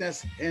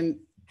thickness. And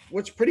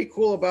what's pretty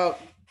cool about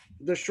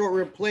the short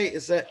rib plate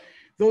is that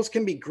those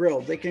can be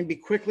grilled. They can be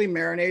quickly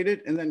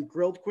marinated and then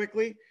grilled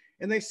quickly.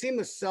 And they seem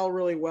to sell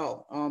really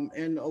well.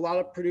 And a lot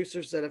of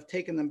producers that have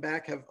taken them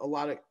back have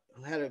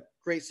had a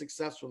great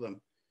success with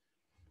them.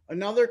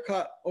 Another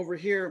cut over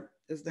here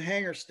is the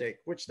hanger steak,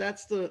 which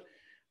that's the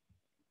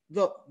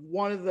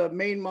one of the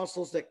main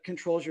muscles that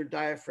controls your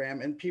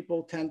diaphragm. And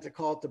people tend to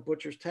call it the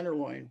butcher's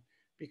tenderloin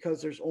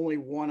because there's only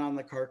one on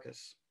the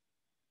carcass.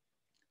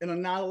 And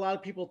not a lot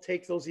of people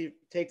take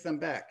them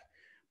back,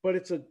 but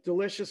it's a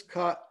delicious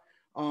cut.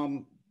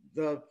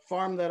 The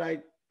farm that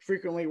I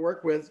frequently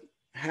work with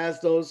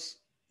has those,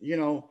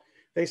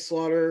 they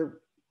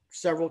slaughter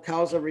several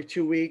cows every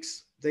 2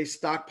 weeks. They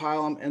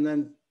stockpile them and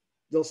then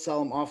they'll sell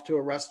them off to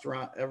a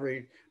restaurant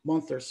every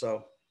month or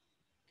so.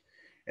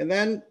 And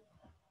then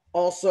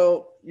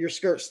also your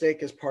skirt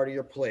steak is part of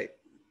your plate,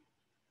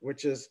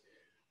 which is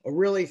a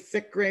really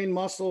thick grain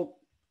muscle,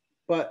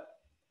 but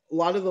a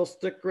lot of those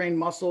thick grain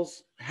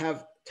muscles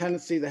have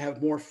tendency to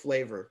have more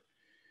flavor.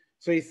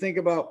 So you think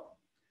about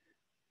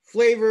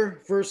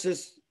flavor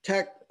versus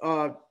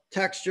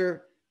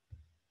texture,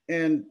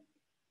 and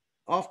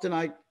often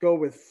I go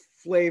with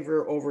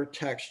flavor over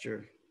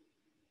texture.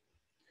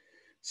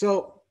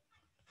 So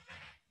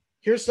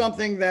here's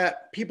something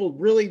that people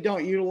really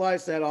don't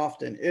utilize that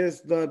often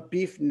is the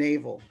beef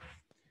navel.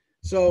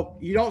 So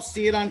you don't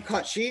see it on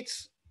cut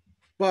sheets,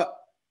 but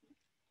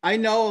I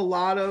know a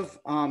lot of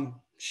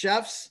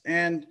chefs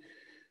and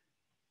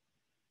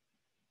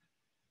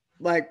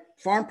like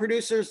farm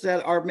producers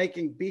that are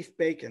making beef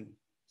bacon.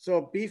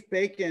 So beef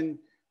bacon,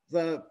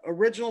 the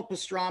original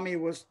pastrami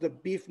was the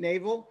beef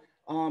navel.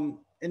 And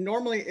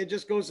normally it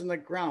just goes in the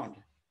ground.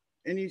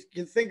 And you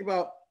can think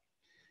about,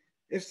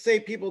 if say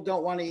people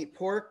don't want to eat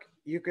pork,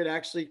 you could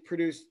actually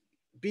produce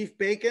beef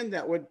bacon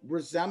that would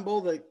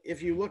resemble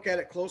if you look at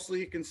it closely,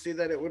 you can see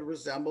that it would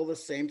resemble the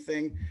same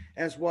thing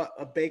as what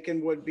a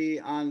bacon would be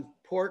on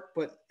pork,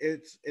 but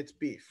it's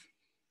beef.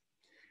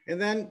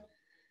 And then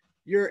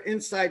your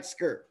inside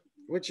skirt,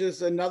 which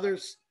is another,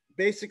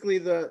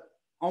 basically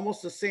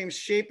almost the same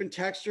shape and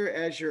texture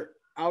as your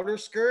outer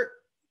skirt,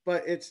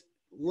 but it's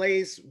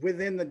lays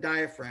within the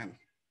diaphragm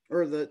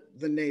or the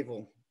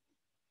navel.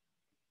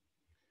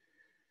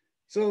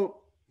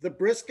 So the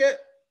brisket,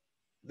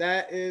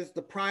 that is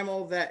the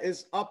primal that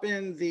is up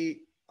in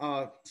the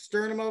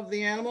sternum of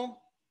the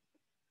animal,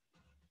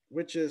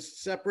 which is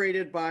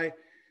separated by,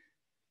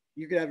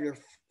 you could have your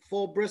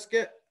full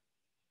brisket,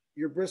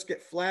 your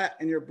brisket flat,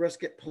 and your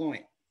brisket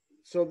point.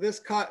 So this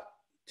cut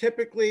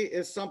typically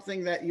is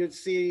something that you'd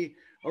see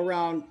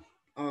around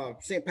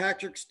St.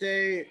 Patrick's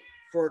Day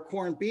for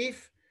corned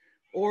beef,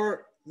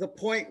 or the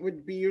point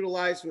would be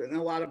utilized in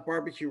a lot of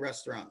barbecue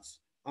restaurants.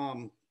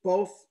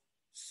 Both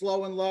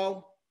slow and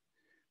low.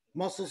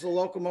 Muscles of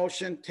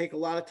locomotion take a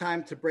lot of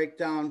time to break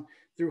down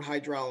through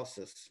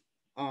hydrolysis.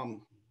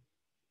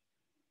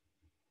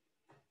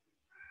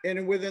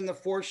 And within the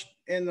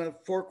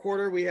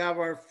forequarter, we have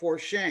our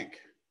foreshank.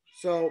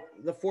 So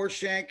the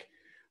foreshank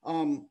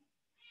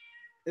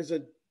is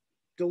a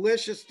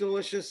delicious,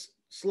 delicious,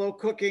 slow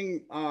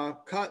cooking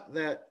cut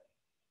that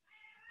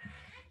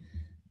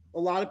a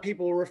lot of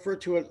people refer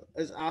to it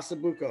as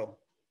asabuco.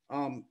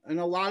 And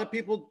a lot of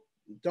people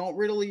don't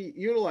really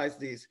utilize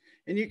these.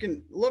 And you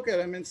can look at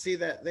them and see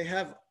that they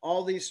have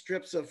all these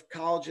strips of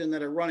collagen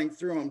that are running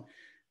through them.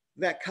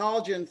 That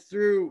collagen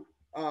through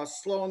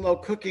slow and low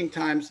cooking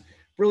times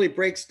really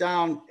breaks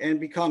down and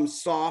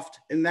becomes soft.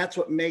 And that's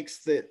what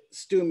makes the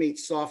stew meat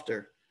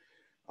softer.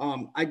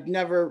 I'd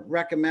never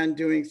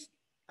recommend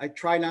I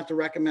try not to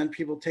recommend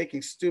people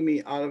taking stew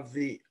meat out of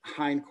the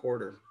hind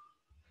quarter.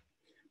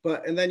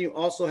 And then you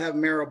also have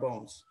marrow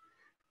bones,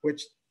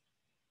 which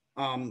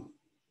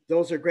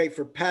those are great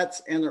for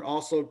pets, and they're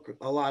also,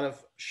 a lot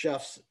of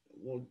chefs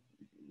will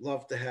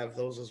love to have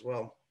those as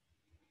well.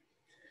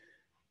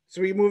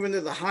 So we move into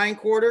the hind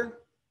quarter.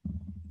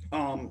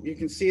 You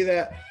can see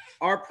that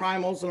our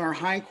primals in our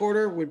hind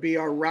quarter would be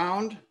our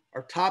round,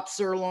 our top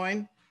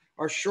sirloin,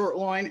 our short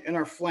loin, and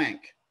our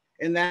flank.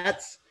 And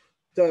that's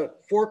the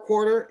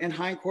forequarter and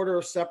hind quarter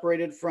are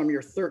separated from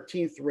your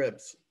 13th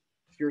ribs,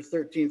 your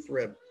 13th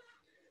rib.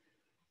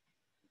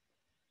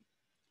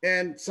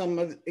 And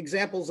some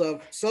examples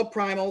of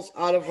subprimals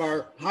out of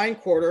our hind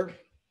quarter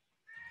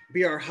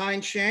be our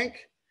hind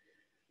shank,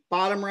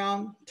 bottom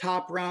round,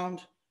 top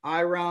round,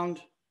 eye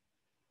round,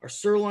 our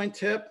sirloin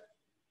tip,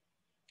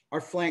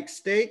 our flank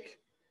steak,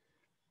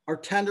 our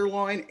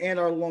tenderloin, and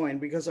our loin,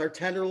 because our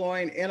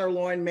tenderloin and our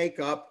loin make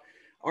up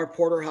our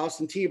porterhouse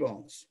and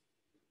T-bones.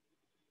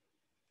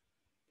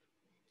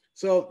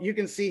 So you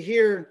can see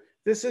here,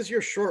 this is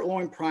your short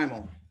loin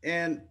primal.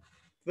 And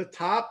the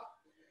top,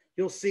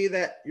 you'll see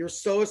that your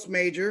psoas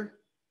major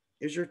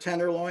is your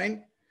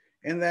tenderloin.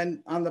 And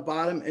then on the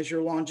bottom is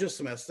your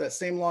longissimus, that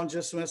same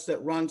longissimus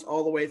that runs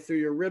all the way through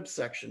your rib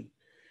section.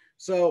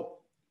 So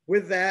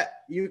with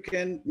that, you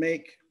can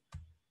make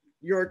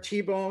your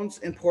T-bones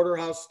and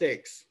porterhouse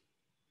steaks.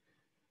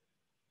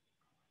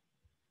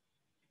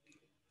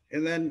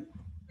 And then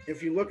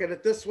if you look at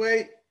it this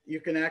way, you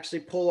can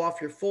actually pull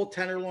off your full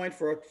tenderloin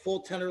for a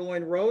full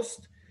tenderloin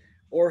roast,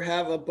 or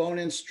have a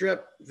bone-in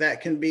strip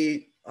that can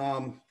be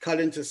cut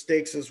into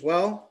steaks as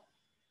well.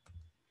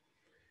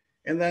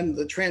 And then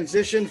the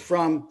transition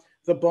from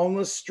the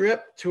boneless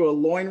strip to a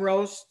loin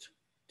roast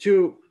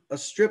to a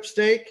strip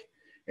steak.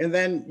 And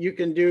then you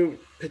can do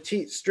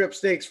petite strip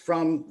steaks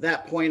from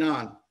that point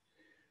on.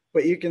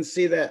 But you can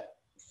see that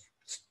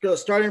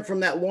starting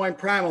from that loin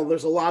primal,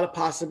 there's a lot of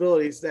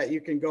possibilities that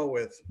you can go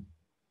with.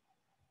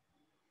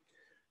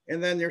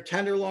 And then your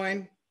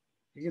tenderloin,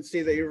 you can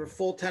see that you have a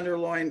full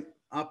tenderloin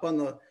up on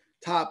the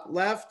top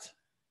left,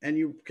 and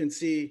you can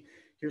see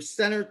your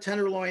center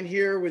tenderloin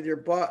here with your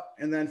butt,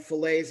 and then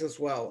fillets as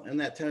well. And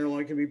that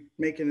tenderloin can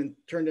be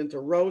turned into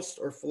roast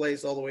or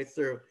fillets all the way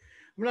through.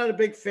 I'm not a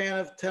big fan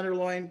of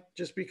tenderloin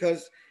just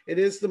because it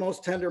is the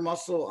most tender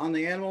muscle on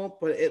the animal,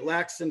 but it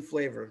lacks in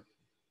flavor.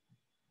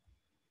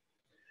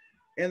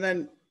 And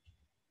then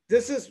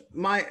this is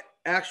my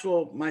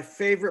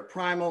favorite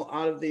primal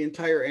out of the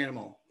entire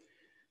animal.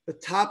 The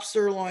top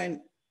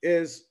sirloin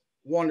is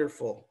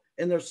wonderful.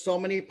 And there's so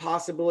many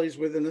possibilities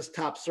within this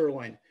top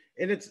sirloin.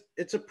 And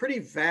it's a pretty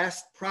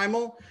vast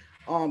primal,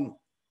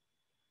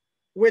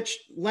 which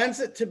lends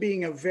it to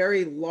being a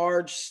very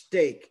large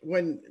steak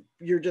when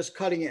you're just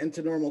cutting it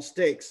into normal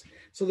steaks.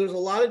 So there's a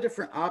lot of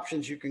different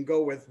options you can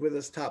go with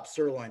this top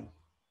sirloin.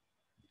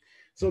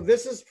 So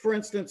this is, for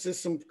instance, is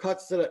some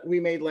cuts that we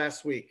made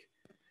last week.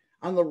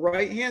 On the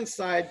right-hand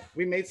side,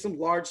 we made some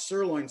large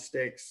sirloin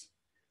steaks.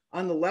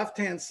 On the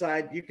left-hand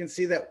side, you can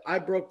see that I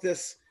broke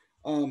this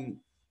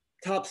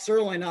top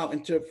sirloin out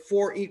into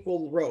 4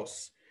 equal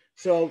roasts.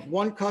 So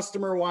one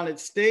customer wanted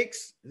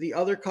steaks, the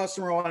other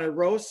customer wanted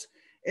roasts,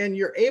 and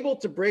you're able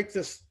to break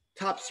this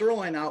top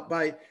sirloin out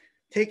by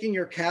taking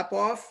your cap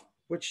off,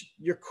 which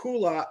your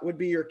culotte would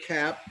be your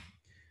cap.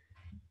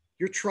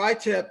 Your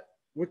tri-tip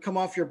would come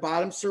off your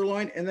bottom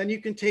sirloin, and then you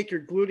can take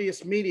your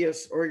gluteus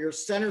medius or your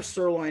center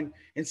sirloin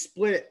and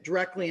split it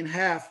directly in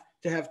half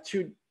to have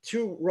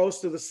two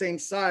roasts of the same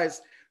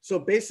size. So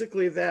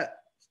basically that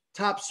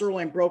top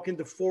sirloin broke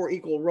into 4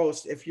 equal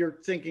roasts if you're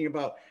thinking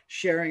about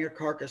sharing a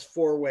carcass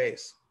 4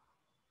 ways.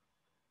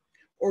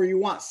 Or you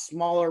want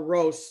smaller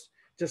roasts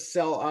to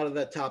sell out of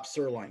that top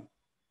sirloin.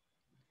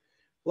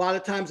 A lot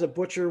of times a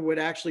butcher would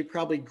actually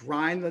probably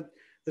grind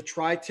the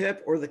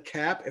tri-tip or the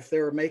cap if they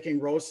were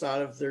making roasts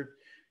out of their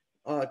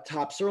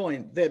top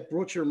sirloin. That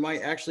butcher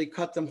might actually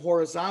cut them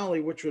horizontally,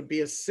 which would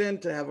be a sin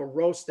to have a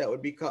roast that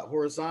would be cut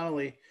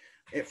horizontally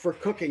for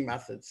cooking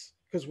methods.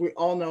 Because we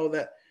all know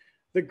that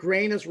the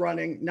grain is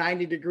running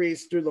 90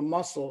 degrees through the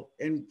muscle,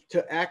 and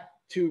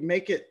to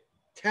make it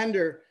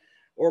tender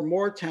or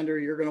more tender,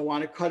 you're going to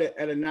want to cut it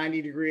at a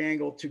 90-degree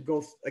angle to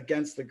go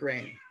against the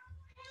grain.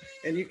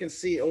 And you can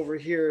see over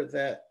here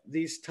that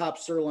these top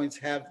sirloins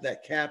have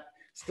that cap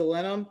still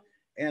in them,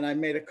 and I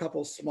made a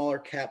couple smaller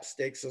cap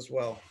steaks as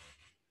well.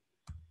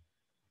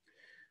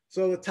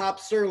 So the top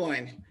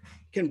sirloin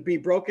can be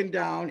broken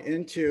down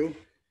into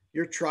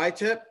your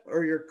tri-tip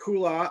or your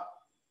culotte.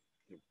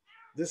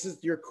 This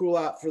is your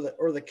culotte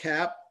or the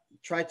cap.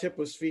 Tri-tip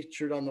was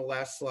featured on the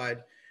last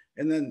slide.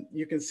 And then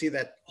you can see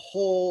that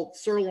whole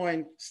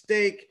sirloin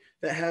steak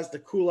that has the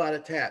culotte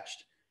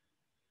attached.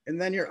 And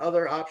then your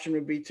other option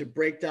would be to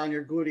break down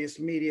your gluteus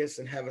medius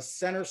and have a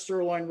center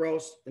sirloin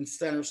roast and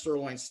center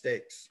sirloin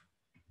steaks.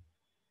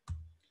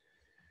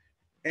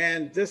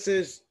 And this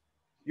is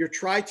your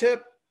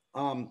tri-tip.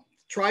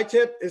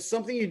 Tri-tip is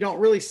something you don't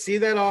really see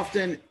that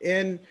often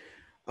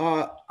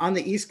on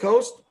the East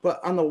Coast,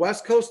 but on the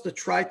West Coast, the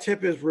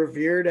tri-tip is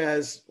revered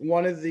as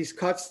one of these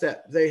cuts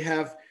that they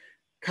have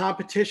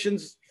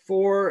competitions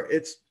for.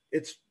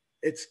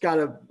 It's got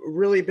a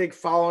really big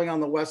following on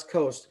the West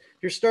Coast.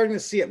 You're starting to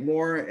see it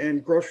more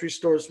in grocery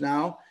stores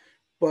now,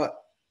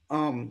 but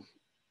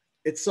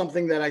it's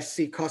something that I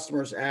see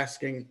customers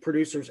asking,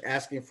 producers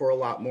asking for a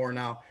lot more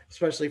now,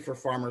 especially for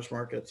farmers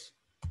markets.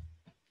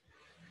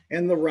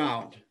 And the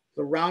round.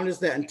 The round is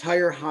that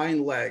entire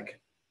hind leg.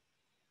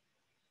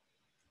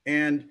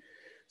 And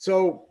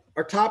so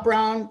our top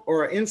round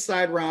or our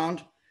inside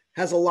round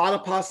has a lot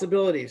of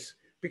possibilities,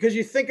 because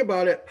you think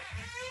about it,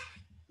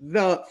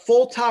 the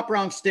full top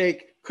round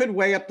steak could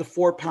weigh up to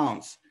 4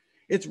 pounds.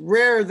 It's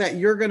rare that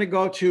you're going to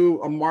go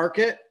to a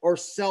market or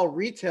sell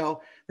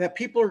retail that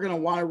people are going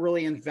to want to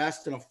really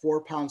invest in a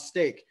 4-pound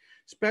steak,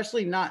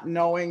 especially not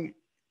knowing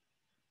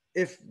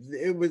if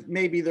it was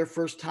maybe their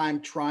first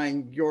time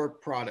trying your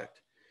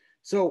product.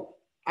 So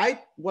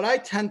what I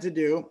tend to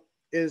do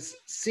is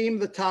seam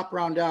the top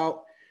round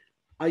out.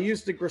 I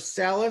use the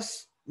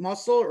gracilis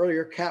muscle or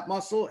your cap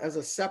muscle as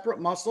a separate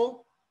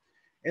muscle,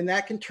 and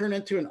that can turn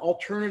into an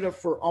alternative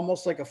for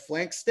almost like a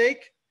flank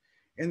steak.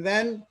 And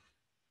then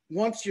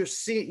once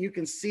you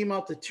can seam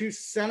out the 2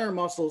 center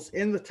muscles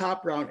in the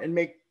top round and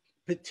make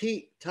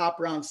petite top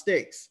round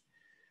steaks,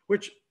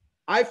 which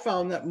I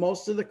found that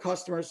most of the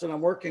customers that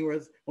I'm working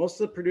with, most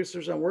of the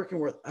producers I'm working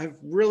with, have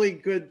really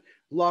good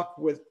luck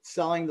with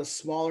selling the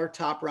smaller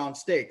top round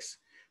steaks,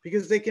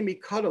 because they can be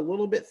cut a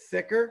little bit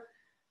thicker,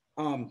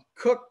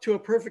 cooked to a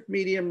perfect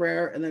medium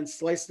rare, and then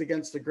sliced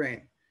against the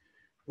grain,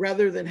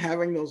 rather than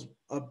having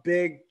a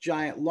big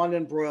giant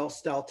London broil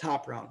style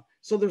top round.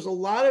 So there's a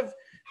lot of,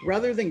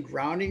 rather than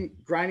grinding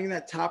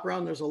that top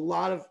round, there's a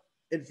lot of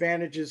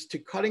advantages to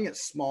cutting it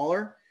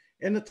smaller.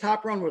 And the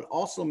top round would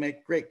also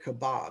make great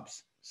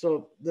kebabs.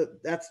 So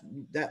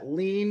that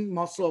lean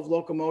muscle of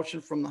locomotion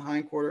from the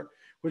hindquarter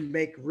would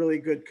make really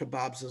good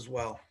kebabs as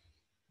well.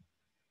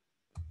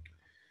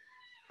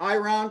 Eye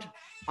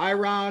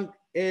round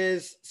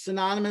is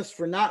synonymous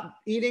for not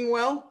eating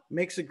well,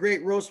 makes a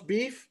great roast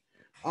beef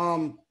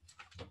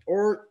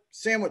or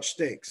sandwich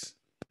steaks.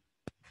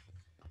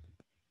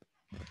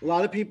 A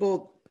lot of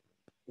people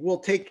will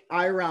take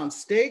eye round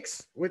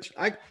steaks, which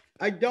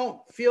I don't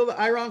feel the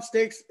eye round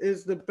steaks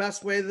is the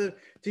best way to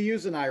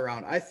use an eye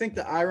round. I think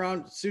the eye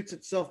round suits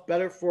itself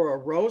better for a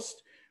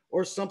roast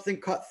or something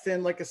cut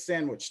thin like a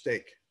sandwich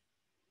steak.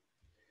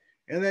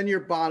 And then your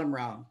bottom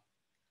round.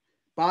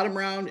 Bottom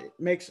round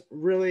makes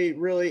really,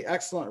 really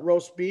excellent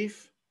roast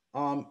beef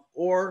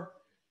or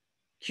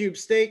cube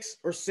steaks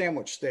or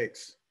sandwich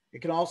steaks.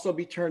 It can also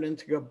be turned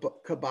into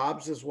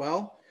kebabs as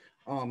well.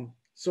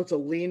 So it's a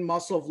lean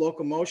muscle of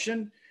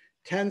locomotion,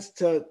 tends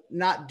to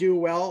not do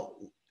well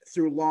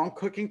through long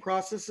cooking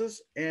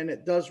processes, and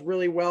it does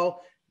really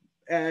well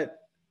at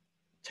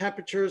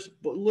temperatures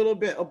a little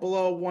bit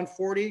below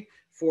 140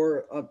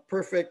 for a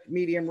perfect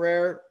medium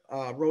rare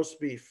roast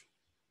beef.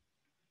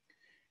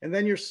 And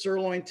then your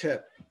sirloin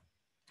tip.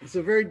 It's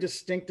a very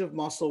distinctive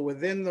muscle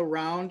within the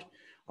round.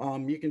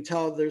 You can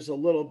tell there's a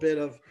little bit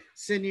of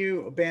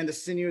sinew, a band of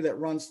sinew that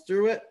runs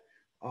through it.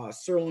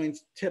 Sirloin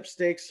tip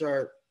steaks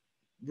are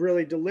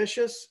really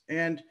delicious,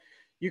 and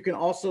you can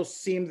also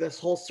seam this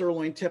whole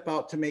sirloin tip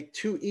out to make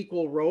 2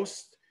 equal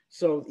roasts.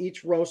 So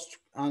each roast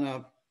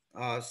on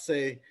a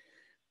say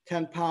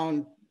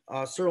 10-pound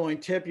sirloin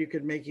tip, you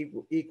could make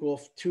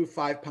equal 2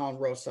 5-pound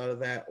roasts out of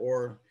that,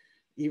 or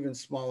even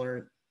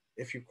smaller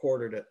if you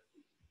quartered it.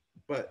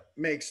 But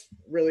makes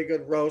really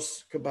good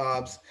roasts,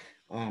 kebabs,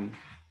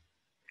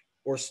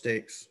 or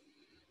steaks.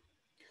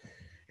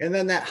 And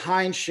then that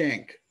hind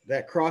shank,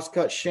 that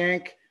cross-cut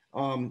shank,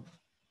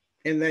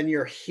 and then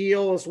your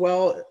heel as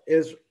well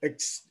is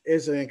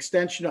an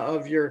extension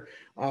of your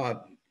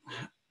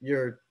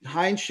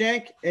hind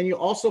shank. And you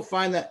also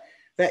find that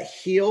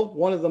heel,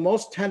 one of the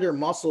most tender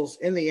muscles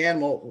in the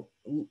animal,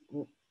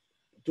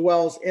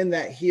 dwells in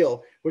that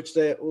heel, which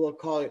they will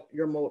call it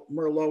your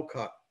Merlot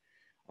cut.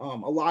 A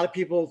lot of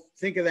people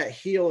think of that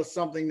heel as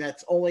something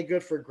that's only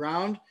good for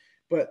ground,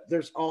 but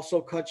there's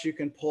also cuts you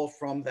can pull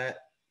from that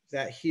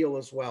heel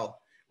as well,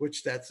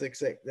 which that's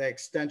the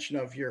extension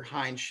of your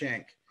hind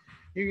shank.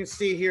 You can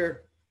see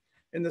here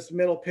in this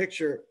middle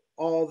picture,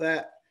 all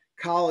that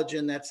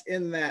collagen that's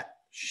in that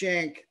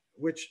shank,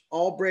 which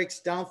all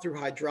breaks down through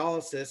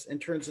hydrolysis and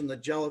turns into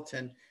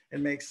gelatin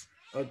and makes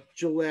a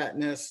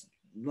gelatinous,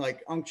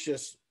 like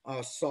unctuous,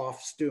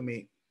 soft stew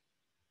meat.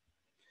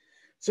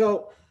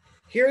 So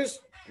here's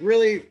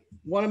really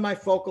one of my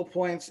focal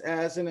points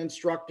as an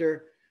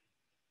instructor.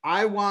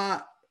 I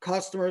want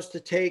customers to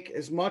take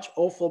as much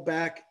offal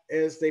back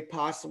as they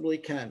possibly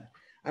can.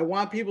 I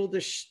want people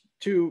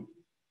to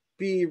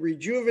be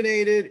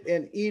rejuvenated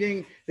in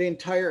eating the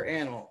entire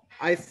animal.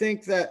 I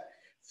think that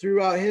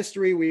throughout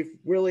history, we've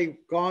really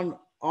gone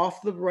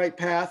off the right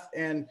path,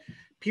 and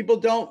people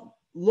don't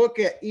look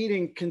at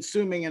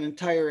consuming an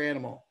entire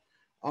animal.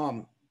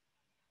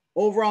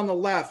 Over on the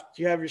left,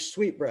 you have your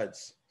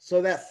sweetbreads.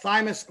 So that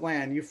thymus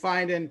gland you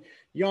find in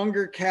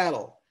younger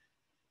cattle.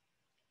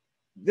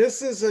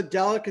 This is a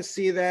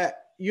delicacy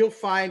that you'll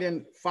find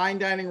in fine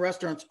dining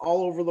restaurants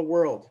all over the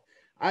world.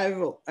 I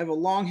have a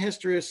long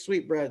history of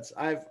sweetbreads.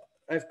 I've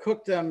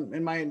cooked them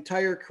in my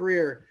entire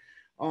career.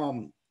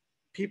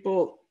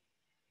 People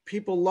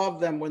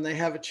love them when they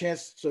have a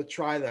chance to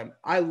try them.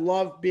 I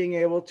love being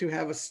able to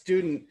have a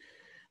student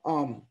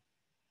on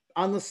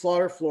the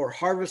slaughter floor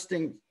harvest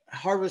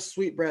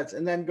sweetbreads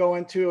and then go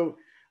into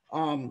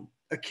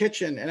a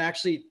kitchen and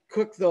actually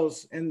cook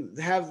those and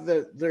have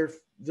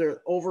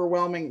their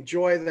overwhelming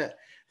joy that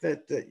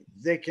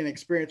they can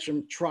experience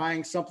from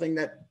trying something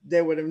that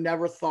they would have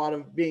never thought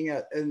of being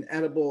an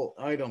edible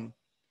item.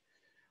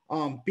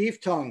 Beef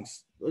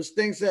tongues, those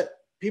things that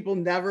people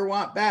never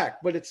want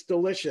back, but it's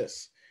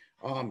delicious.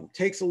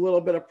 Takes a little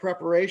bit of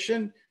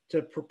preparation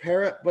to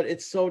prepare it, but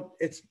it's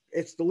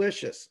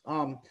delicious.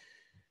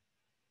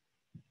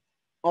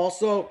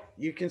 Also,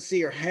 you can see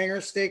your hanger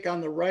steak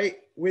on the right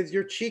with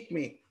your cheek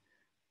meat.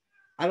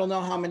 I don't know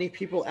how many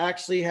people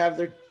actually have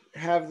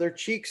their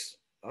cheeks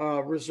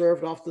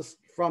reserved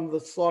from the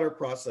slaughter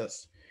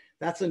process.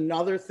 That's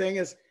another thing,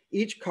 is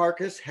each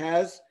carcass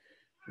has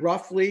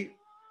roughly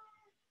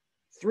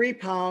 3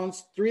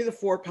 to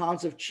 4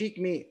 pounds of cheek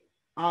meat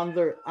on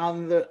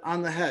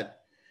the head,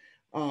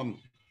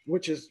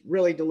 which is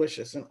really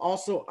delicious. And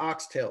also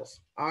oxtails.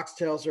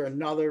 Oxtails are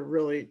another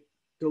really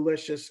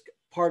delicious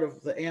part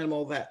of the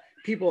animal that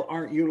people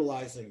aren't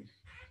utilizing.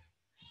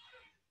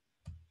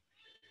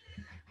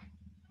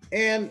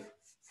 And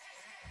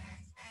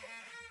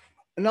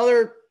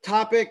another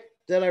topic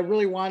that I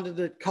really wanted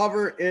to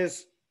cover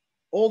is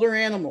older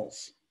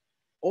animals.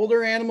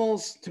 Older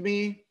animals, to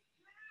me,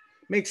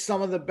 make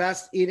some of the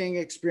best eating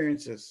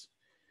experiences.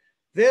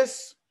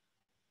 This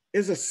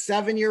is a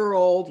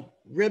 7-year-old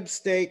rib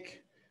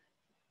steak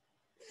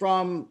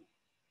from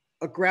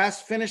a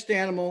grass-finished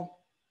animal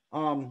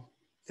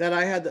that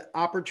I had the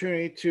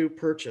opportunity to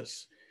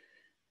purchase.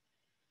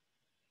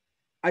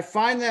 I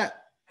find that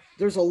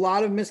there's a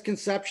lot of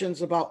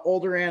misconceptions about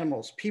older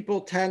animals.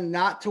 People tend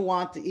not to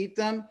want to eat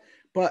them,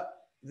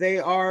 but they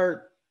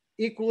are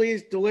equally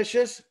as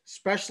delicious,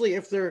 especially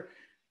if they're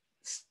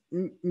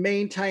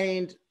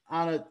maintained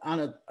on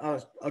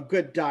a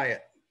good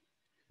diet.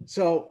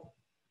 So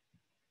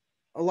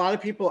a lot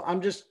of people,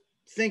 I'm just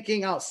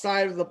thinking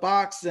outside of the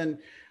box, and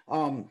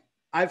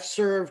I've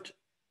served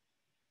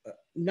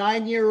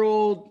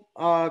 9-year-old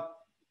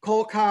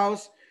cull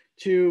cows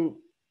to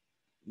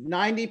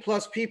 90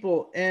 plus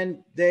people,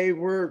 and they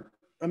were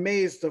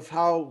amazed of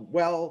how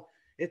well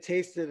it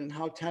tasted and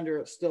how tender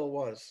it still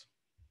was.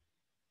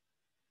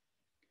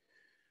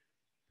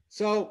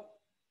 So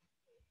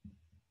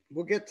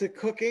we'll get to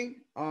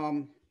cooking.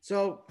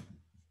 So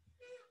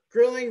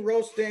grilling,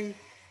 roasting,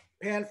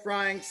 pan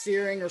frying,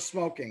 searing, or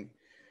smoking.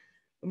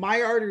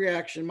 Maillard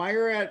reaction.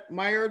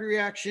 Maillard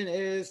reaction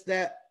is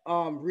that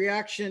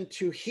reaction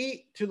to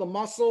heat to the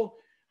muscle,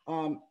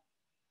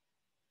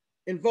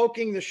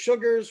 invoking the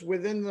sugars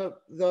within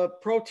the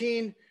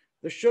protein.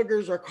 The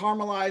sugars are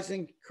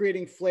caramelizing,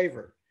 creating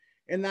flavor.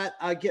 And that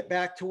I get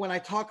back to when I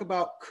talk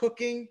about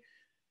cooking,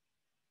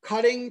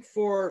 cutting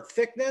for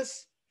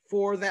thickness,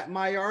 for that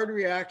Maillard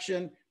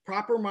reaction,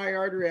 proper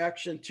Maillard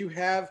reaction, to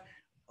have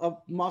a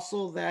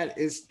muscle that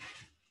is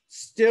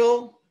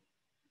still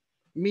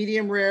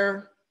medium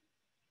rare,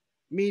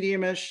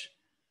 medium-ish,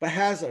 but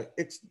has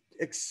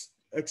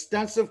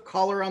extensive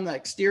color on the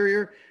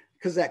exterior,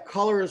 because that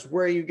color is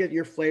where you get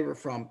your flavor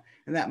from.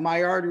 And that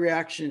Maillard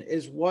reaction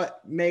is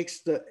what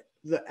makes the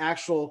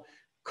actual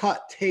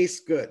cut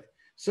taste good.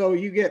 So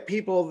you get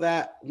people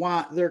that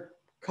want their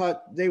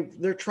cut,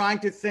 they're trying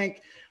to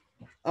think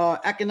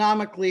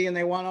economically, and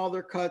they want all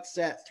their cuts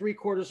at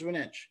 3/4 of an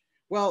inch.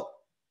 Well,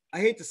 I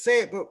hate to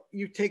say it, but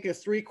you take a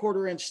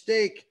 3/4 inch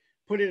steak,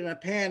 put it in a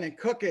pan and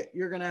cook it,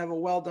 you're going to have a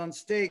well done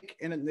steak,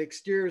 and the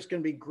exterior is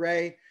going to be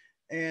gray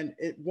and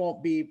it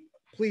won't be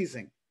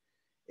pleasing.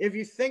 If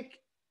you think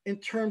in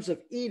terms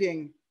of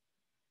eating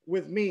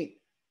with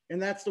meat,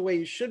 and that's the way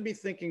you should be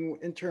thinking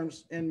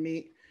in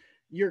meat,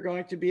 you're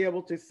going to be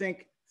able to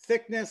think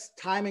thickness,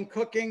 time in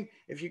cooking.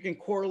 If you can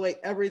correlate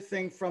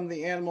everything from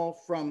the animal,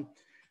 from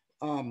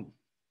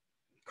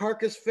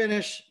carcass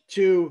finish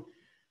to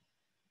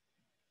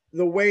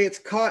the way it's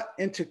cut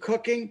into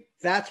cooking,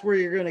 that's where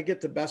you're going to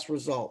get the best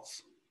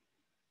results.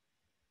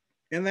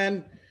 And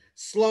then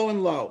slow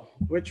and low,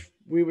 which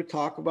we would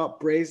talk about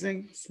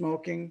braising,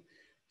 smoking,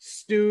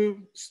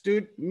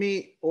 stewed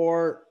meat,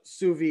 or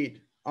sous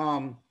vide.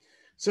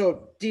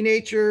 So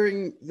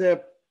denaturing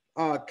the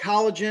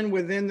collagen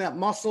within that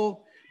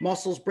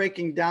muscles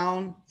breaking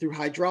down through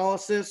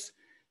hydrolysis,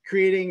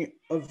 creating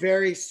a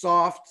very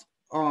soft,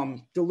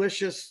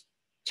 delicious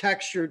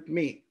textured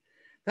meat.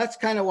 That's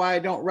kind of why I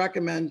don't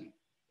recommend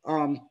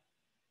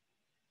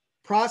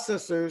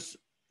processors,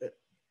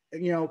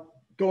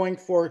 going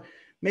for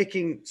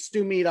making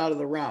stew meat out of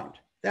the round.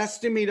 That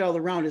stew meat out of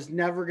the round is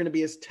never going to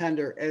be as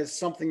tender as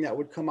something that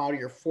would come out of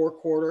your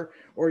 4/4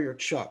 or your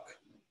chuck.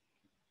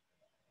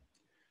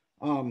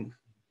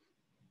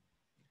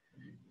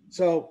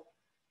 So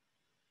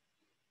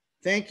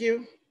thank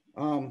you.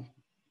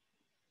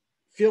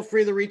 Feel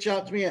free to reach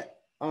out to me at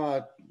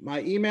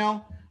my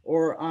email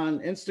or on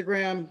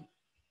Instagram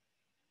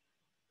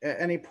at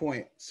any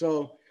point.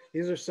 So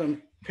these are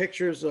some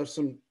pictures of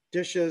some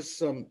dishes,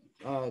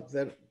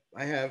 that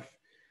I have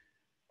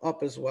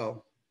up as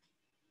well.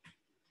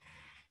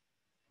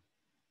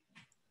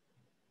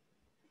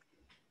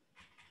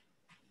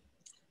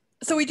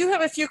 So we do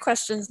have a few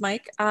questions,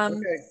 Mike. Okay.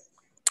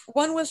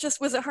 One was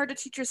it hard to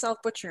teach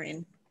yourself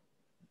butchering?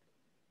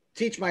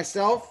 Teach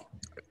myself?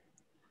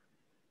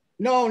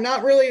 No,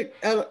 not really.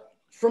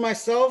 For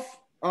myself,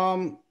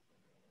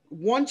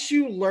 once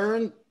you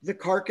learn the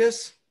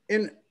carcass,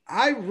 and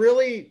I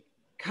really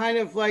kind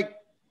of like,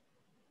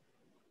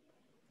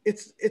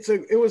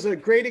 it was a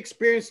great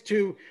experience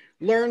to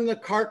learn the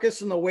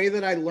carcass in the way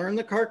that I learned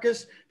the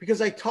carcass,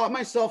 because I taught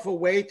myself a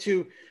way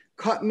to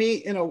cut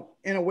meat in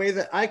a way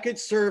that I could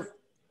serve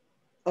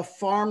a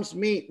farm's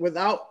meat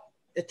without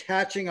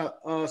attaching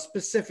a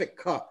specific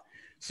cut.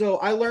 So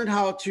I learned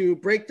how to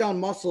break down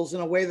muscles in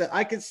a way that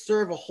I could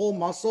serve a whole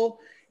muscle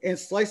and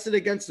slice it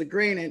against the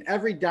grain, and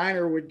every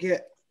diner would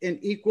get an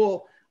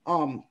equal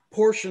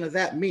portion of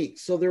that meat.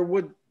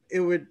 So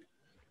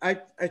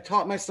I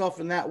taught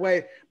myself in that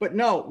way. But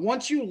no,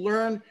 once you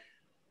learn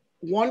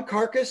one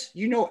carcass,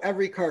 you know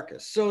every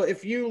carcass. So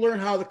if you learn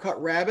how to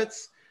cut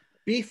rabbits,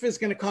 beef is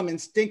going to come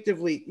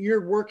instinctively.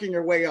 You're working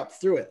your way up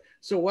through it.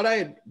 So what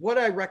I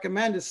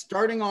recommend is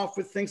starting off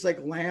with things like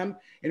lamb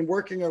and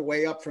working your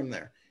way up from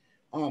there.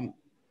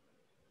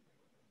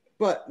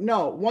 But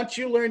no, once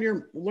you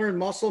learn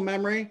muscle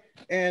memory,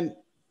 and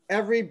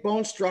every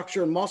bone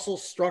structure, muscle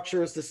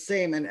structure is the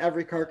same in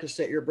every carcass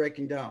that you're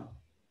breaking down.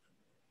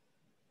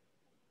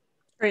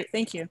 Great,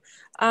 thank you.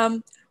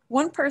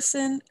 One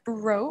person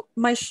wrote,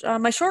 my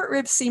short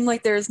ribs seem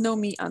like there is no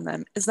meat on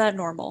them. Is that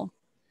normal?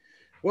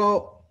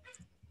 Well,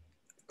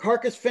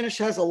 carcass finish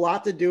has a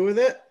lot to do with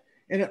it.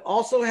 And it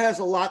also has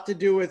a lot to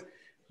do with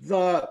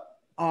the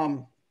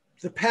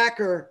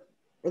packer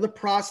or the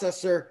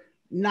processor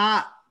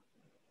not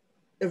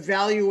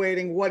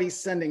evaluating what he's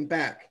sending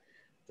back.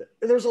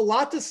 There's a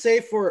lot to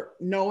say for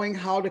knowing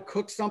how to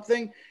cook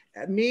something.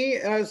 Me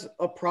as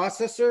a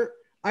processor,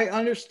 I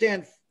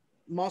understand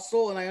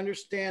muscle and I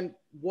understand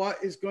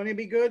what is going to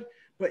be good.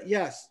 But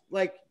yes,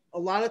 like a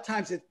lot of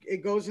times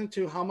it goes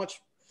into how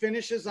much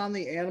finish is on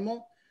the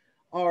animal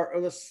or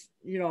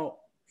the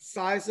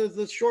size of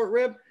the short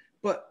rib.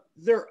 But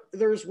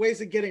there's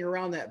ways of getting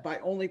around that by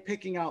only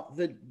picking out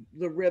the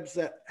ribs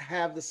that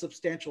have the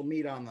substantial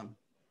meat on them.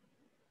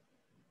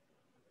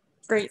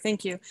 Great,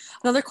 thank you.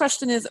 Another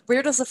question is,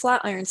 where does the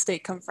flat iron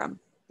steak come from?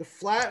 The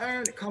flat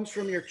iron comes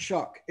from your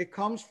chuck.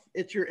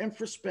 It's your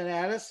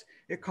infraspinatus.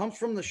 It comes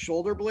from the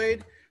shoulder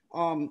blade.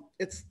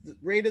 It's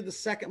rated the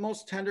second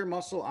most tender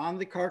muscle on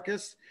the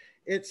carcass.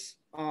 It's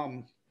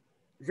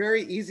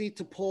very easy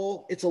to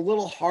pull. It's a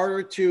little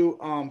harder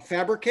to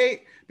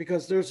fabricate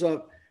because there's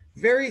a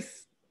very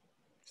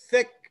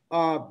thick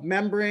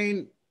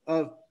membrane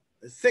of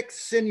thick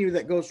sinew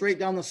that goes right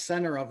down the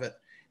center of it,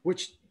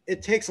 which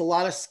it takes a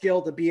lot of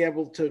skill to be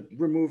able to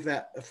remove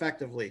that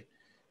effectively.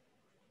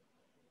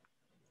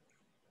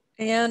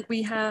 And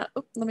we have,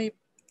 let me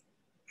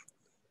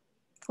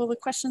pull the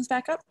questions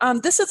back up.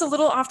 This is a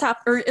little off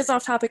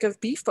topic of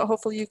beef, but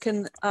hopefully you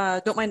can,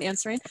 don't mind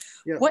answering.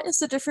 Yeah. What is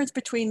the difference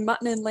between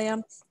mutton and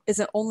lamb? Is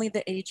it only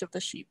the age of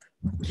the sheep?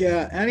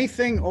 Yeah,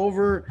 anything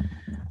over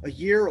a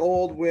year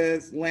old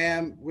with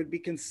lamb would be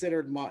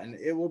considered mutton.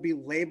 It will be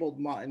labeled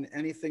mutton,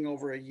 anything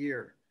over a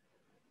year.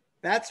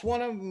 That's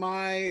one of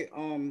my,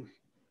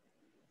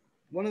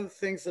 one of the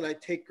things that I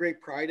take great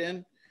pride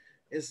in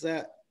is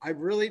that I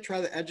really try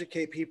to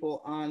educate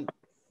people on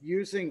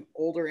using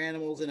older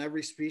animals in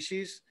every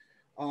species.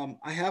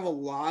 I have a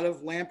lot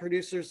of lamb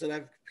producers that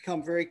I've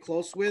become very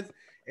close with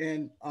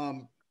and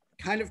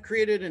kind of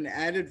created an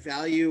added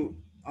value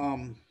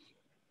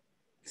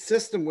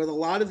system with a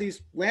lot of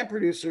these lamb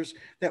producers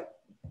that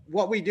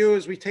what we do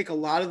is we take a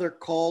lot of their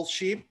cull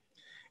sheep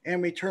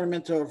and we turn them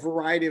into a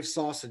variety of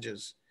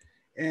sausages.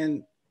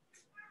 And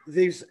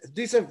these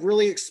have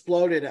really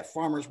exploded at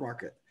farmers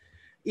market.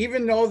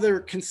 Even though they're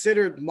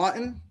considered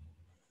mutton,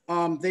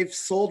 they've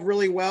sold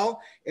really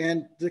well,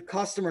 and the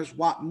customers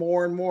want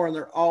more and more, and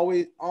they're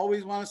always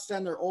want to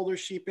send their older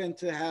sheep in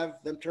to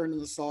have them turned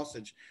into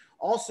sausage.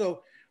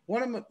 Also,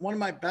 one of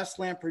my best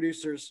lamb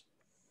producers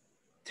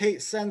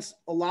sends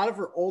a lot of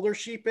her older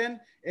sheep in,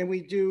 and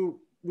we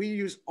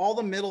use all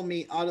the middle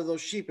meat out of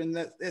those sheep, and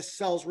that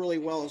sells really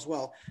well as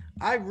well.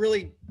 I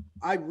really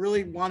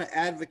want to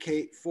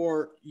advocate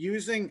for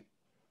using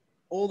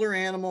older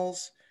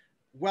animals,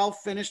 well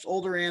finished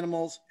older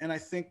animals, and I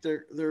think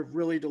they're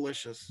really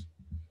delicious.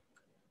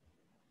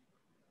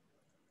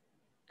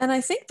 And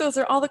I think those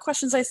are all the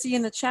questions I see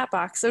in the chat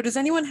box. So does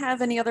anyone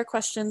have any other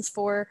questions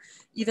for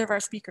either of our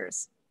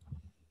speakers?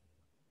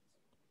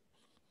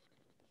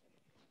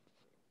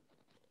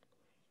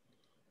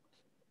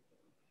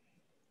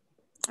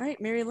 All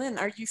right, Mary Lynn,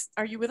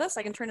 are you with us?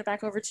 I can turn it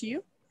back over to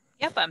you.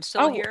 Yep, I'm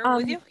still here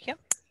with you. Yep.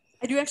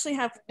 I do actually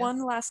have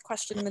one last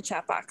question in the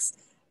chat box.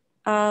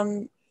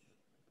 And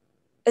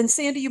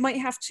Sandy, you might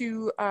have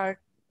to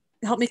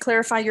help me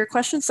clarify your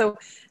question. So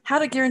how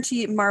to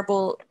guarantee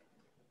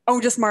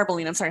just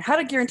marbling, I'm sorry. How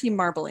to guarantee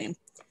marbling?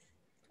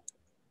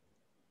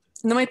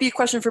 And that might be a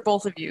question for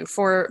both of you,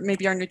 for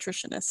maybe our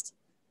nutritionist.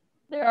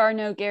 There are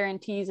no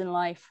guarantees in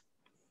life.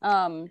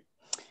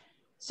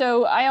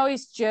 So I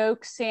always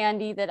joke,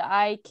 Sandy, that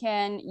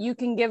you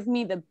can give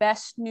me the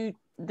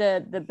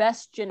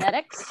best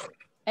genetics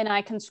and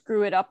I can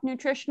screw it up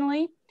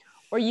nutritionally,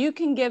 or you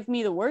can give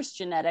me the worst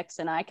genetics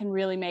and I can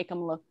really make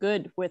them look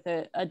good with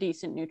a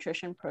decent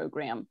nutrition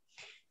program.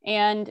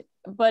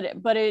 But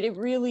it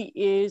really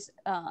is,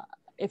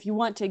 if you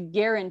want to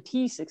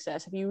guarantee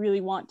success, if you really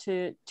want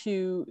to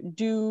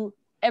do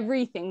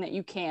everything that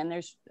you can,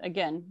 there's,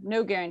 again,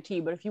 no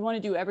guarantee, but if you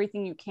want to do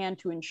everything you can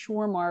to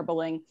ensure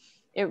marbling,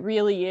 it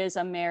really is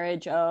a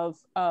marriage of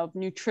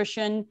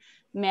nutrition,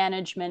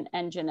 management,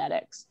 and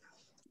genetics.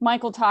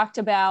 Michael talked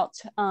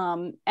about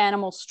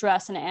animal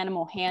stress and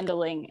animal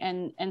handling,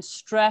 and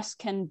stress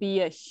can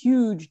be a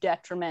huge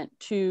detriment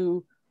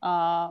to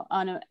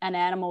an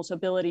animal's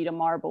ability to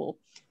marble.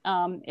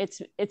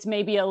 It's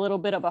maybe a little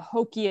bit of a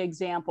hokey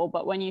example,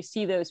 but when you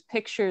see those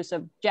pictures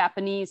of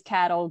Japanese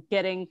cattle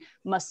getting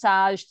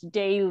massaged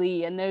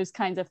daily and those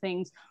kinds of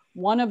things,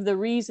 one of the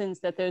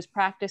reasons that those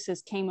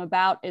practices came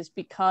about is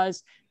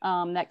because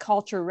that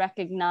culture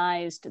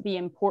recognized the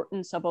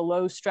importance of a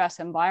low stress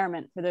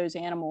environment for those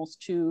animals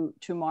to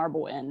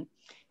marble in.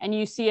 And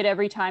you see it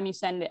every time you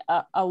send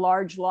a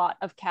large lot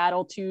of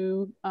cattle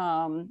to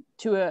a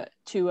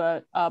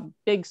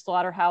big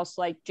slaughterhouse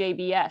like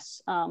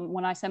JBS.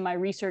 When I send my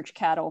research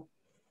cattle,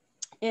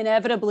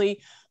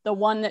 inevitably the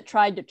one that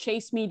tried to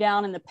chase me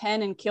down in the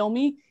pen and kill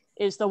me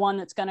is the one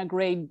that's going to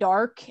grade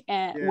dark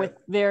and with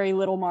very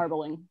little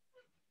marbling.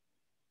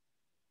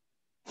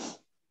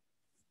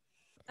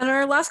 And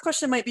our last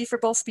question might be for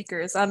both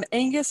speakers.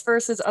 Angus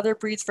versus other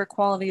breeds for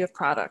quality of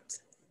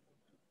product.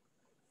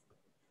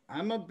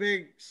 I'm a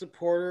big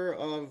supporter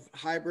of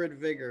hybrid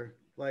vigor,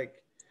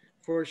 like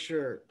for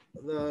sure.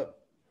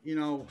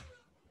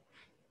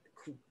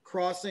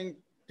 Crossing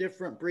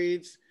different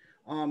breeds.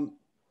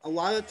 A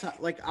lot of time,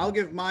 like I'll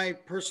give my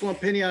personal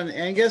opinion on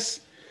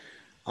Angus.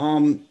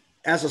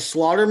 As a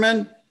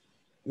slaughterman,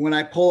 when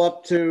I pull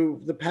up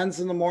to the pens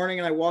in the morning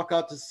and I walk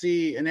out to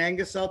see an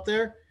Angus out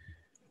there,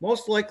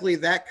 most likely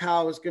that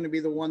cow is going to be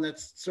the one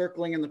that's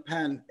circling in the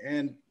pen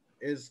and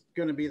is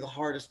going to be the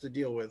hardest to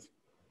deal with.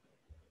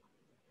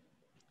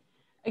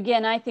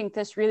 Again, I think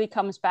this really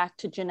comes back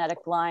to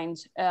genetic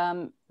lines.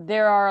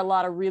 There are a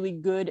lot of really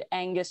good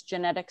Angus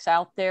genetics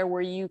out there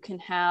where you can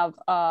have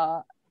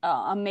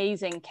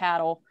amazing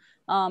cattle.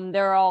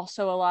 There are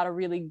also a lot of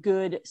really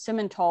good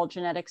Simmental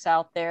genetics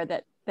out there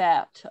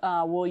that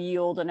will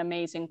yield an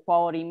amazing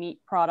quality meat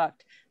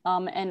product.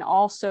 And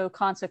also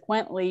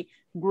consequently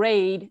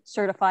grade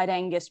certified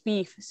Angus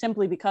beef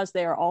simply because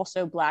they are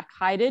also black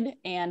hided.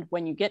 And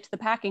when you get to the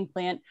packing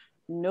plant,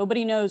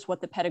 nobody knows what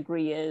the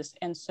pedigree is.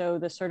 And so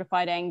the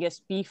certified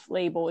Angus beef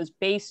label is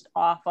based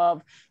off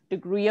of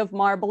degree of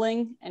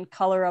marbling and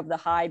color of the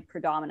hide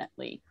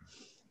predominantly.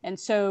 And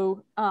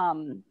so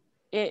there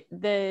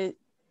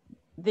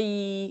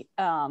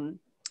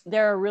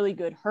are really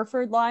good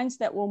Hereford lines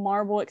that will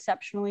marble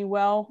exceptionally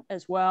well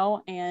as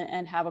well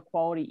and have a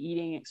quality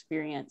eating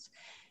experience.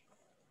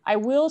 I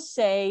will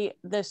say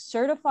the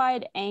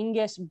certified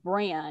Angus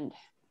brand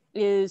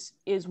is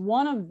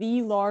one of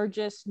the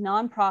largest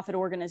nonprofit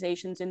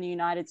organizations in the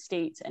United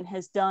States and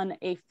has done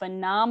a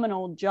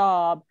phenomenal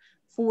job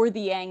for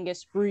the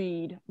Angus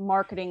breed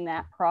marketing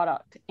that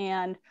product.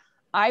 And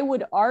I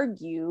would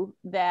argue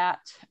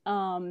that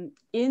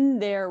in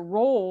their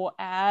role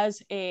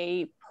as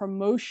a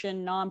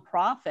promotion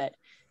nonprofit,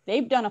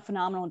 they've done a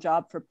phenomenal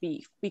job for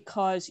beef,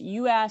 because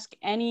you ask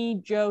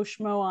any Joe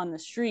Schmo on the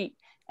street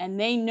and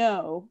they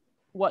know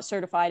what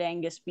certified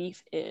Angus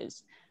beef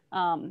is.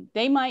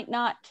 They might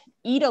not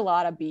eat a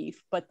lot of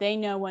beef, but they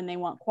know when they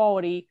want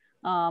quality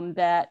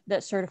that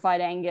certified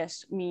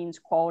Angus means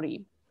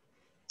quality.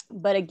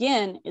 But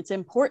again, it's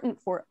important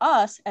for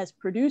us as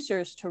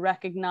producers to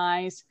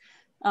recognize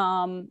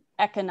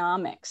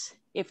economics.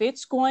 if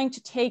it's going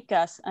to take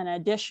us an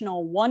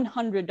additional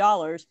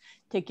 $100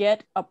 to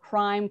get a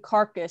prime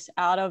carcass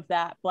out of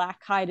that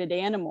black-hided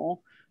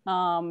animal,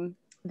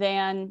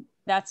 then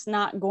that's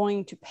not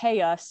going to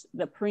pay us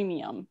the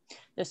premium.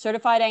 The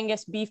certified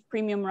Angus beef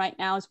premium right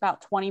now is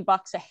about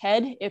 $20 a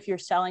head if you're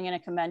selling in a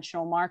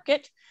conventional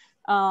market.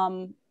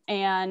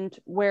 And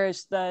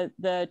whereas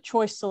the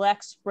Choice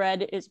Select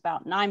spread is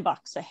about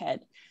 $9 a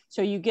head.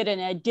 So you get an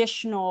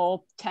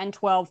additional 10,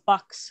 12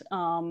 bucks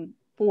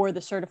for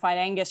the certified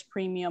Angus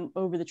premium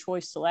over the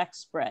Choice Select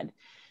spread.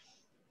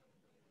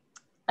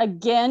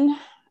 Again,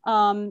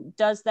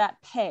 does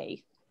that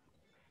pay?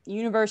 The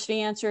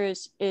university answer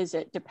is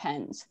it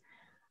depends.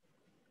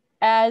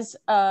 As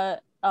a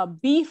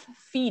beef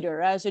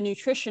feeder, as a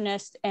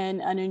nutritionist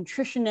and a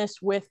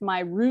nutritionist with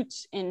my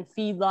roots in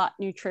feedlot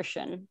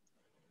nutrition,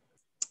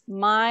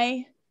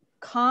 my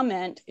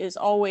comment is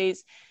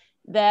always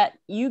that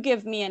you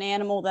give me an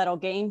animal that'll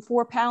gain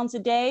 4 pounds a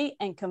day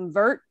and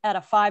convert at a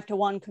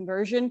 5-to-1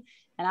 conversion,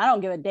 and I don't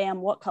give a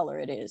damn what color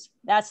it is.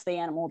 That's the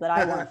animal that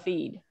I want to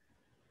feed.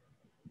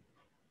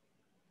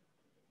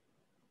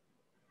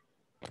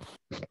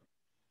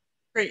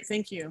 Great,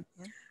 thank you.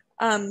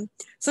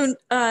 So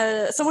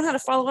someone had a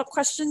follow-up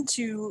question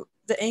to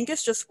the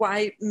Angus, just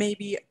why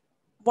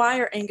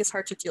are Angus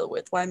hard to deal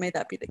with? Why may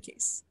that be the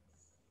case?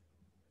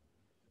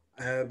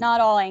 Not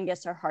all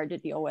Angus are hard to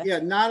deal with. Yeah,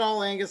 not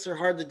all Angus are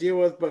hard to deal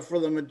with, but for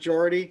the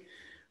majority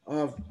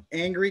of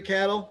angry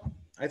cattle,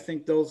 I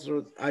think those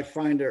are, I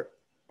find are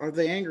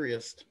the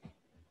angriest.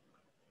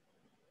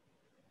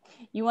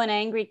 You want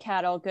angry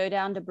cattle, go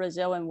down to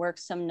Brazil and work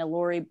some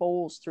Nelore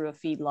bulls through a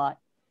feedlot.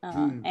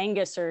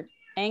 Angus are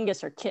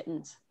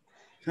kittens.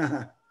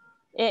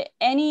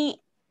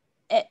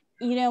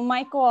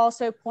 Michael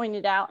also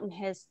pointed out in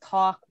his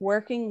talk,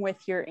 working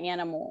with your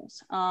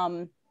animals.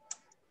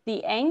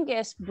 The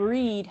Angus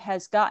breed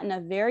has gotten a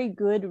very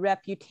good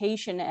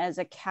reputation as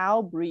a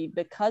cow breed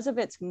because of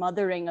its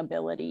mothering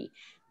ability.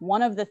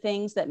 One of the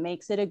things that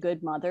makes it a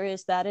good mother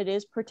is that it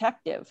is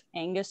protective.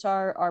 Angus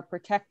are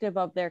protective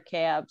of their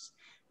calves.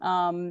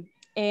 And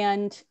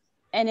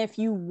if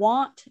you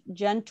want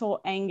gentle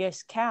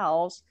Angus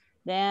cows,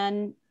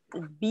 then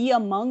be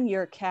among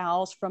your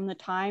cows from the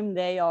time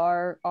they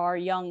are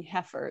young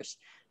heifers.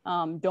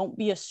 Don't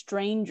be a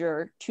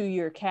stranger to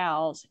your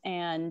cows,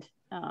 and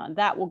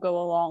that will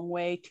go a long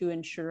way to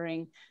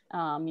ensuring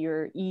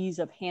your ease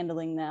of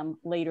handling them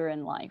later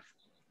in life.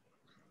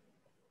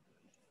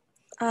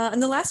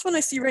 And the last one I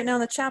see right now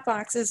in the chat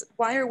box is,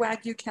 why are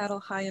Wagyu cattle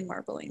high in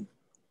marbling?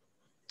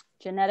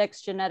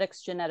 Genetics,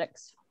 genetics,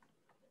 genetics.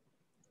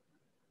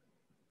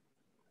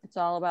 It's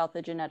all about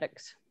the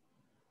genetics.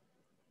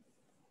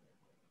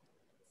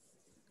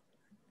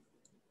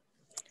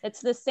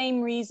 It's the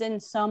same reason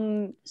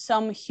some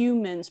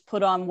humans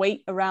put on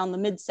weight around the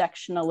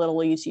midsection a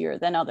little easier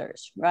than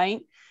others,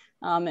 right?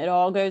 It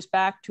all goes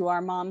back to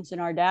our moms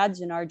and our dads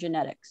and our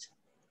genetics.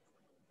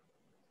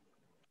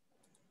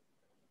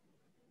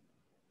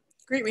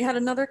 Great, we had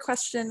another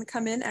question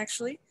come in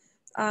actually.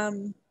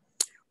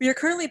 We are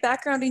currently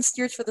backgrounding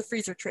steers for the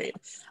freezer trade.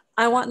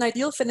 I want an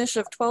ideal finish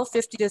of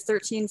 1250 to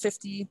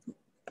 1350.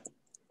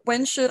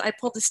 When should I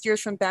pull the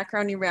steers from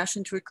backgrounding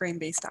ration to a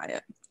grain-based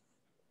diet?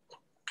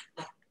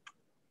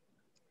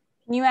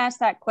 Can you ask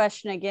that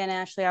question again,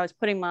 Ashley? I was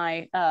putting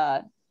my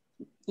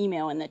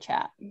email in the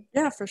chat.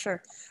 Yeah, for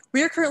sure.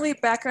 We are currently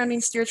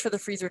backgrounding steers for the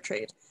freezer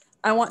trade.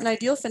 I want an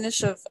ideal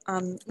finish of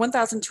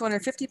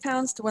 1,250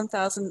 pounds to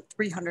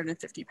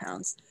 1,350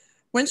 pounds.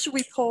 When should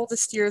we pull the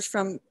steers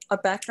from a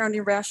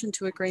backgrounding ration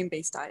to a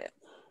grain-based diet?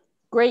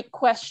 Great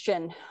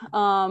question.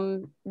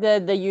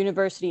 The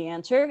university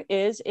answer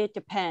is it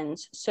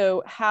depends.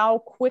 So how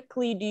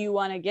quickly do you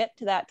want to get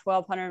to that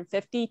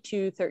 1,250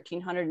 to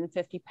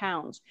 1,350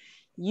 pounds?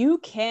 You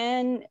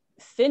can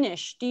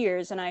finish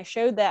steers, and I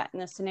showed that in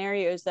the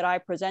scenarios that I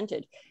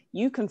presented.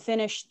 You can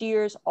finish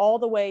steers all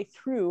the way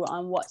through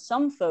on what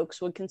some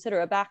folks would consider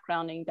a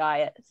backgrounding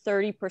diet,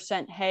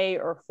 30% hay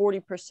or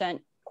 40%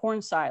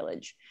 corn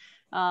silage.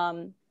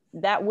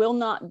 That will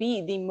not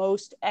be the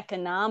most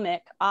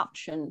economic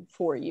option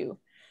for you.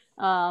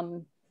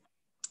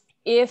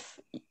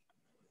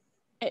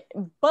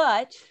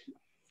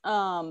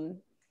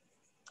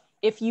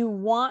 If you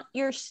want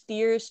your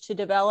steers to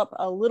develop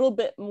a little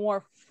bit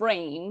more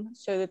frame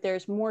so that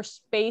there's more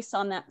space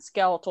on that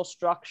skeletal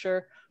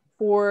structure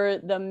for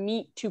the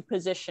meat to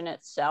position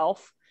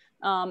itself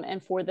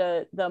and for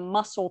the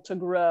muscle to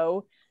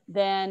grow,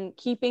 then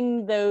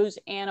keeping those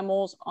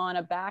animals on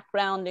a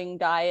backgrounding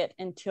diet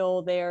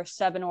until they're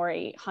 700 or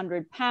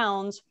 800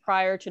 pounds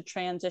prior to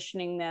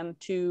transitioning them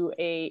to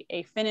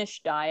a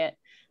finished diet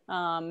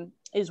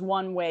is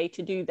one way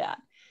to do that.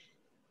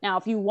 Now,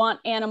 if you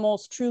want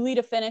animals truly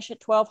to finish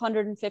at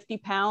 1,250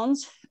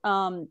 pounds,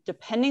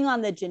 depending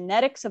on the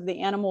genetics of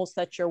the animals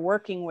that you're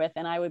working with,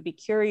 and I would be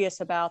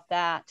curious about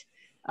that,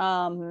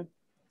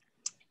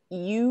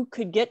 you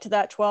could get to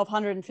that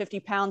 1,250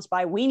 pounds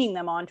by weaning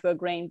them onto a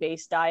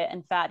grain-based diet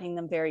and fattening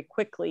them very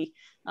quickly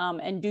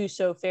and do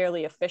so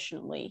fairly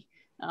efficiently.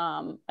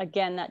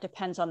 Again, that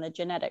depends on the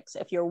genetics.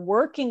 If you're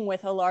working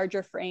with a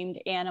larger framed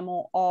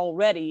animal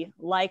already,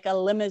 like a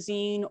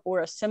limousine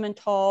or a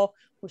Simmental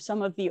or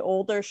some of the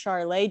older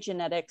Charolais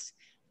genetics,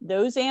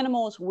 those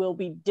animals will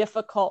be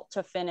difficult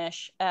to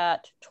finish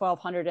at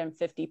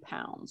 1,250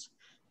 pounds.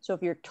 So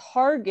if your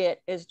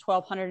target is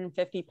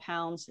 1,250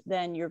 pounds,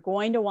 then you're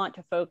going to want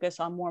to focus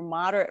on more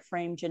moderate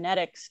frame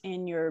genetics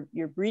in your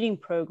breeding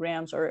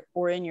programs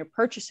or in your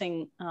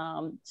purchasing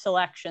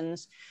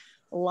selections,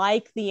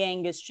 like the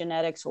Angus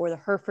genetics or the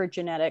Hereford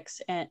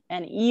genetics,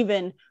 and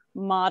even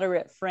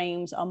moderate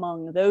frames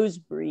among those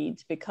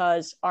breeds,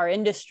 because our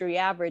industry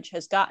average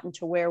has gotten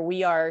to where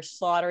we are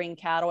slaughtering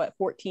cattle at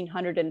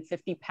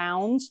 1,450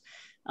 pounds.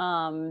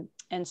 And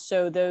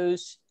so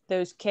those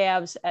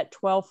calves at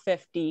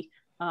 1,250,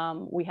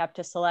 we have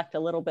to select a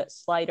little bit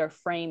slighter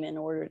frame in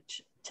order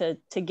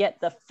to get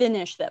the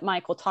finish that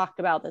Michael talked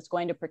about that's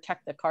going to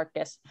protect the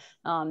carcass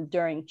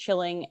during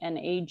chilling and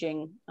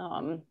aging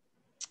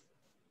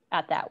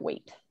at that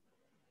weight.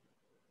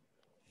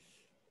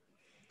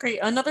 Great.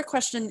 Another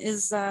question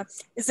is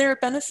there a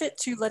benefit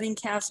to letting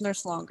calves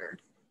nurse longer?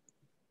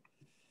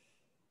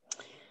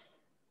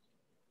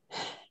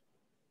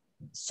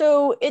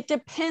 So it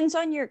depends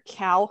on your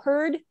cow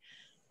herd.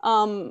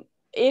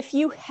 If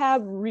you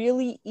have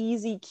really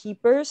easy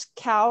keepers,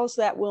 cows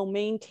that will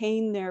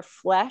maintain their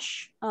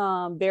flesh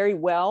very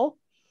well,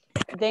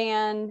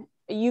 then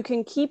you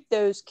can keep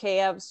those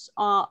calves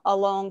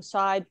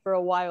alongside for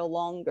a while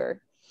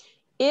longer.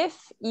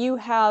 If you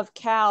have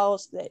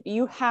cows that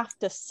you have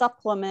to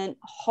supplement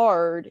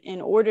hard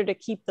in order to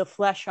keep the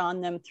flesh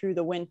on them through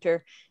the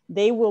winter,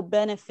 they will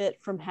benefit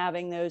from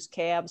having those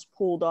calves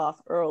pulled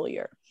off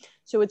earlier.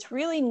 So it's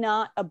really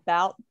not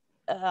about,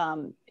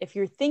 if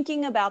you're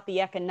thinking about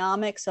the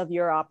economics of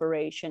your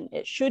operation,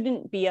 it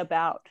shouldn't be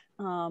about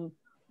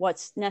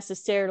what's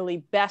necessarily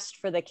best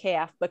for the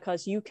calf,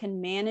 because you can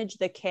manage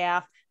the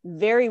calf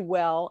very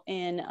well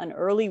in an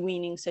early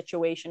weaning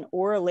situation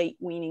or a late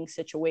weaning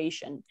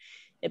situation.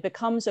 It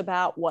becomes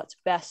about what's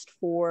best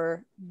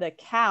for the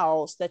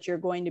cows that you're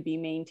going to be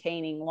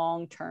maintaining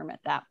long-term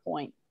at that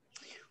point.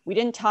 We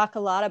didn't talk a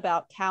lot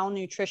about cow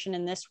nutrition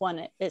in this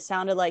one. It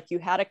sounded like you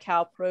had a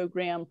cow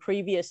program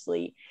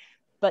previously,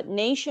 but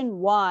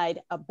nationwide,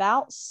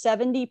 about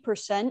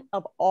 70%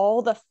 of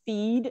all the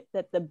feed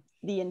that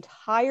the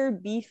entire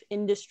beef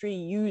industry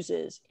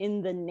uses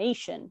in the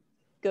nation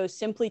goes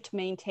simply to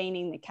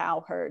maintaining the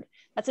cow herd.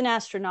 That's an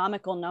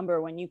astronomical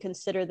number when you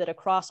consider that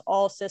across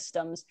all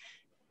systems,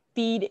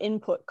 feed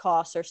input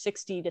costs are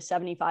 60 to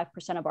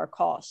 75% of our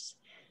costs.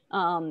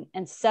 And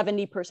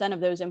 70% of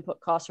those input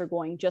costs are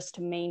going just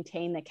to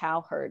maintain the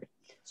cow herd.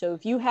 So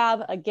if you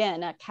have,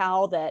 again, a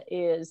cow that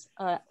is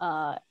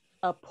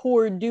a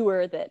poor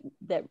doer that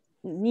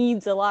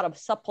needs a lot of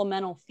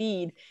supplemental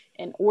feed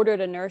in order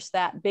to nurse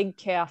that big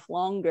calf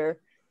longer,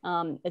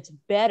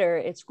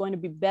 it's going to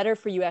be better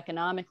for you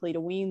economically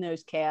to wean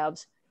those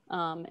calves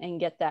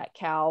and get that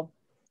cow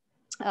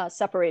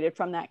separated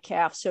from that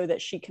calf so that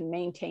she can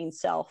maintain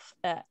self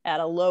at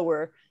a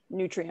lower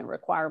nutrient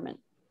requirement.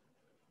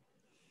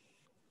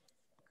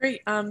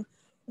 Great.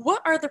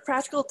 What are the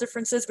practical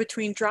differences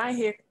between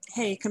dry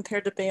hay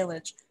compared to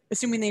baleage,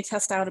 assuming they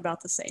test out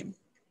about the same?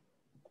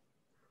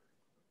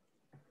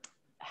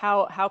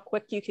 How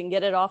quick you can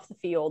get it off the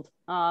field.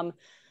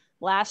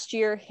 Last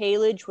year,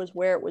 haylage was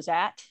where it was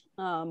at.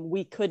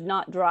 We could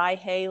not dry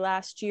hay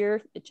last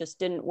year. It just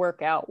didn't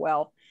work out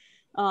well.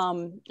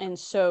 And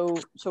so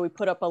we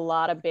put up a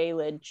lot of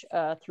baleage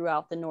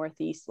throughout the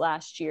Northeast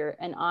last year.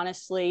 And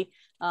honestly,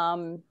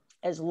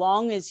 as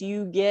long as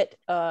you get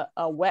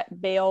a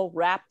wet bale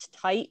wrapped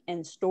tight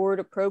and stored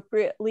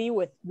appropriately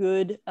with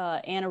good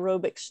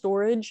anaerobic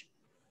storage,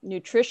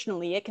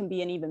 nutritionally, it can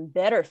be an even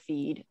better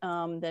feed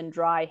than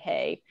dry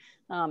hay.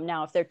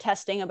 Now, if they're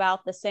testing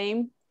about the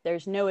same,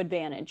 there's no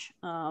advantage,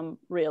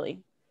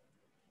 really.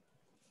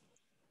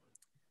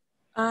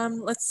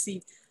 Let's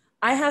see.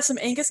 I have some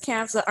Angus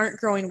calves that aren't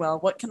growing well.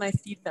 What can I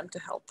feed them to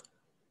help?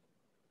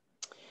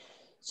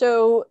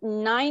 So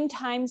 9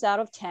 times out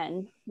of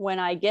 10, when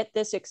I get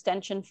this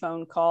extension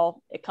phone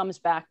call, it comes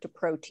back to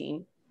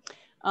protein.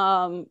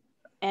 And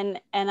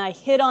I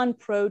hit on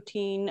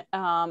protein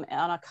on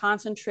a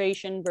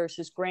concentration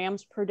versus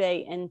grams per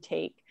day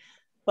intake.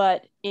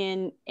 But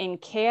in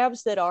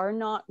calves that are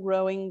not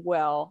growing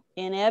well,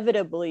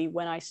 inevitably,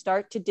 when I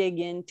start to dig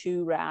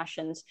into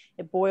rations,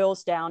 it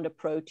boils down to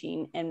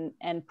protein,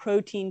 and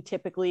protein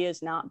typically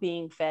is not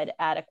being fed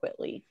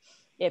adequately.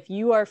 If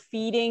you are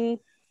feeding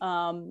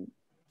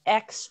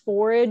X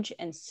forage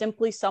and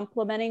simply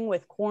supplementing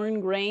with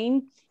corn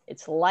grain,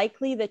 it's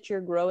likely that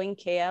your growing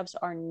calves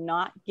are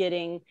not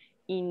getting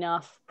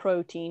enough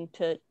protein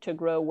to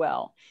grow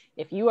well.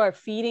 If you are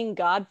feeding,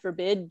 God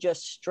forbid,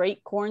 just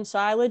straight corn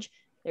silage,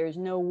 there's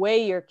no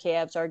way your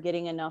calves are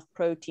getting enough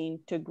protein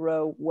to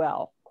grow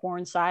well.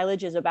 Corn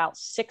silage is about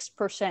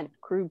 6%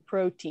 crude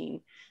protein.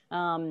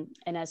 And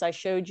as I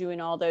showed you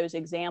in all those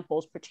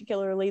examples,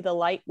 particularly the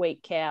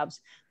lightweight calves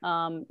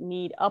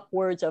need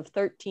upwards of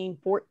 13,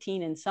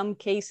 14, in some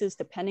cases,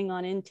 depending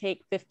on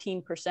intake,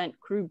 15%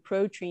 crude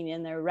protein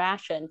in their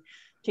ration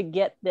to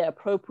get the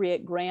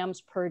appropriate grams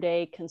per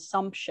day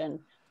consumption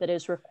that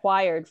is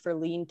required for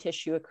lean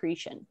tissue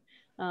accretion.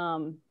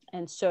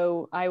 And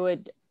so I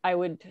would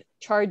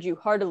charge you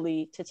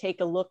heartily to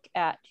take a look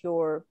at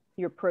your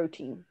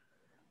protein.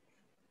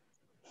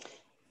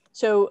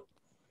 So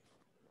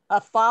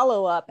a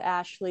follow-up,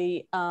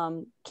 Ashley,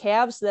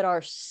 calves that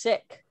are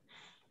sick,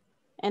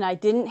 and I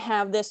didn't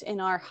have this in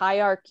our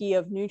hierarchy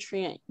of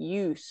nutrient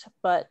use,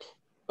 but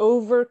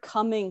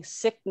overcoming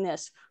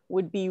sickness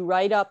would be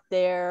right up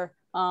there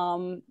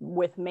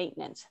with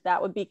maintenance.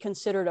 That would be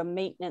considered a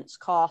maintenance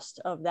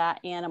cost of that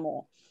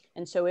animal.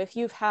 And so if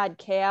you've had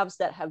calves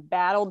that have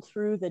battled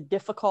through the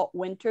difficult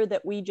winter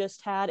that we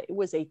just had, it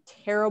was a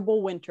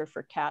terrible winter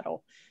for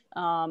cattle.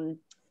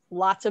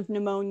 Lots of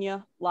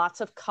pneumonia,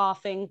 lots of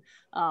coughing,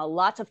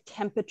 lots of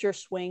temperature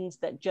swings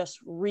that just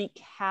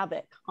wreak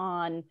havoc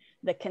on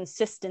the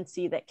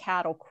consistency that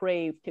cattle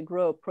crave to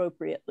grow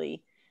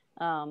appropriately.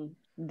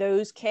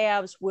 Those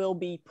calves will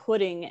be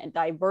putting and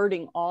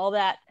diverting all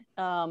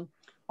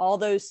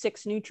those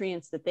 6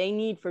 nutrients that they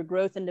need for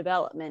growth and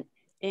development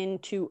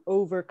into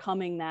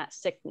overcoming that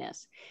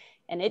sickness.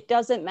 And it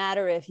doesn't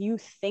matter if you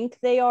think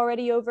they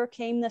already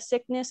overcame the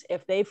sickness,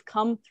 if they've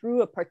come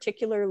through a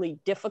particularly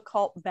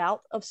difficult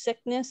bout of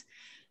sickness,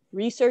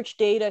 research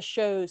data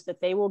shows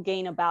that they will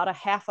gain about a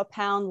half a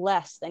pound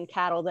less than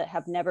cattle that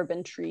have never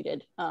been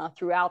treated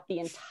throughout the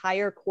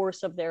entire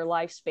course of their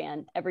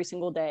lifespan every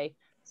single day,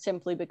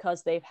 simply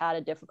because they've had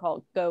a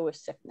difficult go with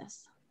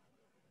sickness.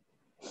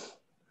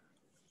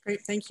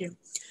 Great, thank you.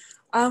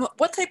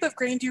 What type of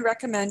grain do you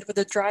recommend with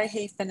a dry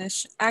hay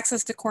finish?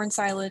 Access to corn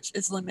silage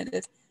is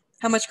limited.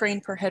 How much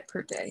grain per head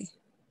per day?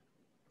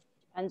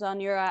 Depends on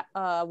your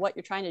what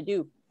you're trying to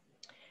do.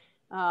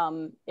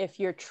 If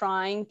you're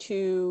trying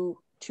to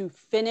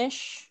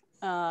finish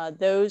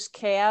those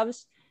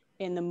calves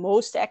in the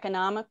most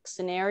economic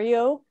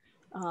scenario,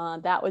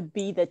 that would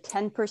be the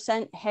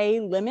 10% hay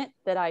limit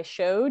that I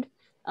showed.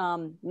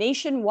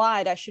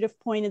 Nationwide, I should have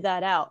pointed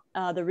that out.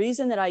 The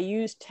reason that I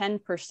used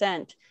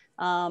 10%,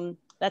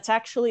 that's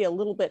actually a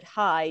little bit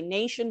high.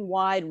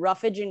 Nationwide,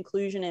 roughage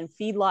inclusion in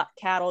feedlot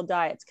cattle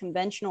diets,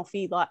 conventional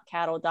feedlot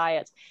cattle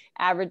diets,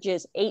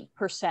 averages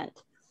 8%.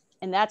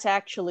 And that's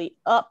actually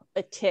up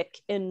a tick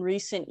in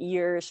recent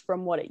years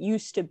from what it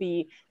used to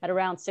be at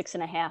around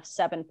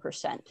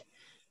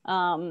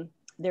 6.5–7%.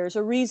 There's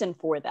a reason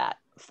for that.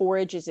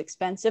 Forage is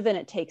expensive and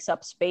it takes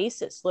up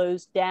space. It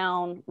slows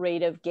down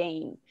rate of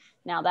gain.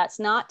 Now, that's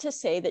not to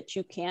say that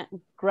you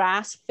can't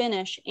grass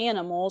finish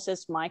animals.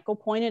 As Michael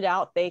pointed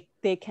out, they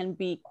can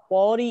be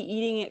quality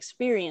eating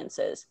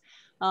experiences,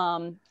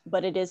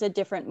 but it is a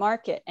different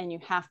market. And you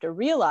have to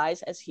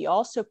realize, as he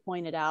also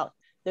pointed out,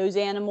 those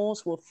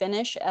animals will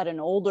finish at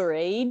an older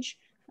age,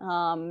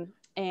 and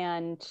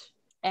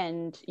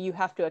you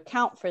have to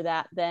account for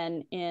that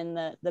then in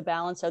the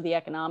balance of the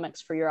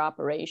economics for your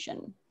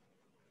operation.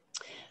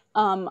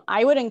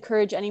 I would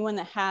encourage anyone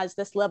that has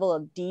this level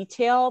of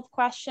detail of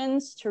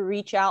questions to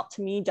reach out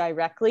to me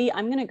directly.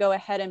 I'm going to go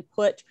ahead and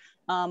put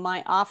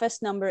my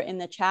office number in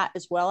the chat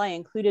as well. I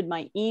included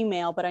my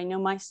email, but I know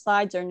my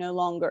slides are no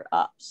longer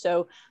up.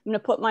 So I'm going to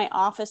put my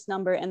office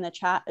number in the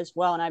chat as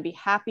well. And I'd be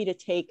happy to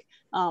take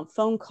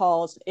phone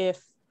calls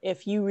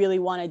if you really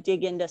want to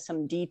dig into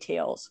some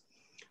details.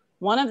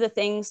 One of the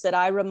things that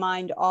I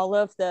remind all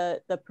of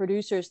the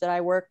producers that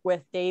I work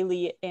with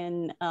daily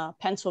in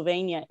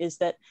Pennsylvania is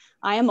that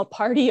I am a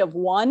party of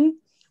one.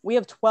 We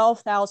have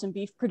 12,000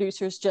 beef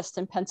producers just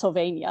in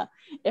Pennsylvania.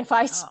 If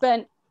I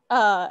spent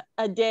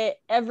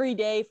every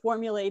day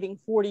formulating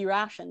 40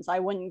 rations, I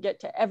wouldn't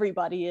get to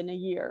everybody in a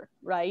year,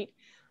 right?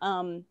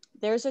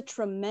 There's a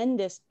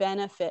tremendous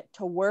benefit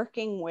to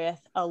working with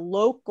a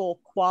local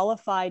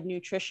qualified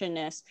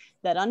nutritionist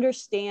that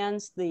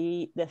understands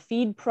the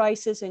feed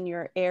prices in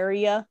your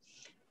area.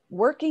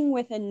 Working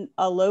with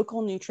a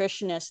local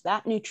nutritionist,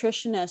 that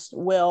nutritionist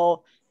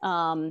will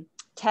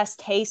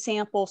test hay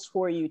samples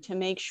for you to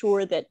make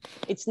sure that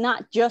it's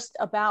not just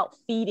about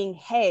feeding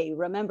hay.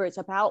 Remember, it's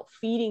about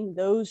feeding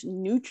those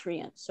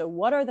nutrients. So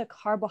what are the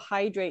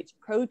carbohydrates,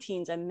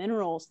 proteins, and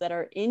minerals that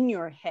are in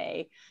your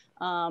hay?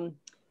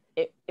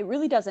 It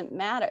really doesn't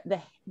matter.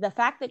 The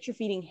fact that you're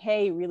feeding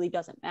hay really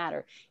doesn't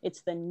matter.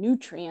 It's the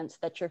nutrients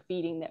that you're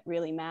feeding that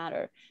really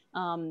matter.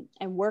 And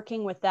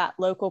working with that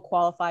local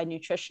qualified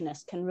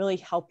nutritionist can really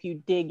help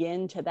you dig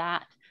into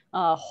that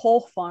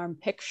whole farm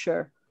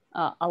picture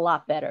a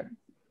lot better.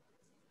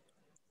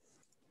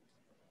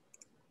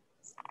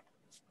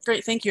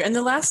 Great, thank you. And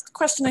the last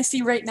question I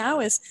see right now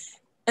is,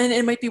 and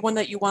it might be one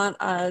that you want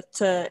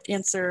to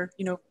answer,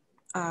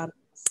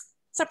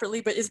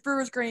 separately, but is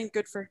brewer's grain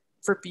good for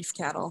beef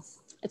cattle?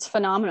 It's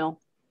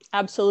phenomenal.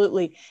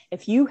 Absolutely.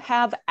 If you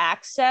have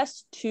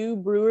access to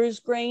brewer's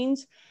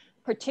grains,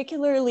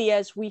 particularly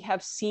as we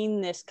have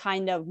seen this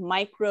kind of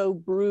micro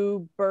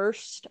brew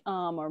burst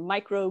or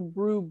micro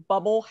brew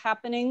bubble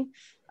happening,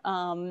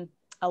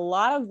 a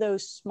lot of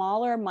those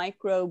smaller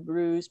micro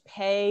brews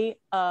pay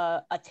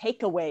a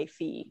takeaway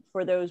fee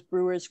for those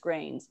brewers'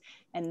 grains.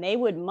 And they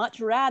would much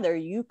rather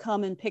you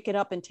come and pick it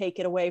up and take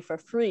it away for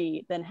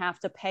free than have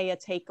to pay a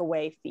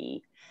takeaway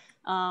fee.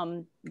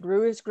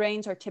 Brewers'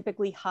 grains are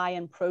typically high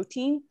in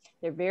protein.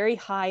 They're very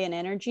high in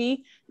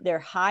energy. They're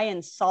high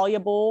in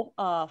soluble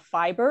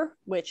fiber,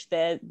 which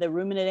the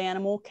ruminant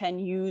animal can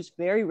use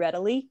very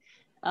readily.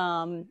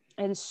 And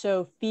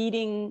so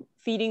feeding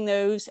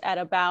those at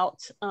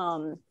about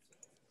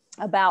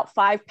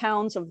 5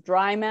 pounds of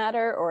dry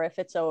matter, or if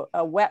it's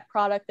a wet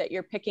product that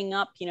you're picking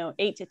up,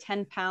 8 to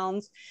 10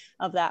 pounds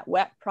of that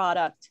wet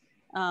product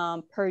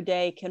per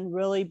day can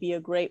really be a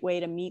great way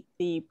to meet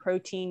the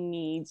protein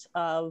needs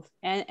and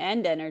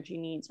energy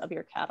needs of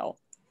your cattle.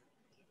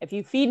 If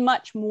you feed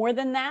much more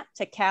than that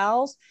to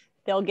cows,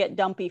 they'll get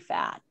dumpy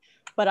fat.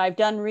 But I've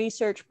done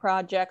research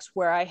projects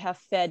where I have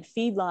fed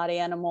feedlot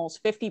animals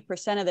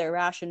 50% of their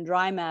ration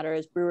dry matter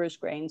as brewers'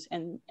 grains,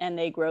 and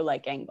they grow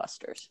like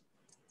gangbusters.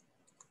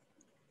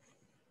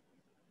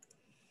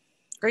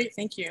 Great,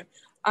 thank you.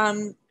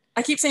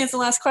 I keep saying it's the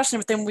last question,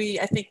 but then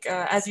I think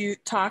as you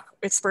talk,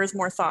 it spurs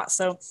more thought.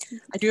 So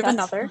I do have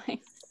another. Fine.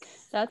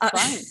 That's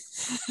fine.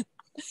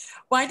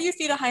 Why do you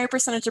feed a higher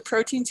percentage of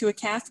protein to a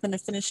calf than a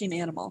finishing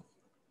animal?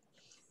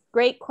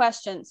 Great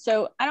question.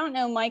 So I don't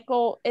know,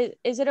 Michael,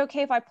 is it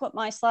okay if I put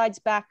my slides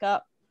back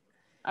up?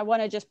 I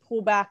want to just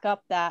pull back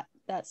up that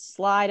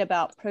slide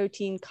about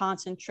protein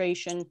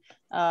concentration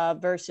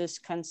versus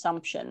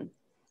consumption,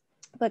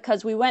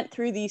 because we went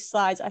through these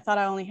slides. I thought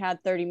I only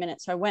had 30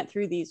 minutes, so I went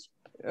through these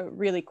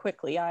really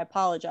quickly. I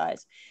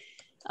apologize.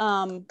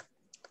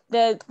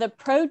 The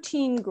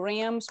protein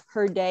grams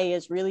per day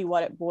is really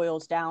what it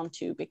boils down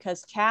to,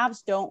 because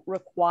calves don't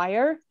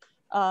require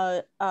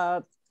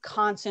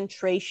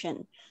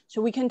concentration.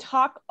 So we can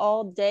talk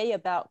all day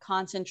about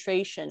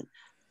concentration,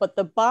 but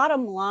the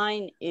bottom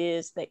line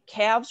is that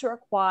calves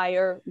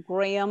require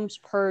grams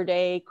per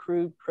day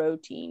crude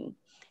protein.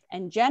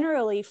 And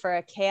generally for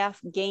a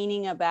calf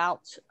gaining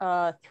about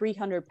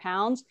 300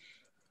 pounds,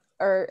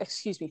 a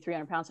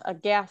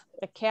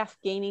calf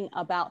gaining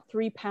about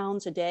 3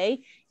 pounds a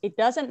day, it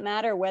doesn't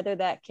matter whether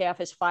that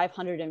calf is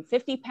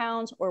 550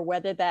 pounds or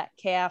whether that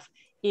calf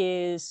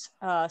is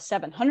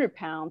 700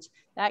 pounds.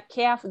 That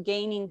calf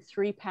gaining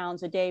 3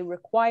 pounds a day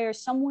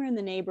requires somewhere in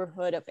the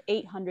neighborhood of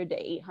 800 to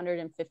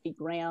 850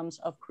 grams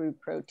of crude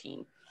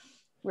protein.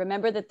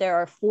 Remember that there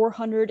are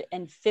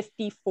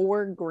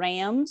 454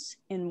 grams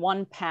in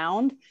 1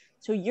 pound.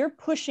 So you're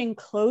pushing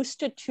close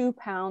to 2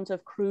 pounds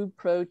of crude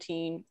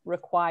protein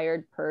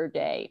required per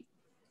day.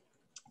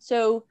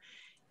 So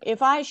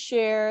if I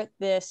share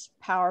this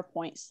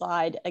PowerPoint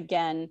slide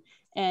again,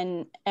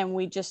 and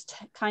we just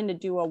kind of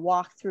do a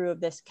walkthrough of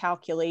this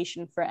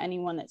calculation for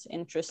anyone that's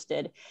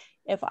interested.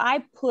 If I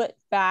put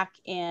back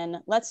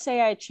in, let's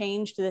say I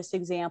changed this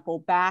example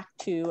back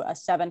to a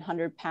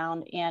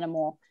 700-pound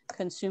animal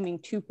consuming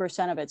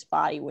 2% of its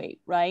body weight,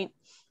 right?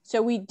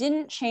 So we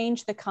didn't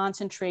change the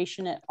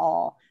concentration at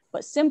all,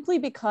 but simply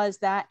because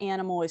that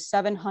animal is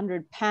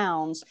 700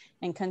 pounds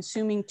and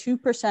consuming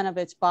 2% of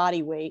its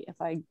body weight,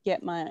 if I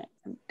get my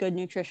good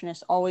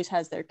nutritionist always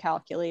has their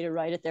calculator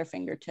right at their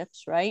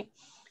fingertips, right?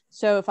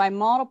 So if I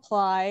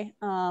multiply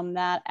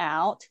that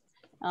out,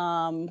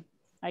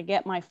 I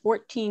get my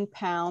 14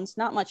 pounds,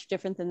 not much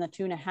different than the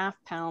 2.5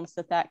 pounds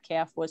that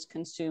calf was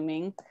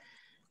consuming,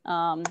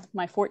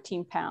 my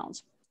 14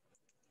 pounds.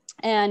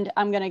 And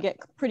I'm going to get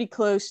pretty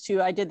close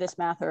to, I did this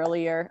math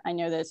earlier. I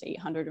know that's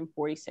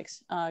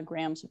 846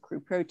 grams of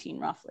crude protein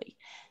roughly.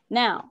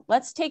 Now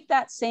let's take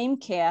that same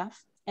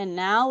calf. And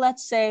now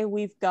let's say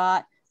we've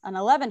got an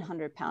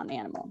 1,100 pound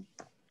animal.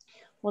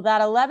 Well, that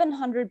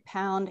 1,100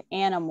 pound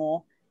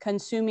animal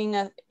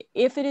consuming,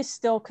 if it is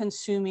still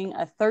consuming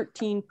a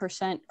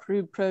 13%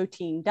 crude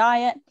protein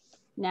diet,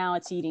 now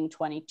it's eating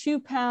 22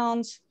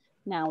 pounds.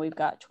 Now we've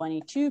got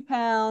 22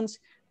 pounds.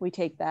 We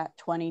take that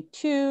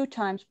 22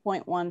 times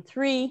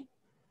 0.13.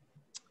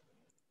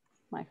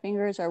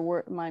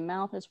 My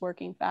mouth is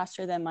working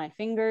faster than my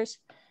fingers.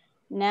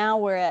 Now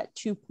we're at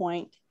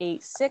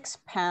 2.86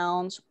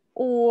 pounds,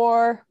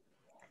 or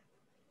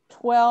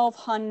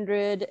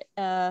 1,200,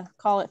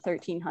 call it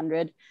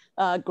 1,300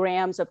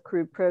 grams of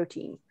crude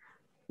protein.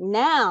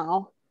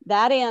 Now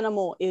that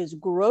animal is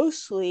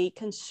grossly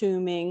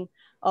consuming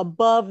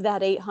above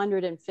that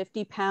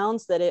 850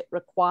 pounds that it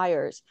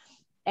requires.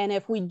 And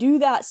if we do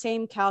that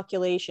same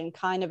calculation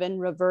kind of in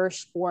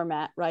reverse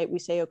format, right? We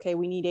say, okay,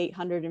 we need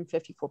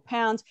 854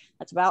 pounds.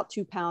 That's about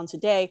 2 pounds a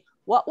day.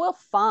 What we'll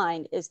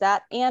find is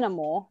that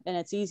animal, and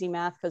it's easy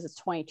math because it's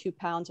 22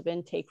 pounds of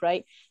intake,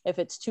 right? If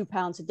it's 2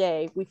 pounds a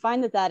day, we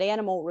find that that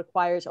animal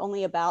requires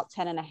only about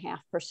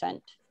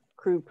 10.5%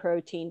 crude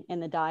protein in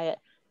the diet,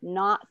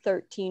 not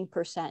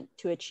 13%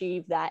 to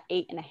achieve that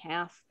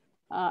 8.5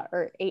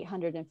 or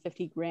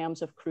 850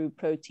 grams of crude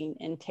protein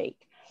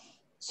intake.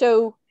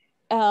 So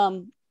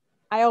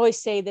I always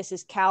say this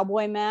is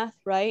cowboy math,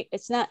 right?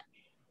 It's not,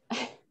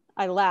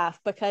 I laugh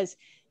because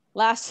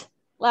last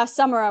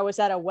summer I was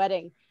at a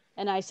wedding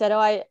and I said,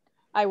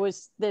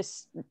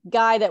 this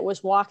guy that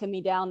was walking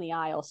me down the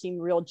aisle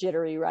seemed real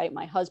jittery, right?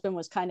 My husband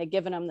was kind of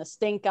giving him the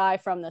stink eye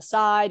from the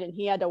side, and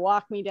he had to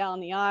walk me down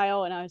the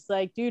aisle. And I was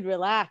like, dude,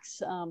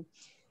 relax.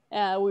 We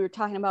were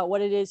talking about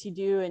what it is you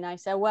do. And I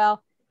said,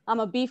 well, I'm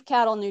a beef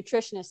cattle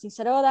nutritionist. He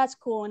said, oh, that's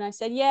cool. And I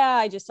said, yeah,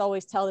 I just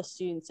always tell the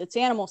students it's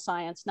animal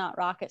science, not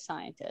rocket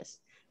science.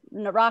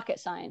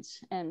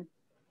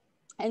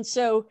 And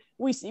so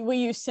we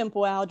use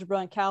simple algebra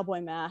and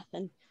cowboy math.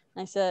 And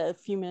I said a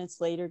few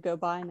minutes later, go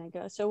by and I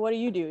go, so what do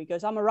you do? He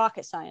goes, I'm a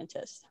rocket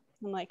scientist.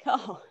 I'm like,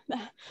 oh,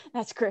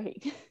 that's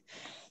great.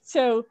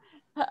 So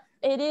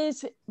it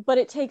is, but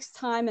it takes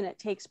time and it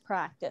takes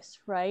practice,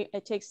 right?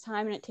 It takes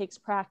time and it takes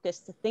practice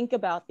to think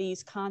about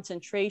these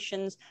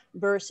concentrations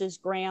versus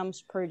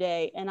grams per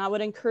day. And I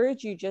would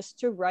encourage you just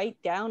to write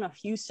down a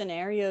few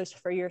scenarios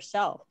for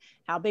yourself.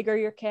 How big are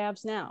your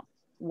calves now?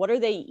 What are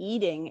they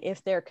eating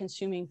if they're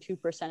consuming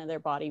 2% of their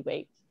body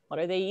weight? What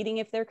are they eating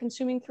if they're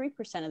consuming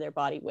 3% of their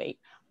body weight?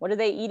 What are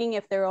they eating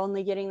if they're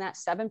only getting that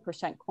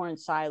 7% corn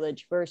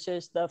silage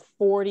versus the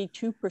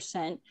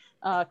 42%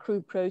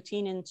 crude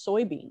protein in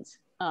soybeans?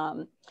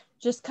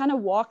 Just kind of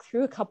walk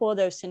through a couple of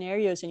those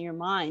scenarios in your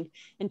mind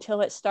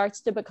until it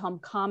starts to become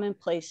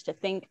commonplace to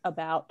think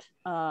about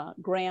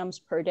grams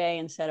per day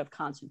instead of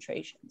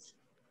concentrations.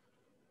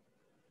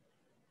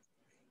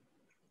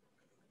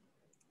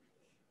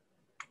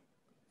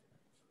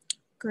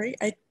 Great.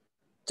 I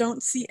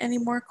don't see any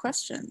more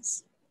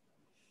questions.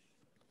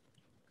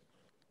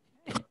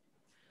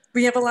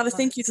 We have a lot of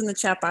thank yous in the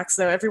chat box,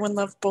 though. Everyone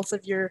loved both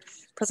of your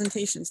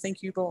presentations.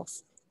 Thank you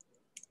both.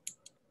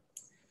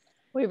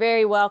 We're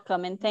very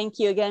welcome. And thank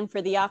you again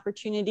for the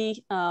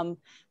opportunity.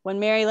 When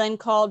Mary Lynn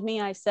called me,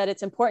 I said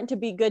it's important to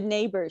be good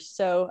neighbors.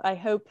 So I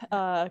hope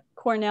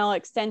Cornell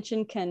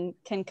Extension can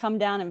come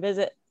down and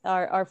visit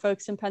our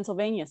folks in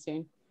Pennsylvania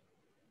soon.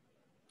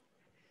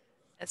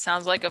 That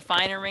sounds like a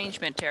fine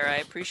arrangement, Tara. I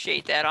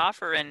appreciate that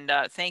offer. And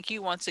thank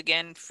you once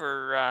again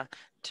for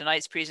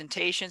tonight's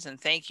presentations.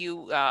 And thank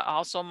you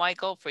also,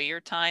 Michael, for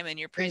your time and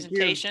your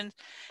presentation.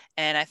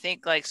 And I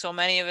think like so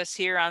many of us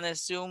here on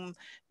this Zoom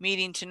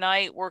meeting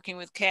tonight, working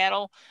with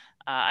cattle,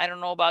 I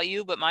don't know about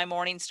you, but my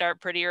mornings start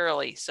pretty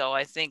early. So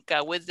I think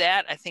with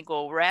that, I think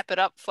we'll wrap it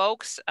up,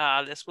 folks.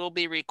 This will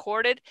be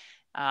recorded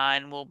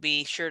and we'll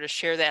be sure to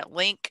share that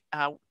link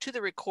to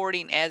the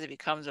recording as it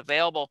becomes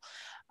available.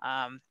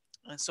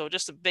 And so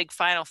just a big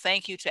final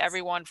thank you to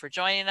everyone for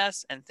joining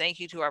us, and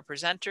thank you to our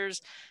presenters.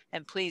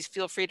 And please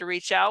feel free to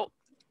reach out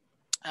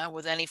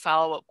with any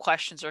follow-up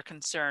questions or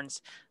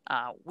concerns.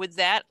 With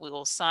that, we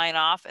will sign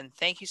off, and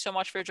thank you so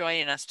much for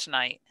joining us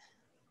tonight.